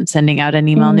medias and sending out an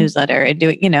email newsletter and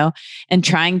doing, and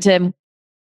trying to,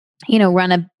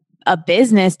 run a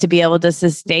business to be able to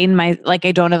sustain I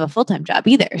don't have a full-time job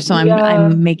either. So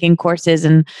I'm making courses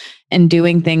and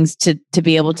doing things to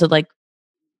be able to like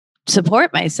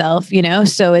support myself,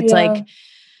 so it's like,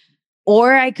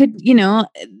 or I could,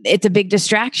 it's a big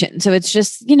distraction. So it's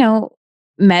just,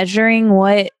 measuring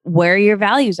where your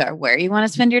values are, where you want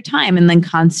to spend your time, and then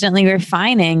constantly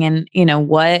refining and,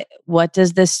 what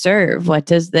does this serve? What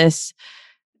does this,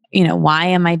 why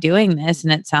am I doing this?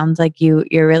 And it sounds like you're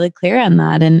really clear on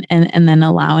that, and then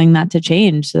allowing that to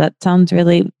change. So that sounds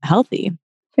really healthy.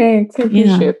 Thanks. I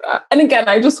appreciate that. And again,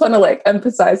 I just want to like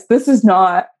emphasize, this is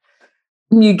not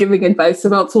me giving advice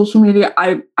about social media.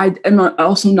 I am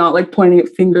also not like pointing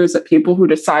fingers at people who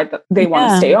decide that they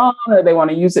want to stay on or they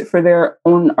want to use it for their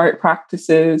own art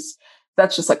practices.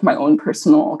 That's just like my own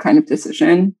personal kind of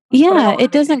decision. Yeah,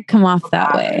 it doesn't come off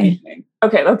that way.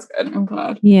 Okay, that's good. I'm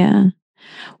glad. Yeah.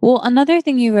 Well, another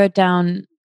thing you wrote down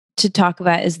to talk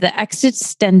about is the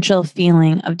existential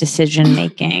feeling of decision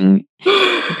making,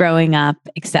 growing up,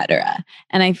 etc.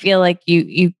 And I feel like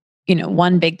you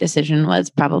one big decision was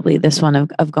probably this one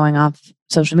of going off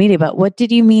social media. But what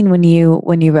did you mean when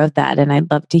you wrote that? And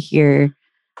I'd love to hear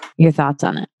your thoughts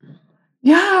on it.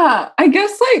 Yeah, I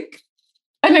guess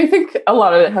and I think a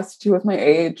lot of it has to do with my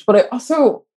age, but I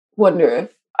also wonder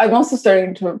I'm also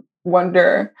starting to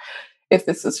wonder if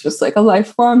this is just like a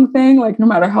lifelong thing. Like no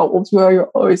matter how old you are, you're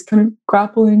always kind of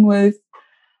grappling with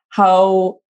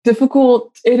how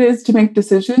difficult it is to make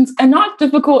decisions, and not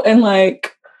difficult in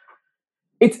like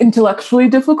it's intellectually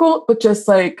difficult, but just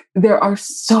like there are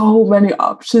so many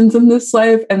options in this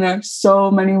life and there are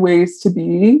so many ways to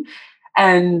be.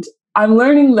 And I'm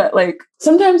learning that like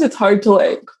sometimes it's hard to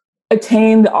like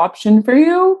attain the option for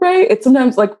you, right? It's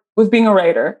sometimes like with being a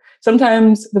writer,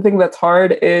 sometimes the thing that's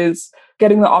hard is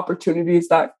getting the opportunities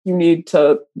that you need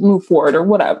to move forward or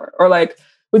whatever. Or like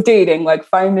with dating, like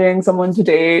finding someone to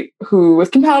date who is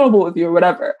compatible with you or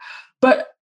whatever. But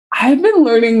I've been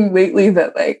learning lately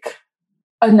that like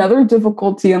another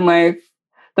difficulty in life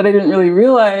that I didn't really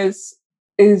realize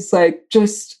is like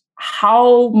just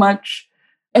how much,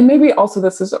 and maybe also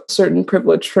this is a certain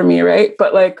privilege for me, right?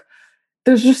 But like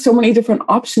there's just so many different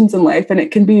options in life, and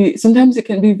sometimes it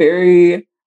can be very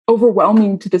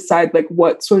overwhelming to decide like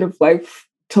what sort of life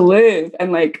to live,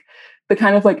 and like the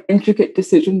kind of like intricate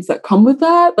decisions that come with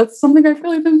that. That's something I've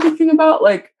really been thinking about.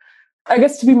 Like, I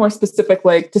guess to be more specific,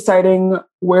 like deciding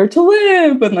where to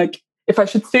live, and like if I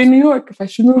should stay in New York, if I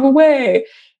should move away,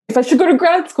 if I should go to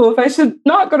grad school, if I should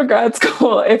not go to grad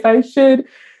school, if I should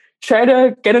try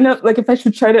to get enough, like if I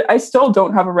should try to, I still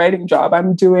don't have a writing job.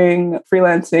 I'm doing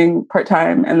freelancing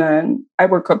part-time, and then I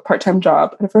work a part-time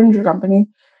job at a furniture company.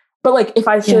 But like if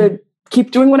I should keep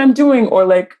doing what I'm doing, or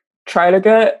like try to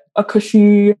get a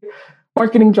cushy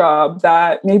marketing job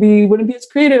that maybe wouldn't be as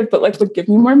creative, but like would give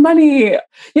me more money.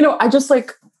 I just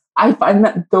like, I find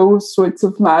that those sorts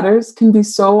of matters can be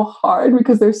so hard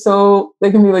because they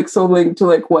can be like so linked to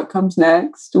like what comes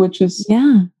next, which is,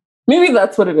 maybe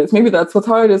that's what it is. Maybe that's what's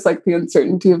hard, is like the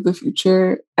uncertainty of the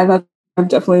future. And that I've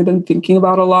definitely been thinking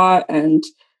about a lot. And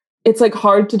it's like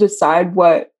hard to decide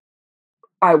what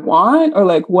I want, or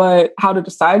like how to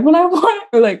decide what I want,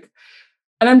 or like,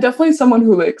 and I'm definitely someone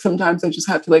who like, sometimes I just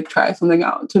have to like try something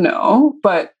out to know,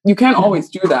 but you can't always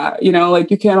do that.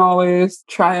 Like you can't always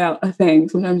try out a thing.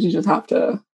 Sometimes you just have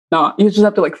to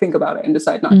like think about it and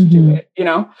decide not to do it,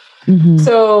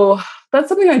 So That's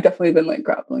something I've definitely been like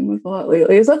grappling with a lot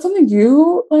lately. Is that something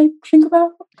you like think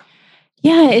about?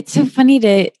 Yeah, it's so funny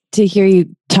to hear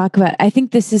you talk about. I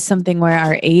think this is something where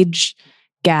our age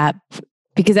gap,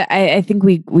 because I think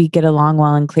we get along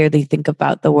well and clearly think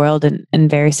about the world in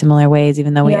very similar ways,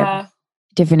 even though we have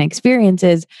different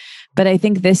experiences. But I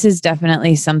think this is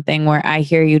definitely something where I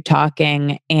hear you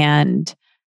talking and,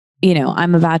 you know,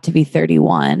 I'm about to be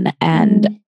 31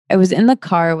 and I was in the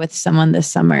car with someone this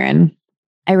summer and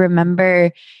I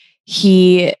remember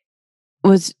he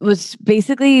was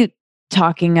basically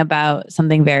talking about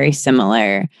something very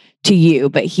similar to you,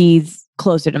 but he's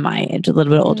closer to my age, a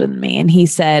little bit older than me. And he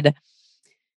said,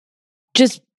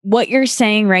 just what you're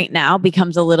saying right now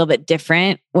becomes a little bit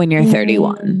different when you're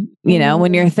 31. You know,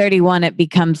 when you're 31, it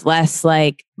becomes less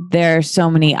like there are so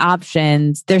many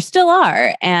options. There still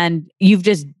are. And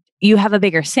you have a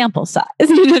bigger sample size.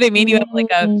 You know what I mean? You have like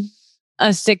a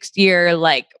 6-year,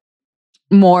 like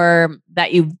more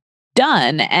that you've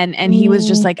done. And he was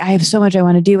just like, I have so much I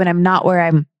want to do and I'm not where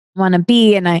I want to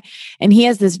be. And he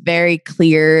has this very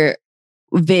clear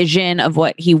vision of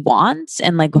what he wants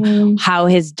and like how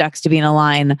his ducks to be in a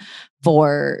line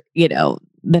for, you know,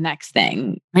 the next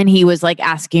thing. And he was like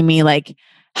asking me like,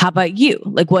 how about you?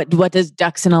 Like, what does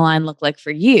ducks in a line look like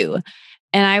for you?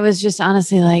 And I was just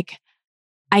honestly like,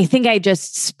 I think I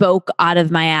just spoke out of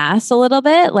my ass a little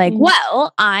bit. Like,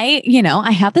 well, I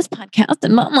have this podcast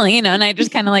and you know, and I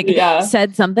just kind of like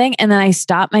said something. And then I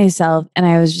stopped myself and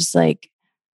I was just like,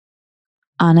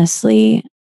 honestly,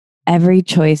 every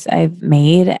choice I've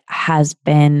made has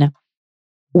been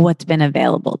what's been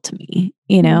available to me.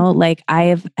 You know, like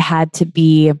I've had to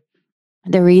be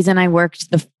the reason I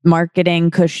worked the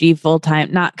marketing cushy full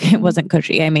time. It wasn't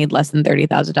cushy. I made less than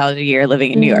 $30,000 a year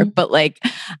living in New York, but like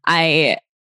I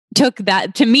took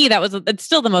that, to me, it's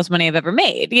still the most money I've ever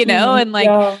made, you know? And like,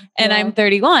 I'm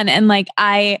 31 and like,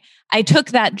 I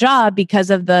took that job because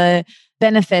of the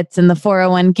benefits and the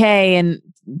 401k and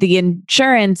the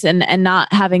insurance and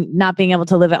not being able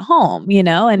to live at home, you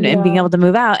know, and being able to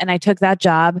move out. And I took that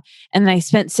job and then I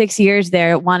spent 6 years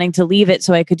there wanting to leave it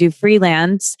so I could do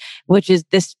freelance, which is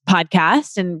this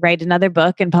podcast and write another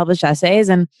book and publish essays.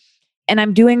 And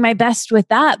I'm doing my best with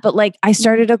that. But like I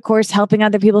started a course helping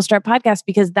other people start podcasts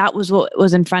because that was what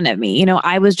was in front of me. You know,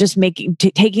 I was just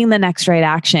taking the next right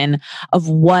action of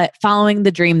following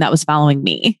the dream that was following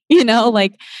me, you know,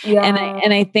 like,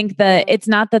 and I think that it's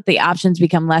not that the options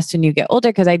become less when you get older,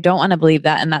 because I don't want to believe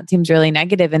that. And that seems really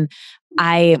negative. And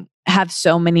I have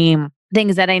so many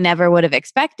things that I never would have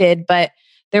expected, but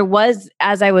there was,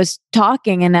 as I was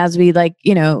talking and as we like,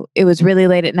 you know, it was really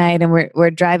late at night and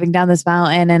we're driving down this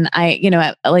mountain. And I, you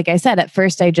know, like I said, at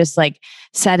first I just like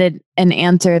said an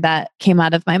answer that came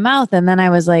out of my mouth. And then I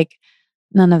was like,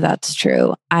 none of that's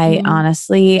true.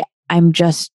 Honestly, I'm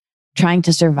just trying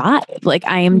to survive. Like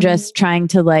I am just trying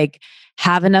to like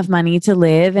have enough money to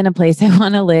live in a place I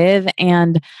want to live.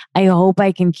 And I hope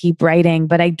I can keep writing,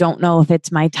 but I don't know if it's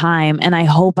my time. And I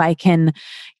hope I can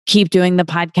keep doing the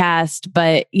podcast.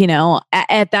 But, you know,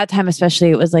 at that time, especially,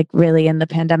 it was like really in the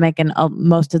pandemic and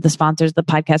most of the sponsors of the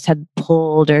podcast had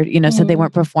pulled or, you know, said they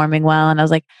weren't performing well. And I was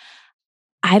like,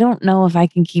 I don't know if I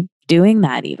can keep doing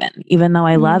that even though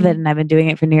I love it. And I've been doing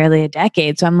it for nearly a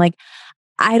decade. So I'm like,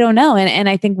 I don't know. And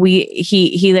I think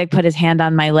he like put his hand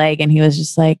on my leg and he was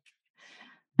just like,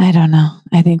 I don't know.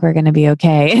 I think we're going to be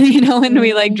okay. And, you know, and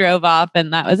we like drove off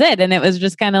and that was it. And it was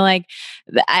just kind of like,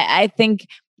 I think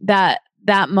that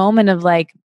moment of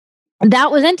like, that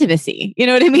was intimacy. You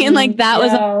know what I mean? Like that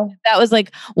was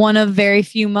like one of very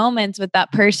few moments with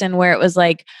that person where it was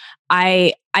like,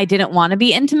 I didn't want to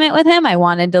be intimate with him. I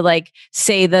wanted to like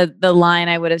say the line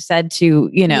I would have said to,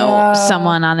 you know,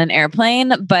 someone on an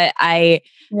airplane, but I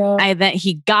then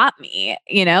he got me,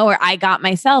 you know, or I got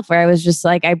myself where I was just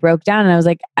like, I broke down and I was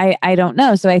like, I don't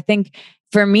know. So I think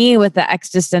for me with the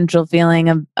existential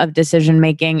feeling of decision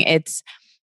making, it's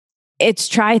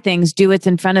try things, do what's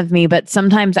in front of me. But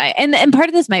sometimes and part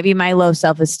of this might be my low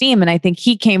self-esteem. And I think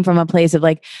he came from a place of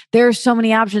like, there are so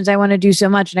many options. I want to do so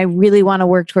much. And I really want to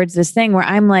work towards this thing where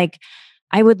I'm like,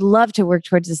 I would love to work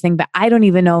towards this thing, but I don't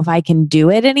even know if I can do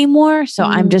it anymore. So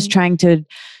I'm just trying to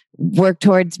work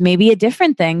towards maybe a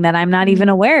different thing that I'm not even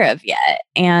aware of yet.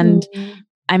 And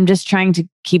I'm just trying to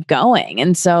keep going.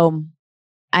 And so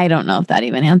I don't know if that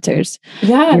even answers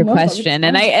your question.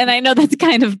 And I know that's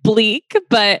kind of bleak,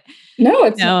 but no,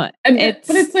 it's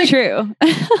but it's like true.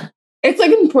 It's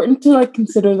like important to like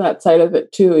consider that side of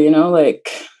it too, you know,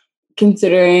 like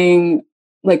considering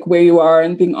like where you are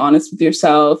and being honest with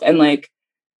yourself and like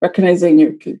recognizing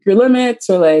your limits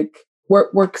or like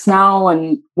what works now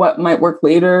and what might work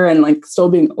later and like still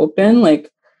being open. Like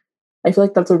I feel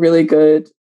like that's a really good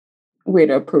way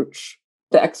to approach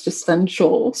the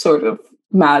existential sort of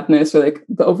madness or like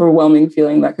the overwhelming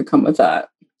feeling that could come with that.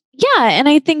 Yeah. And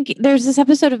I think there's this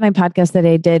episode of my podcast that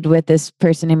I did with this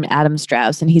person named Adam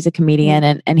Strauss, and he's a comedian,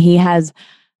 and he has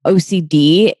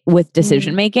OCD with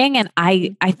decision making. And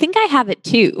I think I have it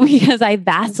too, because I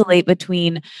vacillate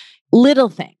between little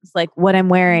things like what I'm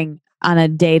wearing on a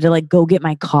day to like go get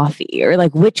my coffee, or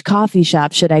like which coffee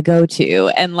shop should I go to,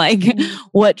 and like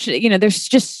what should, there's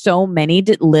just so many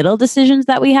little decisions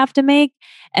that we have to make.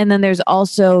 And then there's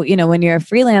also, when you're a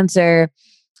freelancer,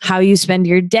 how you spend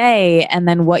your day, and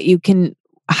then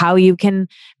how you can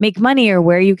make money or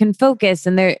where you can focus.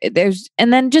 And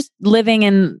and then just living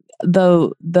in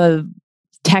the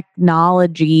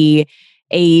technology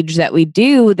age that we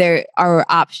do, our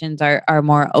options are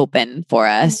more open for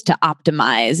us to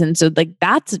optimize. And so like,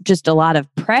 that's just a lot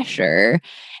of pressure.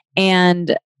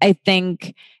 And I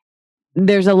think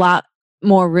there's a lot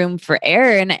more room for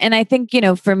error. And I think,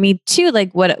 for me too,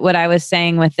 like what I was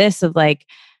saying with this of like,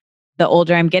 the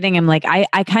older I'm getting, I'm like,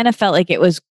 I kind of felt like it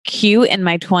was cute in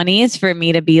my 20s for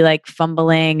me to be like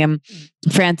fumbling and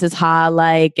Frances Ha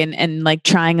like and like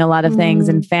trying a lot of things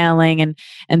and failing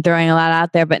and throwing a lot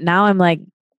out there. But now I'm like,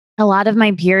 a lot of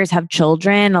my peers have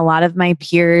children, a lot of my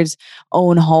peers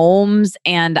own homes,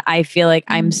 and I feel like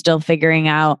I'm still figuring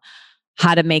out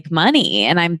how to make money.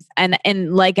 And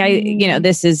like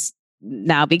this is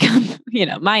now become,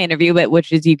 my interview, but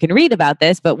which is, you can read about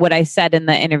this, but what I said in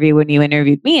the interview when you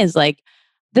interviewed me is like,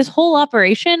 this whole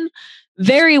operation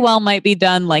very well might be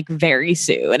done like very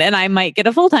soon, and I might get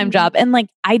a full-time job, and like,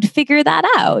 I'd figure that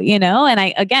out, and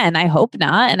I hope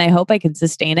not, and I hope I can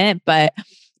sustain it, but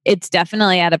it's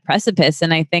definitely at a precipice.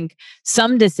 And I think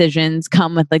some decisions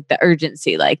come with like the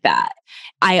urgency like that.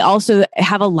 I also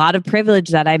have a lot of privilege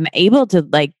that I'm able to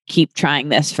like keep trying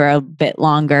this for a bit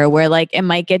longer, where like it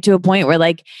might get to a point where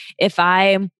like if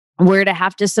I were to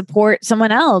have to support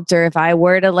someone else, or if I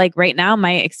were to like right now,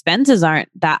 my expenses aren't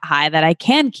that high that I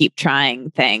can keep trying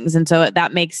things. And so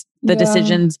that makes the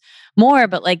decisions more.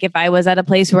 But like if I was at a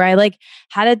place where I like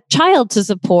had a child to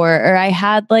support, or I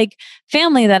had like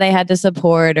family that I had to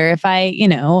support, or if I,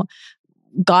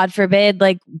 God forbid,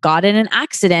 like got in an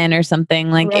accident or something,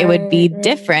 like it would be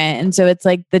different. And so it's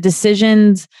like the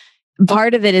decisions,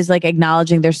 part of it is like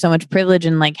acknowledging there's so much privilege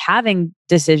in like having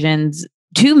decisions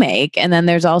to make. And then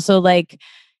there's also like,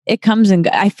 it comes and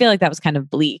I feel like that was kind of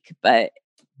bleak, but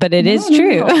it is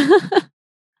true. No.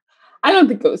 I don't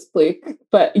think it was bleak,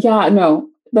 but yeah, no,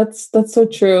 that's so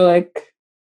true. Like,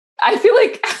 I feel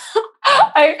like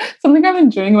something I'm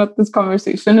enjoying about this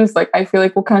conversation is like, I feel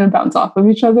like we'll kind of bounce off of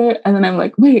each other. And then I'm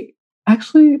like, wait,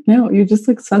 actually, no, you just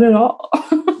like said it all.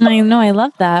 I know. I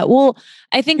love that. Well,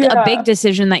 I think a big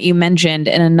decision that you mentioned,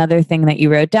 and another thing that you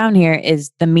wrote down here,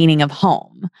 is the meaning of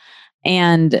home.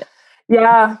 And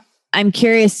I'm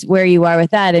curious where you are with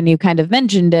that. And you kind of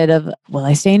mentioned it of, will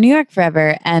I stay in New York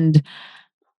forever? And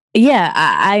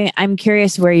I'm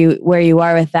curious where you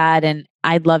are with that. And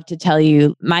I'd love to tell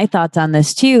you my thoughts on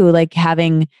this too. Like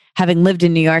having lived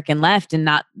in New York and left, and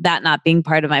not being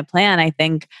part of my plan, I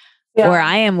think where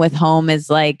I am with home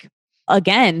is like,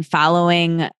 again,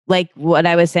 following like what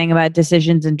I was saying about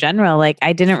decisions in general. Like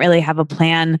I didn't really have a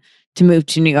plan to move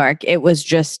to New York. It was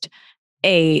just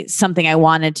something I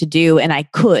wanted to do, and I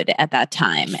could at that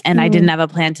time. And I didn't have a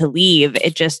plan to leave.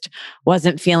 It just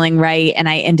wasn't feeling right. And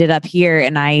I ended up here,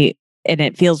 and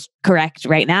it feels correct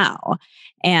right now.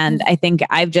 And I think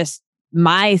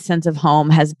my sense of home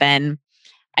has been,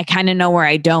 I kind of know where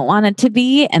I don't want it to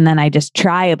be. And then I just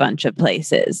try a bunch of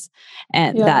places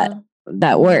and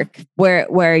that work. Where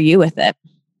are you with it?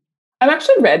 I'm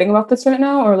actually writing about this right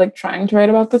now, or like trying to write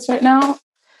about this right now.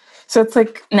 So it's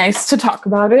like nice to talk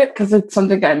about it, because it's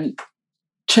something I'm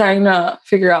trying to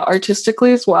figure out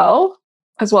artistically as well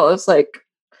as like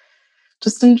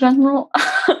just in general.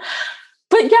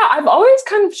 But yeah, I've always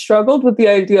kind of struggled with the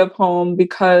idea of home,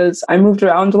 because I moved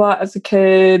around a lot as a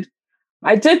kid.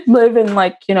 I did live in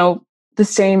like, the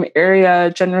same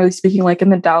area, generally speaking, like in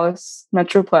the Dallas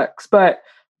Metroplex. But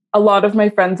a lot of my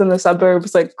friends in the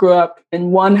suburbs like grew up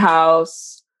in one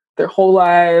house their whole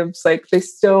lives. Like they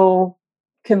still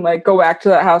can like go back to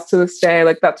that house to this day,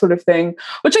 like that sort of thing,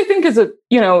 which I think is a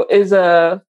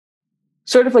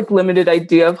sort of like limited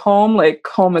idea of home. Like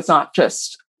home is not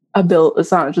just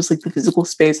it's not just like the physical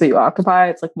space that you occupy.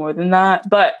 It's like more than that.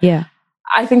 But yeah,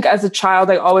 I think as a child,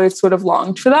 I always sort of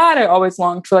longed for that. I always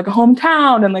longed for like a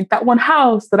hometown and like that one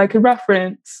house that I could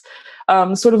reference,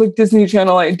 sort of like Disney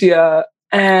Channel idea.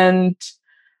 And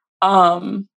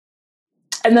then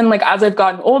like, as I've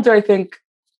gotten older, I think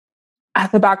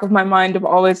at the back of my mind, I've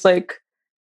always like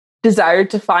desired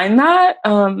to find that.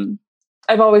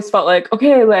 I've always felt like,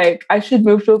 okay, like I should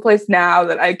move to a place now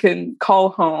that I can call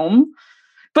home.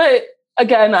 But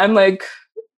again, I'm like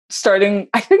starting,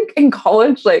 I think in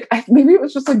college, like maybe it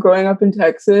was just like growing up in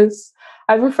Texas.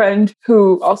 I have a friend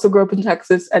who also grew up in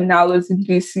Texas and now lives in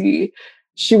DC.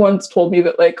 She once told me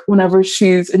that like whenever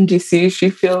she's in DC, she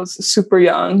feels super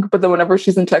young, but then whenever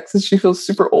she's in Texas, she feels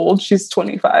super old. She's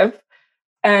 25.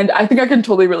 And I think I can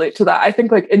totally relate to that. I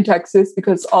think like in Texas,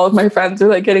 because all of my friends are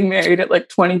like getting married at like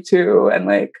 22 and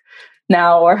like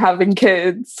now are having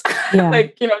kids,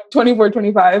 like, 24,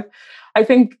 25. I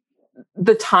think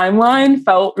the timeline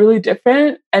felt really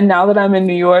different. And now that I'm in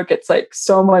New York, it's like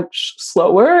so much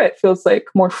slower. It feels like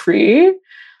more free.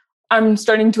 I'm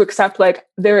starting to accept like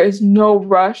there is no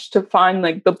rush to find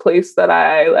like the place that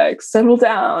I like settle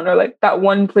down or like that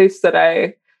one place that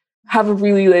I have a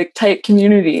really like tight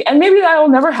community. And maybe I'll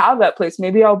never have that place.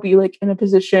 Maybe I'll be like in a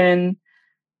position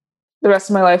the rest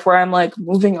of my life where I'm like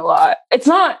moving a lot. It's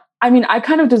not, I mean, I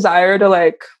kind of desire to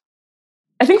like,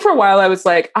 I think for a while I was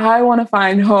like, I want to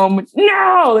find home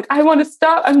now. Like, I want to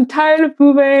stop. I'm tired of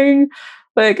moving.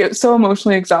 Like, it's so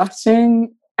emotionally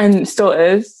exhausting and it still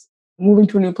is. Moving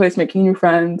to a new place, making new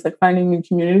friends, like finding new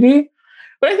community.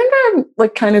 But I think I'm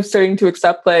like kind of starting to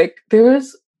accept like there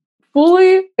is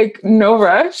fully like no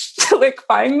rush to like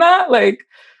find that. Like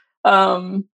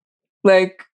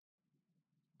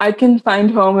I can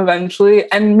find home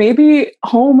eventually. And maybe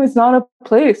home is not a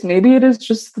place. Maybe it is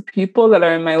just the people that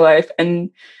are in my life.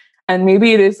 And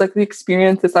maybe it is like the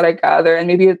experiences that I gather. And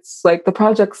maybe it's like the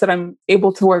projects that I'm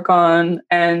able to work on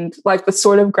and like the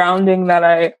sort of grounding that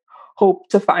I hope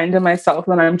to find in myself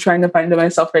and I'm trying to find in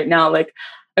myself right now. Like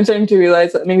I'm starting to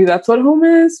realize that maybe that's what home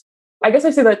is. I guess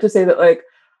I say that to say that like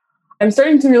I'm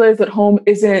starting to realize that home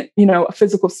isn't, you know, a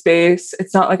physical space.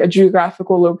 It's not like a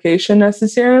geographical location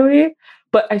necessarily,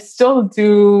 but I still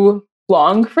do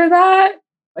long for that.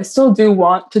 I still do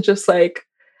want to just like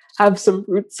have some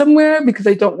roots somewhere because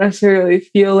I don't necessarily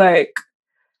feel like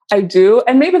I do.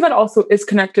 And maybe that also is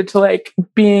connected to like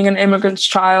being an immigrant's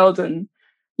child. And,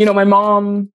 you know, my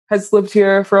mom has lived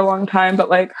here for a long time, but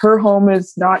like her home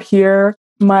is not here.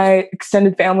 My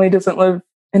extended family doesn't live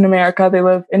in America. They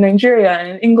live in Nigeria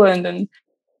and England and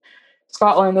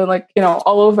Scotland and like, you know,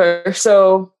 all over.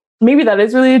 So maybe that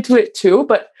is related to it too,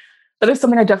 but that is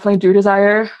something I definitely do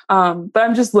desire.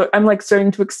 But I'm like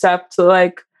starting to accept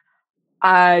like,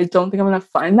 I don't think I'm going to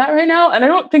find that right now. And I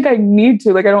don't think I need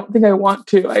to, like, I don't think I want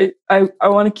to. I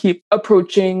want to keep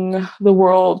approaching the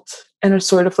world in a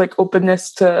sort of like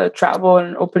openness to travel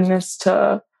and openness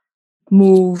to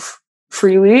move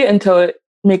freely until it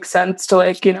makes sense to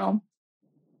like, you know,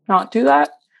 not do that.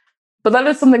 But that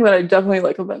is something that I definitely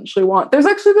like eventually want. There's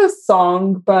actually this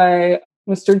song by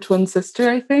Mr. Twin Sister,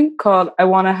 I think, called I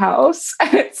Want a House.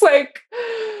 And it's like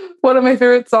one of my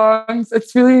favorite songs.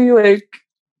 It's really like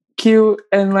cute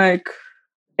and like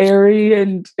airy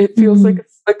and it feels like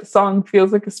the song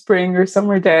feels like a spring or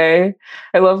summer day.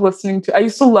 I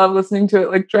used to love listening to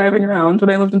it like driving around when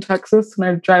I lived in Texas and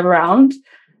I'd drive around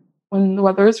when the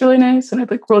weather was really nice and I'd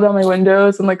like roll down my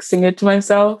windows and like sing it to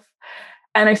myself.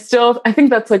 And I think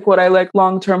that's like what I like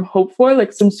long-term hope for,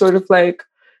 like some sort of like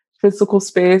physical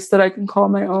space that I can call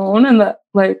my own and that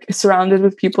like is surrounded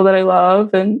with people that I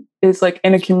love and is like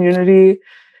in a community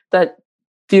that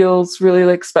feels really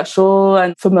like special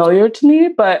and familiar to me.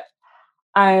 But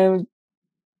I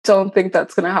don't think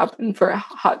that's going to happen for a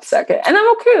hot second. And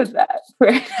I'm okay with that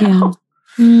right now.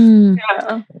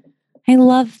 Yeah. I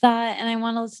love that. And I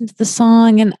want to listen to the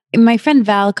song. And my friend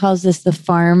Val calls this the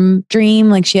farm dream.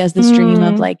 Like she has this dream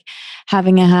of like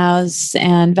having a house,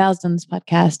 and Val's done this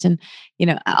podcast and, you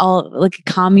know, all like a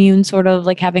commune, sort of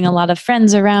like having a lot of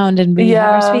friends around and we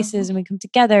have our spaces and we come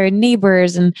together and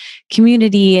neighbors and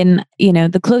community. And, you know,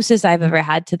 the closest I've ever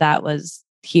had to that was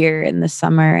here in the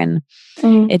summer. And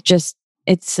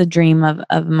it's a dream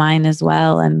of mine as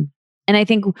well. And I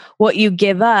think what you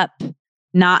give up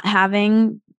not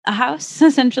having a house,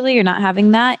 essentially, or not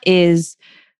having that is,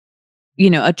 you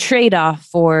know, a trade-off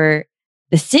for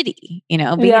the city, you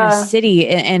know, being in a city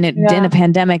and in a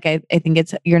pandemic, I think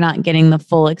you're not getting the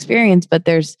full experience, but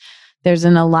there's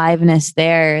an aliveness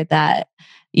there that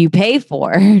you pay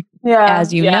for,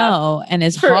 as you know, and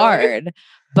is hard,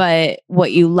 but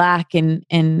what you lack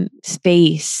in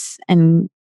space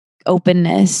and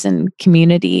openness and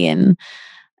community and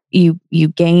you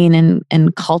gain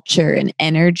in culture and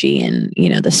energy and, you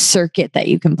know, the circuit that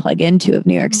you can plug into of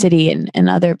New York City and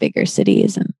other bigger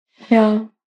cities. And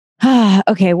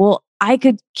okay, well, I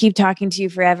could keep talking to you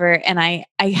forever and I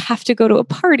have to go to a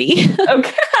party.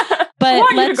 Okay. But I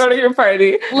want you to go to your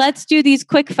party. Let's do these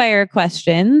quick fire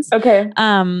questions. Okay.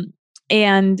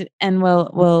 And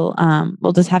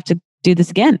we'll just have to do this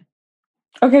again.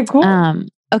 Okay, cool.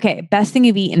 Okay, best thing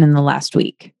you've eaten in the last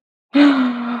week.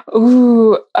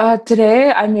 Ooh,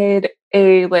 today I made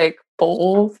a like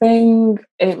bowl thing.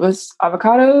 It was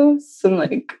avocados, some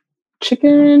like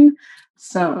chicken,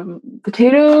 some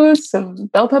potatoes, some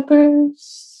bell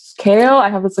peppers, kale. I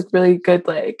have this like really good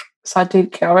like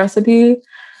sauteed kale recipe.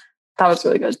 That was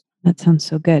really good. That sounds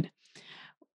so good.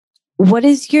 What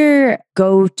is your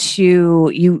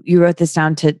go-to? You wrote this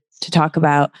down to talk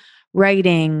about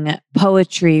writing,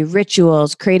 poetry,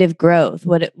 rituals, creative growth.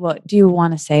 What do you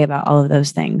want to say about all of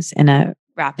those things in a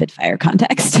rapid fire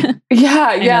context? Yeah,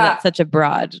 I know that's such a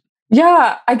broad.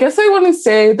 Yeah, I guess I want to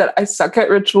say that I suck at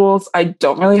rituals. I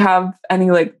don't really have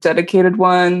any like dedicated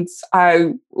ones.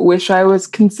 I wish I was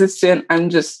consistent. I'm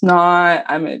just not.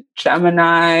 I'm a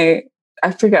Gemini.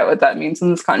 I forget what that means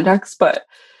in this context, but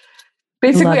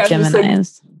basically, Love I'm just like,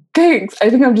 Geminis. thanks. I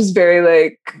think I'm just very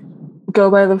like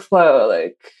go by the flow.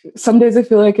 Like some days I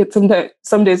feel like it,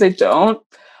 some days I don't.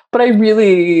 But I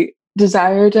really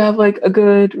desire to have like a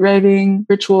good writing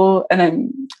ritual, and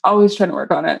I'm always trying to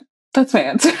work on it. That's my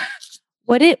answer.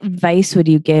 What advice would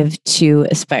you give to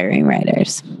aspiring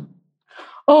writers?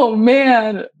 Oh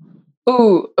man.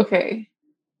 Ooh, okay.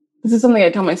 This is something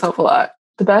I tell myself a lot.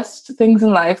 The best things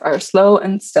in life are slow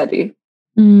and steady.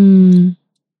 I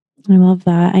love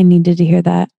that. I needed to hear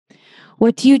that.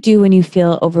 What do you do when you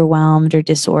feel overwhelmed or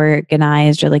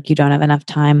disorganized or like you don't have enough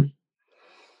time?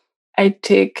 I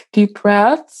take deep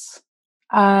breaths.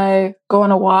 I go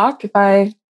on a walk if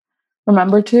I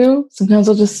remember to. Sometimes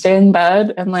I'll just stay in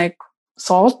bed and like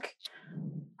sulk.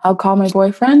 I'll call my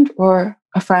boyfriend or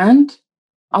a friend.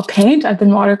 I'll paint. I've been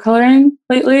watercoloring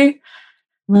lately.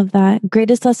 Love that.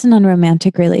 Greatest lesson on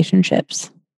romantic relationships.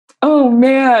 Oh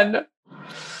man.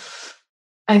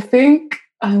 I think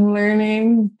I'm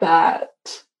learning that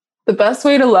the best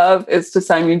way to love is to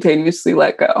simultaneously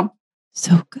let go.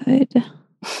 So good.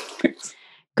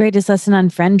 Greatest lesson on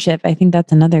friendship. I think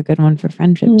that's another good one for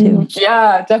friendship too.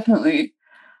 Yeah, definitely.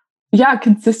 Yeah,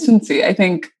 consistency. I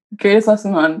think greatest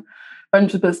lesson on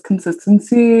friendship is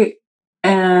consistency.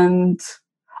 And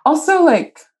also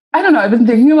like, I don't know, I've been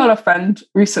thinking about a friend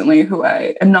recently who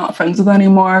I am not friends with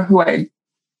anymore, who I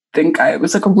think I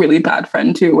was like a really bad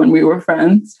friend to when we were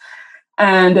friends.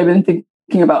 And I've been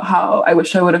thinking about how I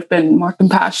wish I would have been more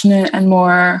compassionate and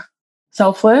more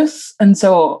selfless. And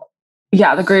so,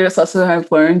 yeah, the greatest lesson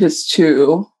I've learned is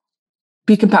to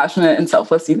be compassionate and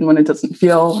selfless even when it doesn't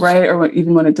feel right or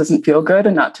even when it doesn't feel good,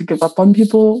 and not to give up on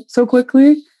people so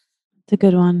quickly. It's a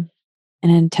good one, an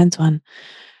intense one.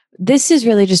 This is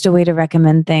really just a way to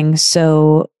recommend things.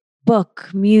 So book,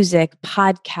 music,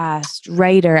 podcast,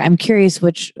 writer. I'm curious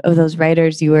which of those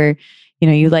writers you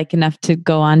like enough to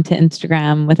go on to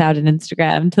Instagram without an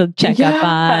Instagram to check up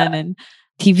on, and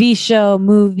TV show,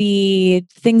 movie,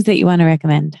 things that you want to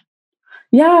recommend.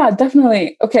 Yeah,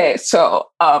 definitely. Okay, so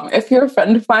if you're a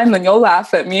friend of mine, then you'll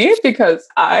laugh at me because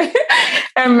I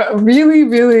am I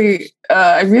really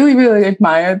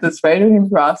admire this writer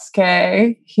named Ross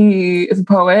Kay. He is a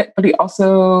poet, but he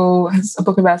also has a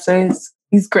book of essays.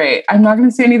 He's great. I'm not going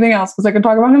to say anything else because I could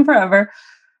talk about him forever.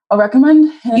 I'll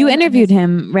recommend him. You interviewed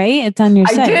him, right? It's on your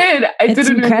site. I did. It's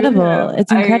incredible.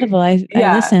 It's incredible. I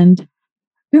listened.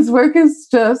 His work is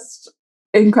just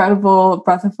incredible,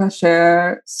 breath of fresh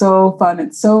air, so fun.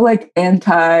 It's so like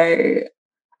anti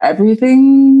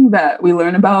everything that we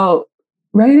learn about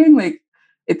writing. Like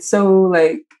it's so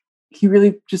like he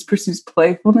really just pursues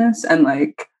playfulness and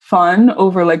like fun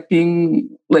over like being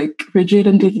like rigid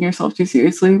and taking yourself too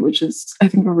seriously, which is I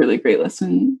think a really great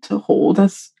lesson to hold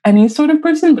as any sort of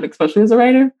person, but especially as a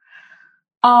writer.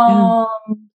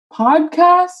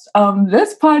 Podcast,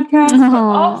 this podcast, but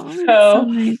also so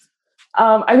nice.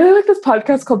 I really like this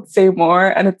podcast called Say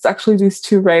More, and it's actually these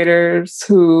two writers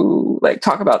who like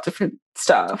talk about different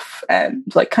stuff and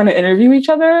like kind of interview each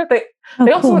other. They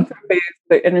also went through a phase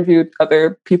they interviewed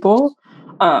other people,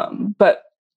 but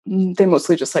they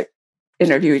mostly just like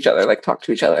interview each other, like talk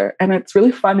to each other, and it's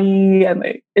really funny and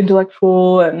like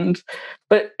intellectual,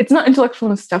 but it's not intellectual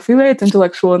in a stuffy way. It's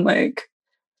intellectual and like,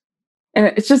 and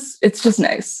it's just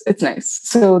nice. It's nice.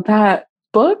 So that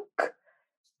book.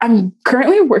 I'm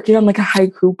currently working on like a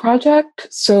haiku project.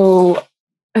 So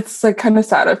it's like kind of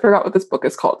sad. I forgot what this book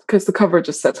is called because the cover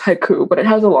just says haiku, but it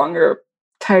has a longer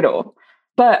title.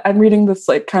 But I'm reading this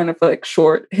like kind of like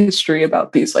short history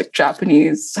about these like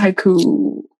Japanese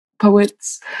haiku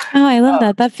poets. Oh, I love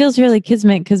that. That feels really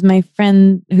kismet because my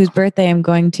friend whose birthday I'm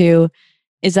going to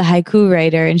is a haiku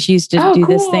writer, and she used to do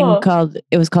this thing called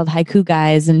Haiku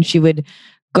Guys, and she would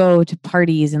go to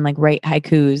parties and like write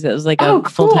haikus. That was like a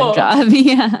full-time job.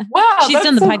 Yeah. Wow. She's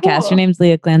done the podcast. Cool. Her name's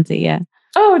Leah Clancy. Yeah.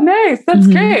 Oh, nice. That's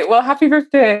great. Well, happy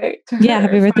birthday to her. Yeah,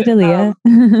 happy birthday to Leah.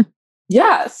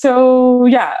 Yeah. So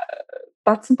yeah,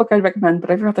 that's a book I'd recommend,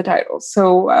 but I forgot the title.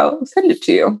 So I'll send it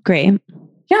to you. Great.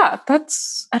 Yeah,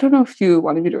 I don't know if you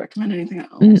wanted me to recommend anything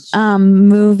else.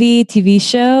 Movie, TV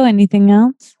show, anything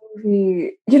else?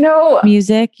 Movie.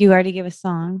 Music. You already gave a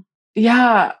song.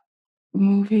 Yeah.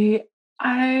 Movie.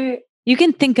 You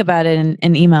can think about it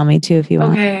and email me too if you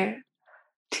want. Okay.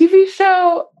 TV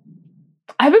show.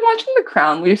 I've been watching The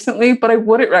Crown recently, but I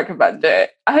wouldn't recommend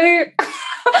it. I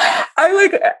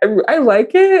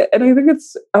like it, and I think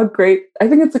it's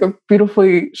like a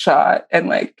beautifully shot and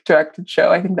like directed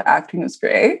show. I think the acting is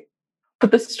great.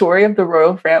 But the story of the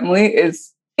royal family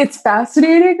it's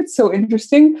fascinating. It's so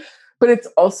interesting, but it's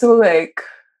also like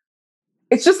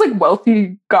it's just like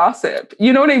wealthy gossip.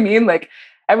 You know what I mean? Like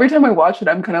every time I watch it,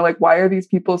 I'm kind of like, why are these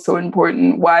people so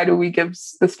important? Why do we give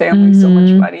this family so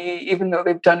much money, even though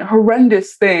they've done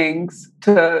horrendous things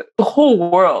to the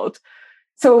whole world?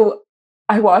 So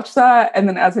I watch that, and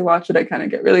then as I watch it, I kind of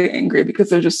get really angry because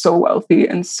they're just so wealthy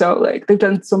and so like they've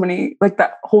done so many, like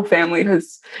that whole family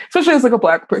has, especially as like a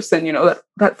Black person,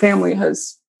 that family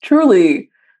has truly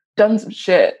done some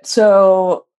shit.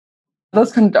 So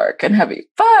that's kind of dark and heavy.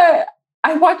 But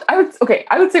I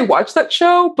would say watch that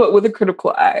show, but with a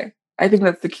critical eye. I think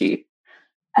that's the key.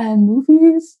 And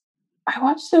movies, I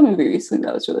watched a movie recently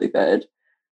that was really good,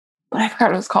 but I forgot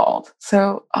what it was called.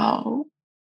 So I'll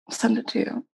send it to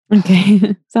you.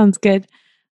 Okay. Sounds good.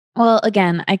 Well,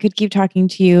 again, I could keep talking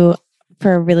to you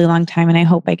for a really long time, and I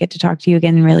hope I get to talk to you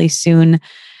again really soon.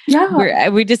 Yeah.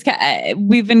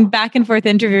 We've been back and forth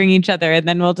interviewing each other, and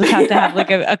then we'll just have to have like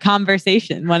a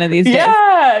conversation one of these days.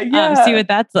 Yeah. See what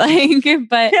that's like.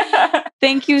 But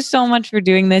thank you so much for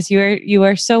doing this. You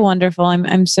are so wonderful.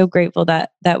 I'm so grateful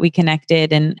that we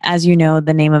connected. And as you know,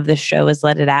 the name of this show is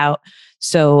Let It Out.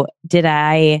 So did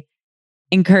I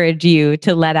encourage you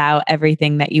to let out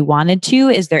everything that you wanted to?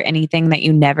 Is there anything that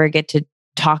you never get to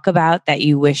talk about that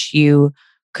you wish you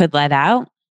could let out?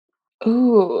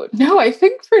 Ooh, no, I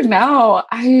think for now,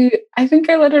 I think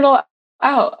I let it all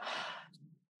out.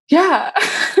 Yeah.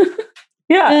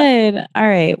 Yeah. Good. All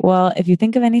right. Well, if you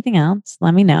think of anything else,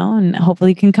 let me know, and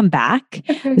hopefully you can come back.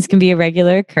 This can be a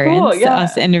regular occurrence, Cool, yeah.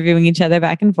 us interviewing each other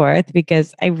back and forth,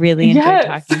 because I really enjoy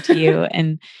talking to you,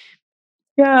 and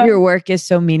your work is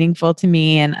so meaningful to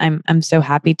me, and I'm so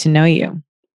happy to know you.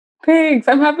 Thanks.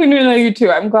 I'm happy to know you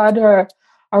too. I'm glad our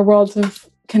worlds have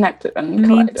connected and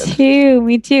collided.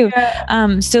 Me too.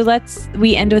 Yeah. So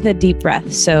we end with a deep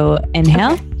breath. So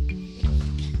inhale,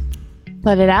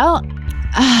 let it out.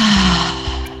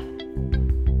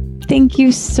 Thank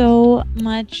you so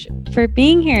much for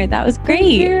being here. That was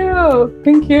great.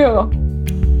 Thank you.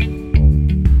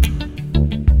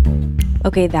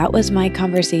 Okay, that was my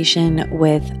conversation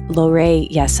with Lorraine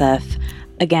Yesef.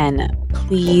 Again,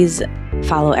 please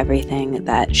follow everything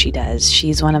that she does.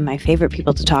 She's one of my favorite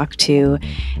people to talk to,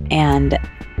 and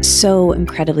so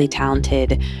incredibly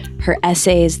talented. Her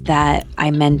essays that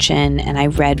I mention and I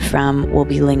read from will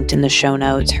be linked in the show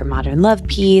notes, her Modern Love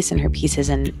piece and her pieces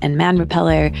in Man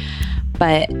Repeller.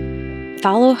 But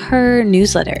follow her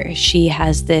newsletter. She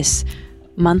has this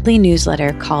monthly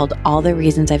newsletter called All the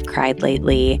Reasons I've Cried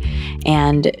Lately,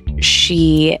 and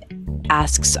she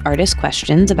asks artists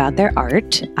questions about their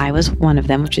art. I was one of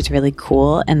them, which is really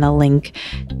cool, and the link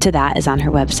to that is on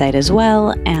her website as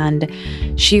well. And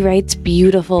she writes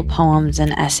beautiful poems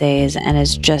and essays and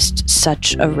is just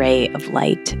such a ray of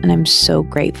light. And I'm so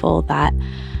grateful that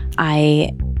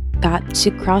I got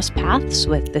to cross paths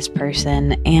with this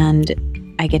person, and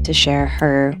I get to share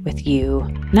her with you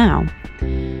now.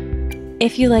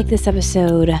 If you like this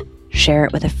episode, share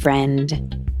it with a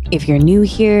friend. If you're new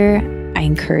here, I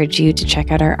encourage you to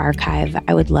check out our archive.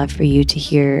 I would love for you to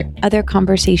hear other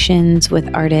conversations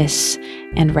with artists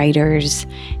and writers.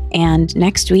 And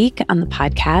next week on the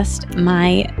podcast,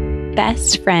 my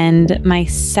best friend, my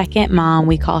second mom,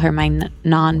 we call her my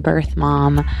non-birth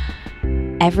mom.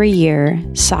 Every year,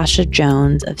 Sasha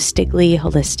Jones of Stigley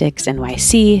Holistics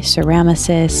NYC,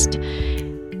 ceramicist,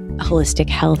 holistic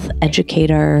health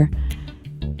educator,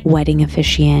 wedding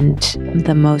officiant,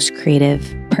 the most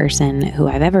creative person who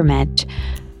I've ever met,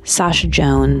 Sasha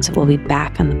Jones, will be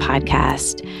back on the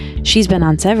podcast. She's been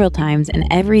on several times, and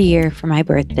every year for my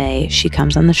birthday, she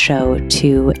comes on the show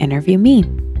to interview me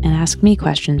and ask me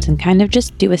questions and kind of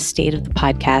just do a state of the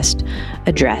podcast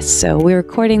address. So we're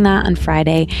recording that on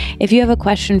Friday. If you have a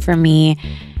question for me,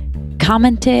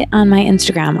 comment it on my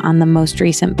Instagram on the most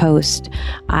recent post.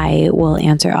 I will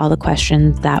answer all the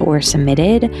questions that were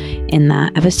submitted in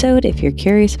that episode if you're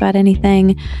curious about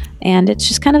anything. And it's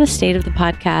just kind of a state of the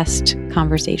podcast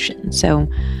conversation. So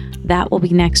That will be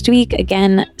next week.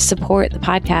 Again, support the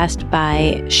podcast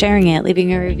by sharing it,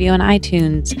 leaving a review on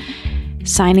iTunes,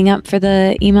 signing up for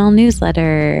the email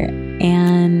newsletter,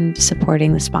 and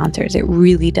supporting the sponsors. It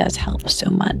really does help so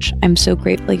much. I'm so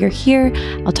grateful you're here.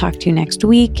 I'll talk to you next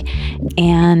week,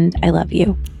 and I love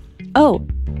you. Oh,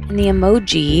 and the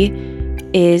emoji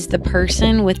is the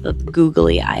person with the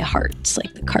googly eye hearts,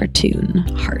 like the cartoon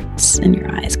hearts in your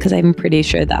eyes, because I'm pretty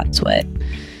sure that's what,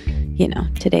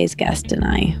 today's guest and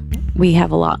we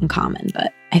have a lot in common,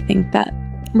 but I think that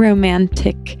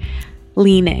romantic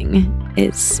leaning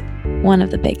is one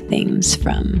of the big themes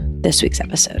from this week's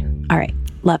episode. All right.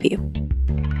 Love you.